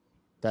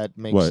 That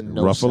makes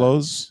no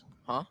Ruffalo's? sense.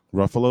 Huh?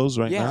 Ruffalo's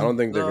right now? I don't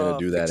think they're going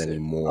to do that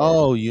anymore.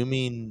 Oh, you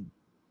mean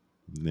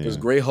because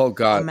Gray Hulk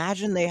got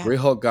Gray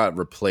Hulk got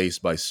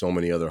replaced by so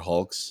many other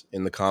Hulks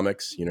in the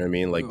comics. You know what I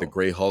mean? Like the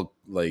Gray Hulk,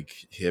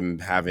 like him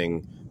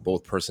having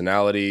both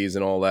personalities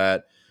and all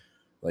that.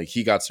 Like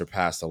he got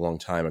surpassed a long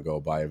time ago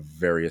by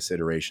various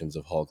iterations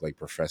of Hulk, like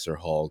Professor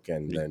Hulk,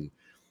 and then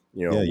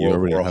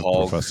World War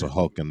Hulk. Professor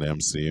Hulk in the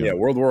MCU. Yeah,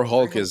 World War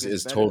Hulk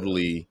is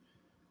totally,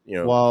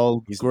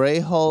 While Gray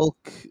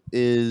Hulk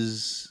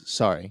is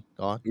sorry,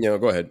 go on.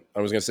 Go ahead.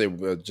 I was gonna say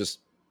World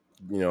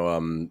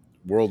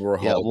War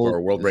Hulk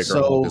or World Breaker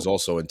Hulk is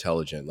also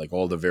intelligent. Like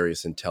all the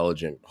various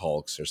intelligent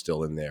Hulks are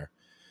still in there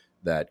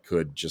that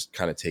could just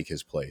kind of take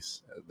his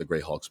place, the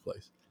Gray Hulk's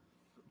place.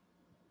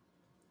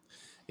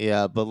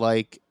 Yeah, but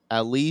like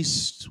at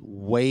least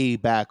way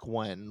back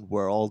when,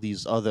 where all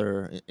these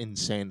other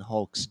insane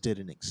Hulks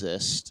didn't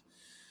exist,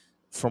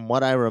 from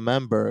what I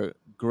remember,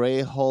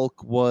 Gray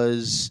Hulk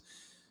was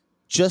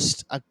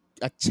just a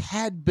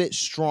tad bit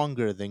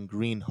stronger than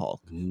Green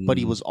Hulk, but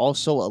he Mm, was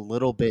also a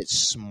little bit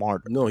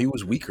smarter. no, he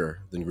was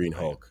weaker than Green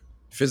Right. Hulk.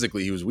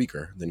 Physically, he was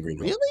weaker than Green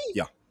Hulk. Really?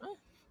 Yeah,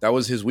 that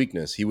was his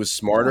weakness. He was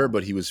smarter, Huh.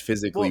 but he was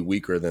physically Well,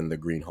 weaker than the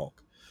Green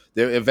Hulk.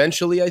 There,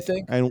 eventually, I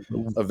think, And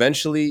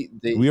eventually,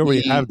 we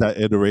already have he,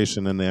 that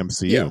iteration in the yeah,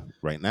 MCU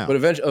right now. but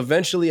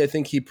eventually, I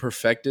think he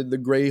perfected the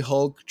Gray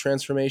Hulk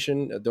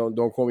transformation. Don't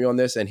quote me on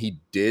this. And he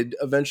did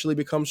eventually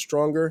become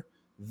stronger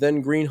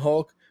than Green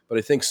Hulk. But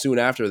I think soon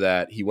after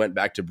that, he went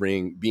back to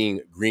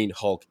being Green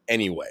Hulk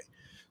anyway.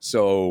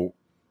 So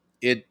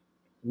it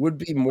would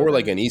be but more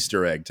like then an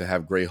Easter egg to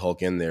have Gray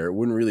Hulk in there. It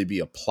wouldn't really be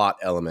a plot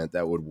element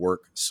that would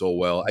work so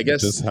well. I guess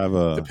Just have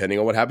a depending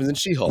on what happens in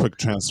She-Hulk. quick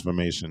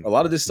transformation. A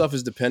lot of this stuff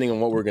is depending on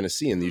what we're going to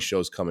see in these Mhm.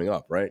 shows coming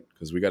up, right?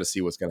 Because we got to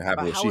see what's going to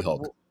happen but with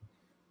She-Hulk.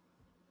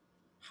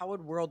 how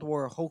would World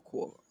War Hulk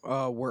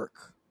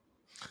work?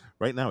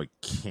 Right now, it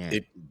can't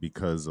It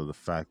because of the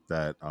fact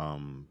that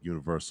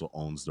Universal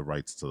owns the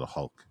rights to the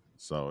Hulk.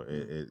 So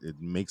it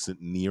makes it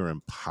near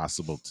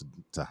impossible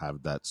to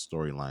have that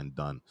storyline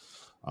done.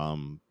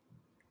 Um,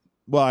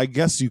 well, I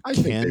guess you I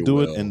think can they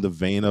do it in will. the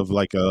vein of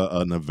like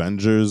an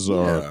Avengers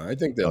or Yeah, I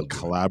think a they'll do it.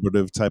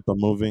 collaborative type of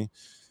movie.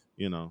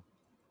 You know,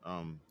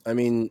 I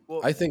mean,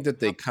 Well, I think that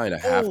they kind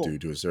of have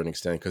to a certain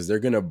extent because they're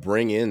going to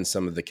bring in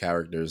some of the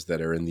characters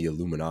that are in the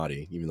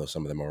Illuminati, even though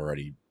some of them have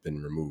already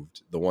been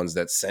removed. The ones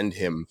that send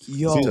him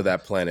yo, to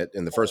that planet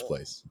in the first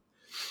place.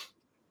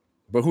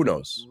 But who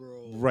knows?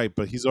 bro. right?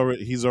 But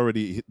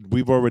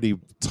we've already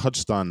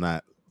touched on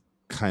that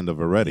kind of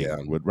already Yeah,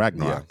 with yeah.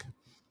 Ragnarok.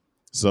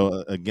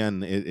 So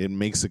again, it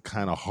makes it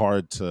kind of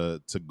hard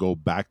to go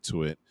back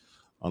to it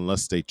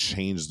unless they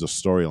change the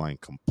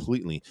storyline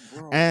completely.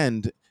 Bro.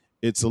 And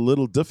it's a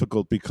little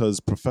difficult because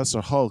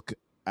Professor Hulk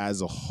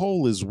as a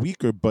whole is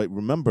weaker, but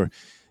remember,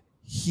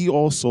 he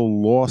also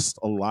lost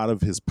a lot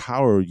of his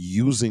power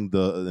using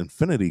the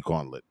Infinity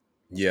Gauntlet.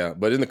 Yeah,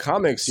 but in the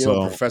comics,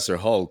 So Professor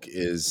Hulk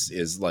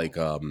is like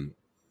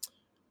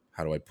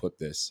how do I put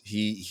this?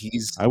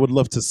 He's I would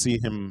love to see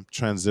him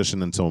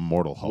transition into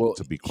Immortal Hulk, well,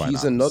 to be quite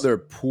he's honest. another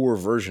poor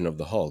version of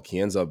the Hulk. He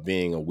ends up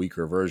being a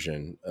weaker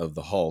version of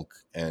the Hulk,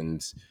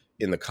 and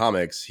in the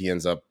comics, he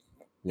ends up,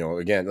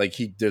 again, like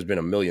there's been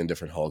a million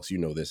different Hulks. You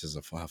know this as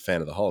a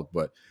fan of the Hulk,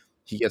 but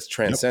he gets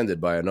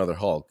transcended by another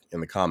Hulk in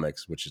the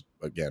comics, which is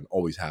again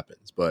always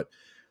happens. But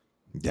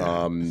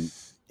Yeah.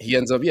 he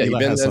ends up,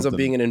 Eli has ends up something-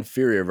 being an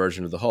inferior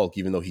version of the Hulk,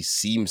 even though he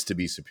seems to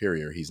be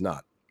superior. He's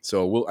not.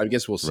 So I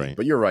guess we'll see. Right.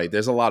 But you're right.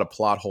 There's a lot of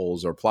plot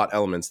holes or plot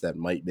elements that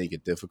might make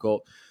it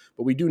difficult.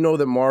 But we do know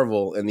that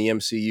Marvel and the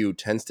MCU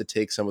tends to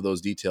take some of those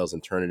details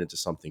and turn it into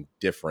something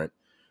different.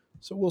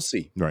 So we'll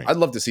see. Right. I'd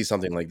love to see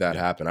something like that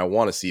Yeah. happen. I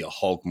want to see a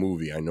Hulk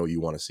movie. I know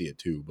you want to see it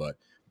too, but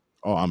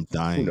Oh, I'm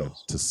dying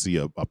knows? to see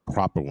a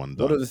proper one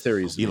done. what are the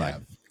theories we Eli.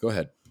 have? Go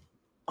ahead.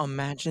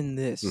 Imagine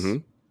this. Mm-hmm.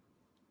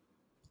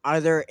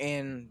 Either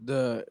in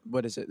the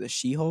the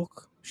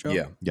She-Hulk show,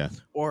 Yeah.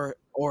 or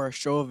a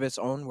show of its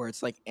own where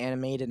it's like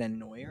animated and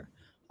noir.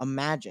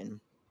 Imagine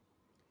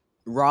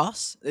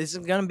Ross. This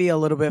is gonna be a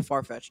little bit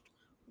far fetched.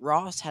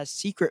 Ross has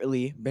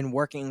secretly been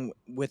working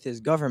with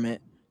his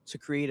government to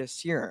create a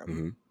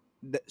serum,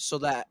 so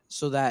that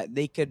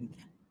they could,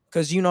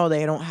 because they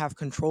don't have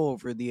control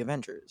over the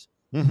Avengers,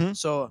 Mm-hmm.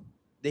 so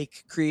they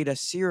could create a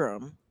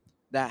serum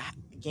that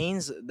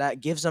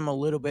gives them a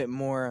little bit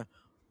more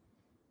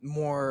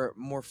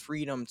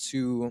freedom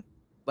to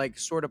like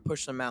sort of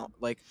push them out,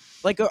 like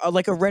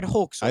a Red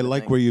Hulk sort I of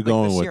like thing, where you're like the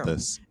going with serum.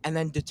 this. And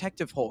then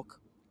Detective Hulk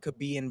could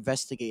be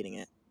investigating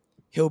it.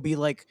 He'll be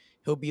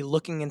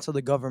looking into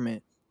the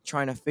government,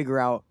 trying to figure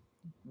out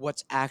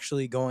what's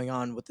actually going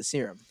on with the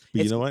serum. But you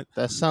It's- know what?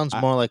 That sounds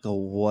more like a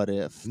what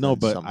if. No, than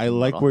but I something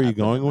like that'll where you're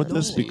happen going in with the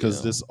this because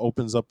MCU. this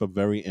opens up a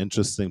very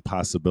interesting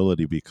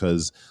possibility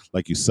because,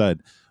 like you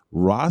said,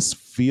 Ross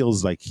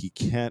feels like he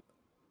can't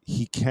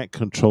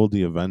control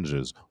the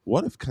Avengers.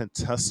 What if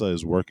Contessa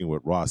is working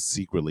with Ross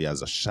secretly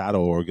as a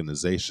shadow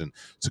organization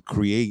to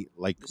create,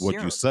 like The what you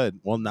serum. said?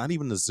 Well, not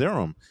even the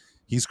serum.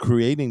 He's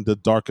creating the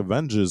Dark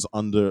Avengers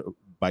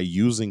by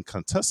using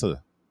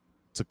Contessa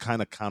to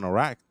kind of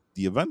counteract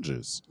the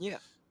Avengers. Yeah.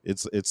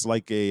 It's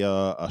like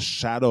a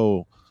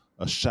shadow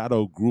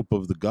group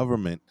of the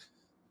government,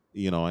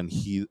 and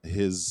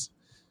his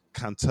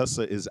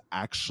Contessa is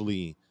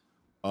actually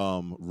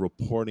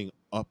reporting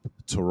up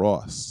to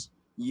Ross.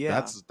 Yeah.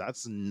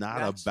 That's not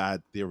That's- a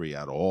bad theory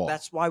at all.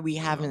 That's why we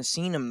haven't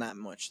seen him that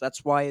much.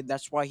 That's why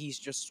he's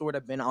just sort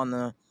of been on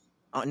the,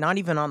 not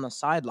even on the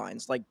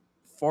sidelines. Like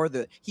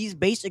he's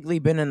basically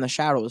been in the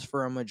shadows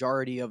for a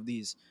majority of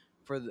these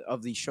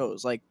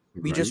shows. Like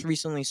we just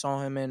recently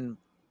saw him in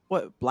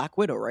Black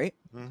Widow, right?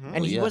 Mhm.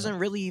 And he yeah. wasn't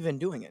really even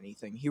doing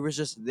anything. He was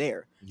just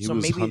there. He so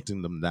was maybe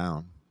hunting them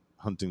down,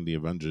 hunting the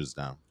Avengers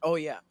down. Oh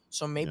yeah.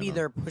 So maybe know.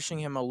 they're pushing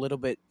him a little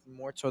bit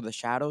more to the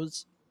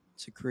shadows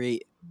to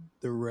create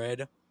the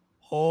Red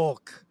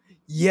Hulk.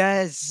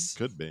 Yes.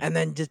 Could be. And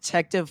then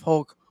Detective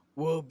Hulk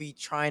will be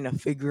trying to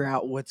figure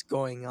out what's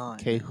going on.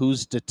 Okay,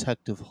 who's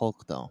Detective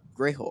Hulk though?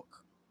 Grey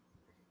Hulk.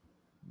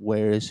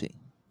 Where is he?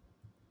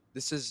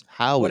 This is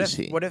How what is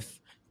if he? what if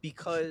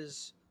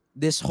because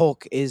this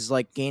Hulk is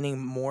like gaining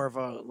more of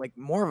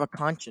a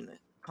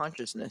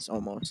consciousness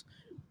almost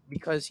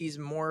because he's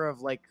more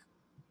of like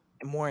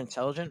more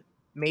intelligent.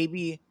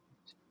 Maybe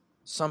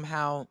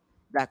somehow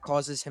that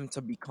causes him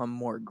to become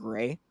more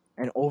gray,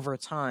 and over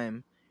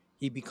time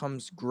he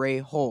becomes Gray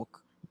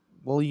Hulk.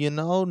 Well,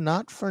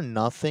 not for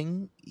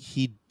nothing,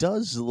 he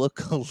does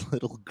look a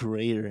little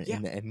grayer Yeah.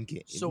 in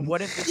Endgame. So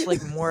what if it's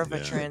like more of a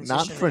Yeah. transition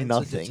Not for into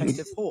nothing.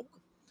 Detective Hulk?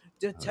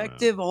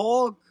 Detective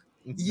Hulk.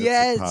 That's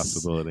Yes. a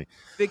possibility.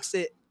 Fix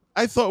it.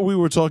 I thought we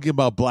were talking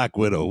about Black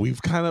Widow.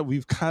 We've kind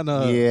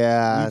of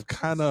Yeah,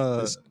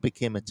 this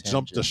became a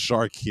jumped the tangent.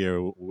 shark here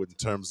in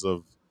terms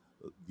of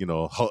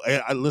Hulk.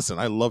 Listen,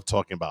 I love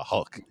talking about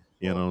Hulk.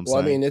 You know what I'm Well,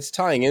 I saying? mean, it's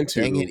tying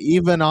into. Dang it,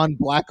 even on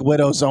Black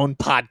Widow's own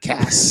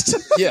podcast.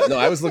 Yeah, no,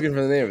 I was looking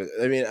for the name of it.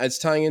 I mean, it's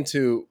tying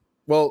into.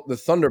 Well, the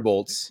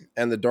Thunderbolts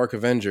and the Dark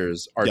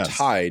Avengers are Yes.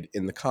 tied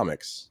in the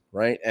comics,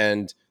 right?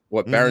 And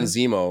what Baron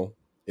Zemo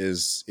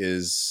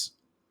is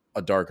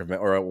a Dark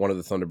Avenger or one of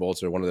the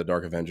Thunderbolts or one of the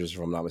Dark Avengers, if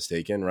I'm not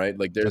mistaken, right?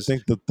 Like, I there's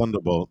think the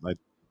Thunderbolt. I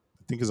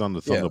think is on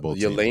the Thunderbolt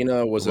team.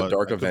 Yelena was a But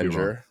Dark I could be wrong.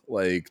 Avenger.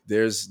 Like,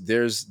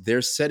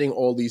 they're setting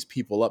all these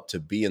people up to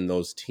be in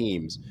those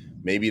teams.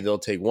 Maybe they'll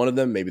take one of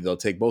them. Maybe they'll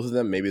take both of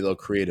them. Maybe they'll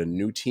create a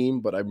new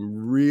team. But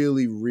I'm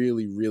really,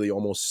 really, really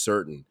almost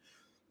certain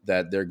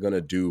that they're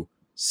gonna do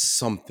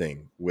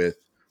something with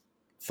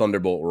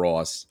Thunderbolt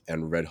Ross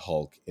and Red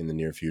Hulk in the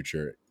near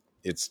future.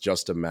 It's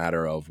just a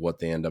matter of what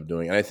they end up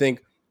doing. And I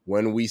think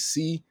when we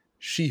see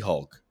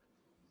She-Hulk,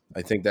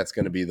 I think that's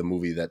going to be the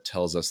movie that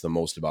tells us the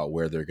most about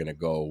where they're going to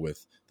go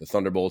with the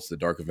Thunderbolts, the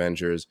Dark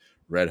Avengers,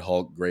 Red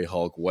Hulk, Gray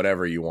Hulk,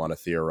 whatever you want to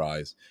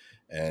theorize.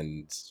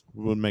 And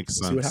Would make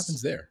sense. see what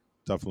happens there.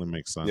 Definitely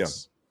makes sense.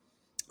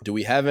 Yeah. Do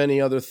we have any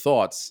other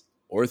thoughts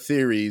or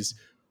theories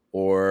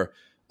or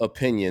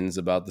opinions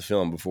about the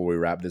film before we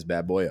wrap this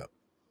bad boy up?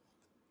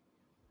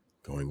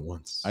 Going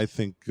once. I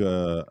think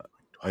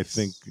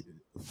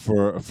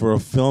for a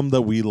film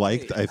that we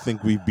liked, I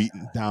think we've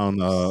beaten down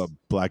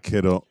Black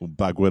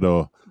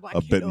Widow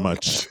a bit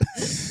much.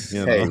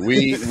 Hey,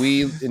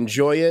 we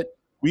enjoy it.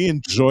 We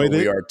enjoyed but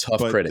it. We are tough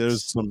but critics.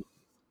 There's some.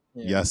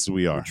 Yeah. Yes,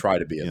 we are. We try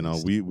to be. At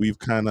least.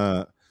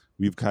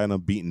 We've kind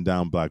of beaten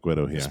down Black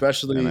Widow here,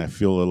 especially. And I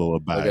feel a little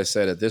bad. Like I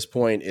said, at this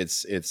point,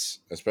 it's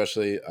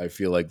especially. I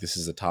feel like this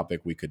is a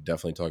topic we could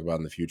definitely talk about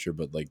in the future.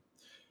 But like,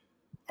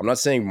 I'm not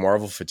saying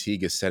Marvel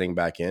fatigue is setting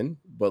back in,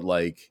 but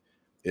like,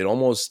 it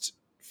almost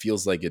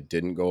feels like it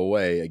didn't go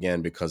away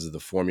again because of the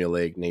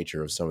formulaic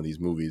nature of some of these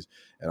movies.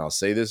 And I'll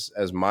say this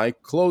as my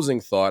closing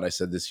thought. I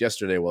said this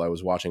yesterday while I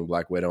was watching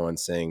Black Widow and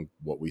saying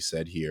what we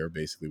said here,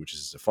 basically, which is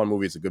it's a fun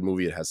movie. It's a good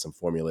movie. It has some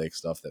formulaic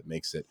stuff that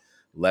makes it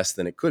less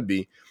than it could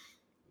be.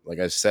 Like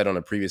I said on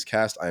a previous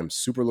cast, I am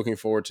super looking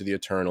forward to the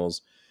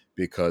Eternals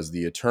because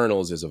the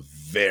Eternals is a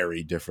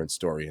very different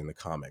story in the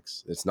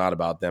comics. It's not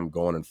about them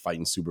going and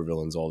fighting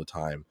supervillains all the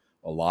time.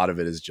 A lot of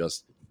it is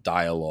just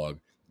dialogue,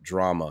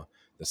 drama,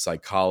 the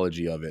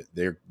psychology of it.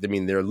 They're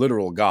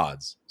literal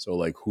gods. So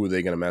like, who are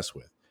they going to mess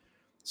with?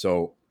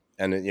 So,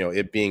 and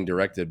it being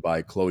directed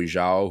by Chloe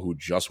Zhao, who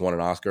just won an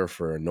Oscar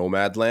for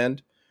Nomadland,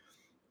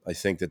 I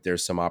think that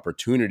there's some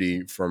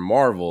opportunity for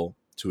Marvel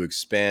to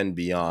expand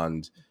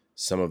beyond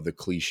some of the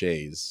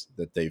cliches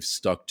that they've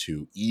stuck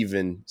to,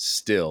 even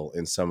still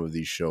in some of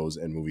these shows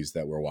and movies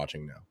that we're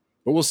watching now.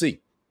 But we'll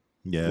see.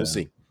 Yeah, we'll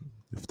see.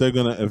 If they're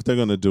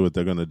gonna do it,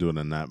 they're gonna do it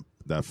in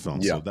that film.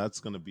 Yeah. So that's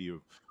gonna be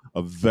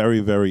a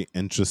very, very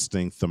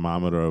interesting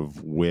thermometer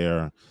of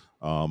where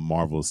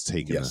Marvel's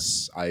taking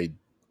us. Yes, I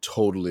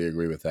totally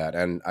agree with that.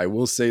 And I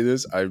will say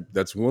this: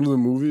 that's one of the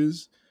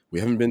movies we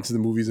haven't been to the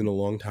movies in a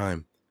long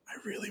time. I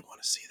really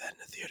want to see that in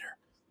the theater.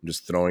 I'm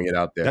just throwing it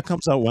out there. That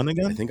comes out when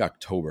again? I think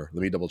October.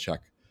 Let me double check.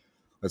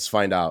 Let's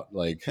find out.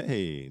 Like,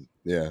 Hey,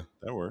 yeah,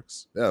 that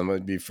works. yeah, it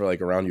might be for like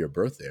around your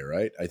birthday,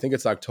 right? I think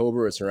it's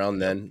October. It's around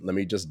then. Let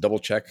me just double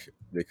check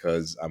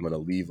because I'm gonna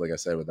leave, like I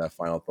said, with that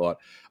final thought.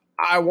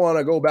 I want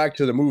to go back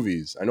to the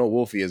movies. I know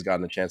Wolfie has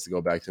gotten a chance to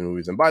go back to the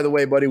movies. And by the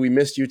way, buddy, we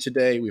missed you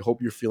today. We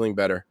hope you're feeling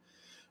better.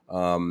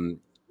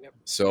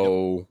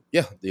 So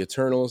yeah, the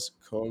Eternals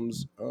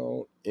comes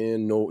out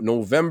in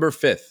November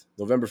 5th.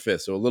 November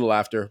 5th. So a little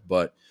after,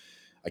 but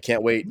I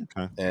can't wait.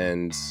 Okay.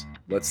 And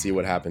let's see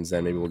what happens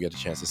then. Maybe we'll get a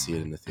chance to see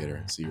it in the theater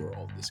and see where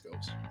all this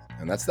goes.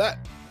 And that's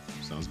that.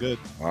 Sounds good.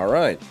 All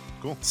right.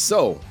 Cool.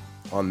 So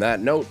on that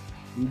note,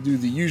 we do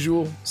the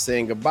usual,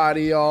 saying goodbye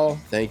to y'all.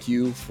 Thank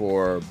you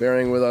for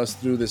bearing with us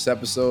through this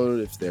episode.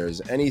 If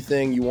there's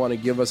anything you want to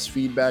give us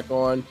feedback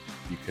on,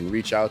 you can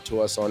reach out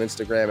to us on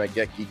Instagram at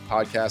Get Geek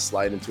Podcast.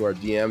 Slide into our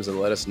DMs and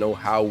let us know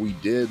how we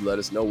did. Let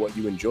us know what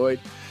you enjoyed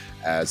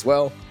as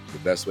well. The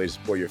best way to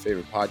support your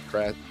favorite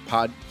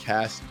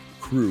podcast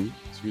crew,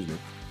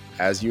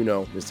 as you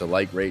know, is to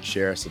like, rate,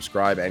 share,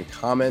 subscribe, and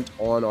comment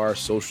on our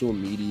social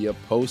media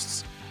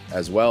posts,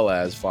 as well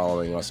as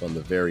following us on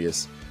the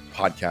various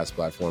podcast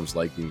platforms,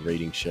 liking,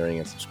 rating, sharing,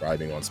 and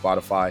subscribing on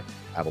Spotify,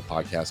 Apple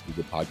Podcasts,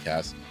 Google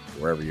Podcasts,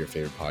 wherever your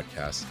favorite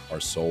podcasts are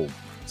sold.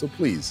 So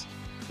please,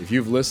 if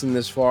you've listened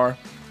this far,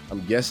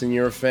 I'm guessing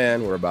you're a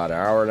fan. We're about an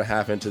hour and a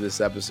half into this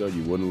episode.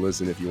 You wouldn't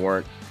listen if you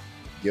weren't.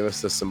 Give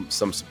us some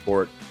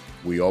support.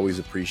 We always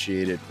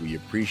appreciate it. We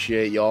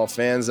appreciate y'all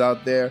fans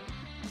out there.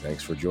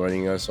 Thanks for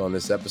joining us on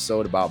this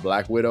episode about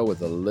Black Widow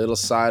with a little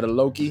side of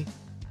Loki.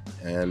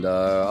 And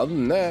other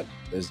than that,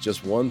 there's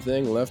just one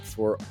thing left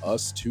for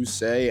us to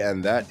say,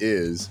 and that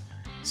is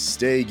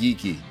stay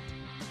geeky,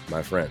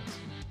 my friends.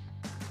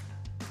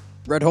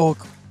 Red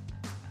Hulk.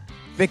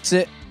 Fix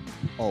it.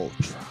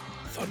 Ultra.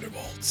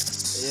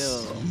 Thunderbolts.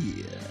 Ew.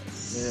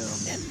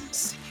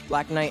 Yes.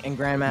 Black Knight and He's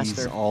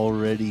Grandmaster.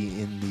 already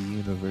in the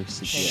universe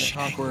King again. the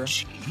Conqueror.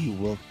 He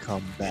will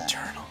come back.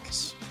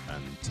 Eternals.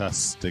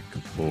 Fantastic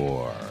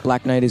Four.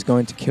 Black Knight is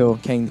going to kill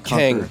King the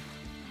Conqueror.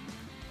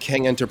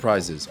 Kang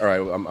Enterprises. All right,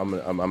 I'm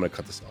gonna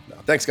cut this off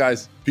now. Thanks,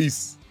 guys.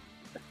 Peace.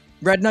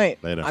 Red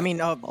Knight. Later. I mean,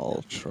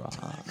 Ultra.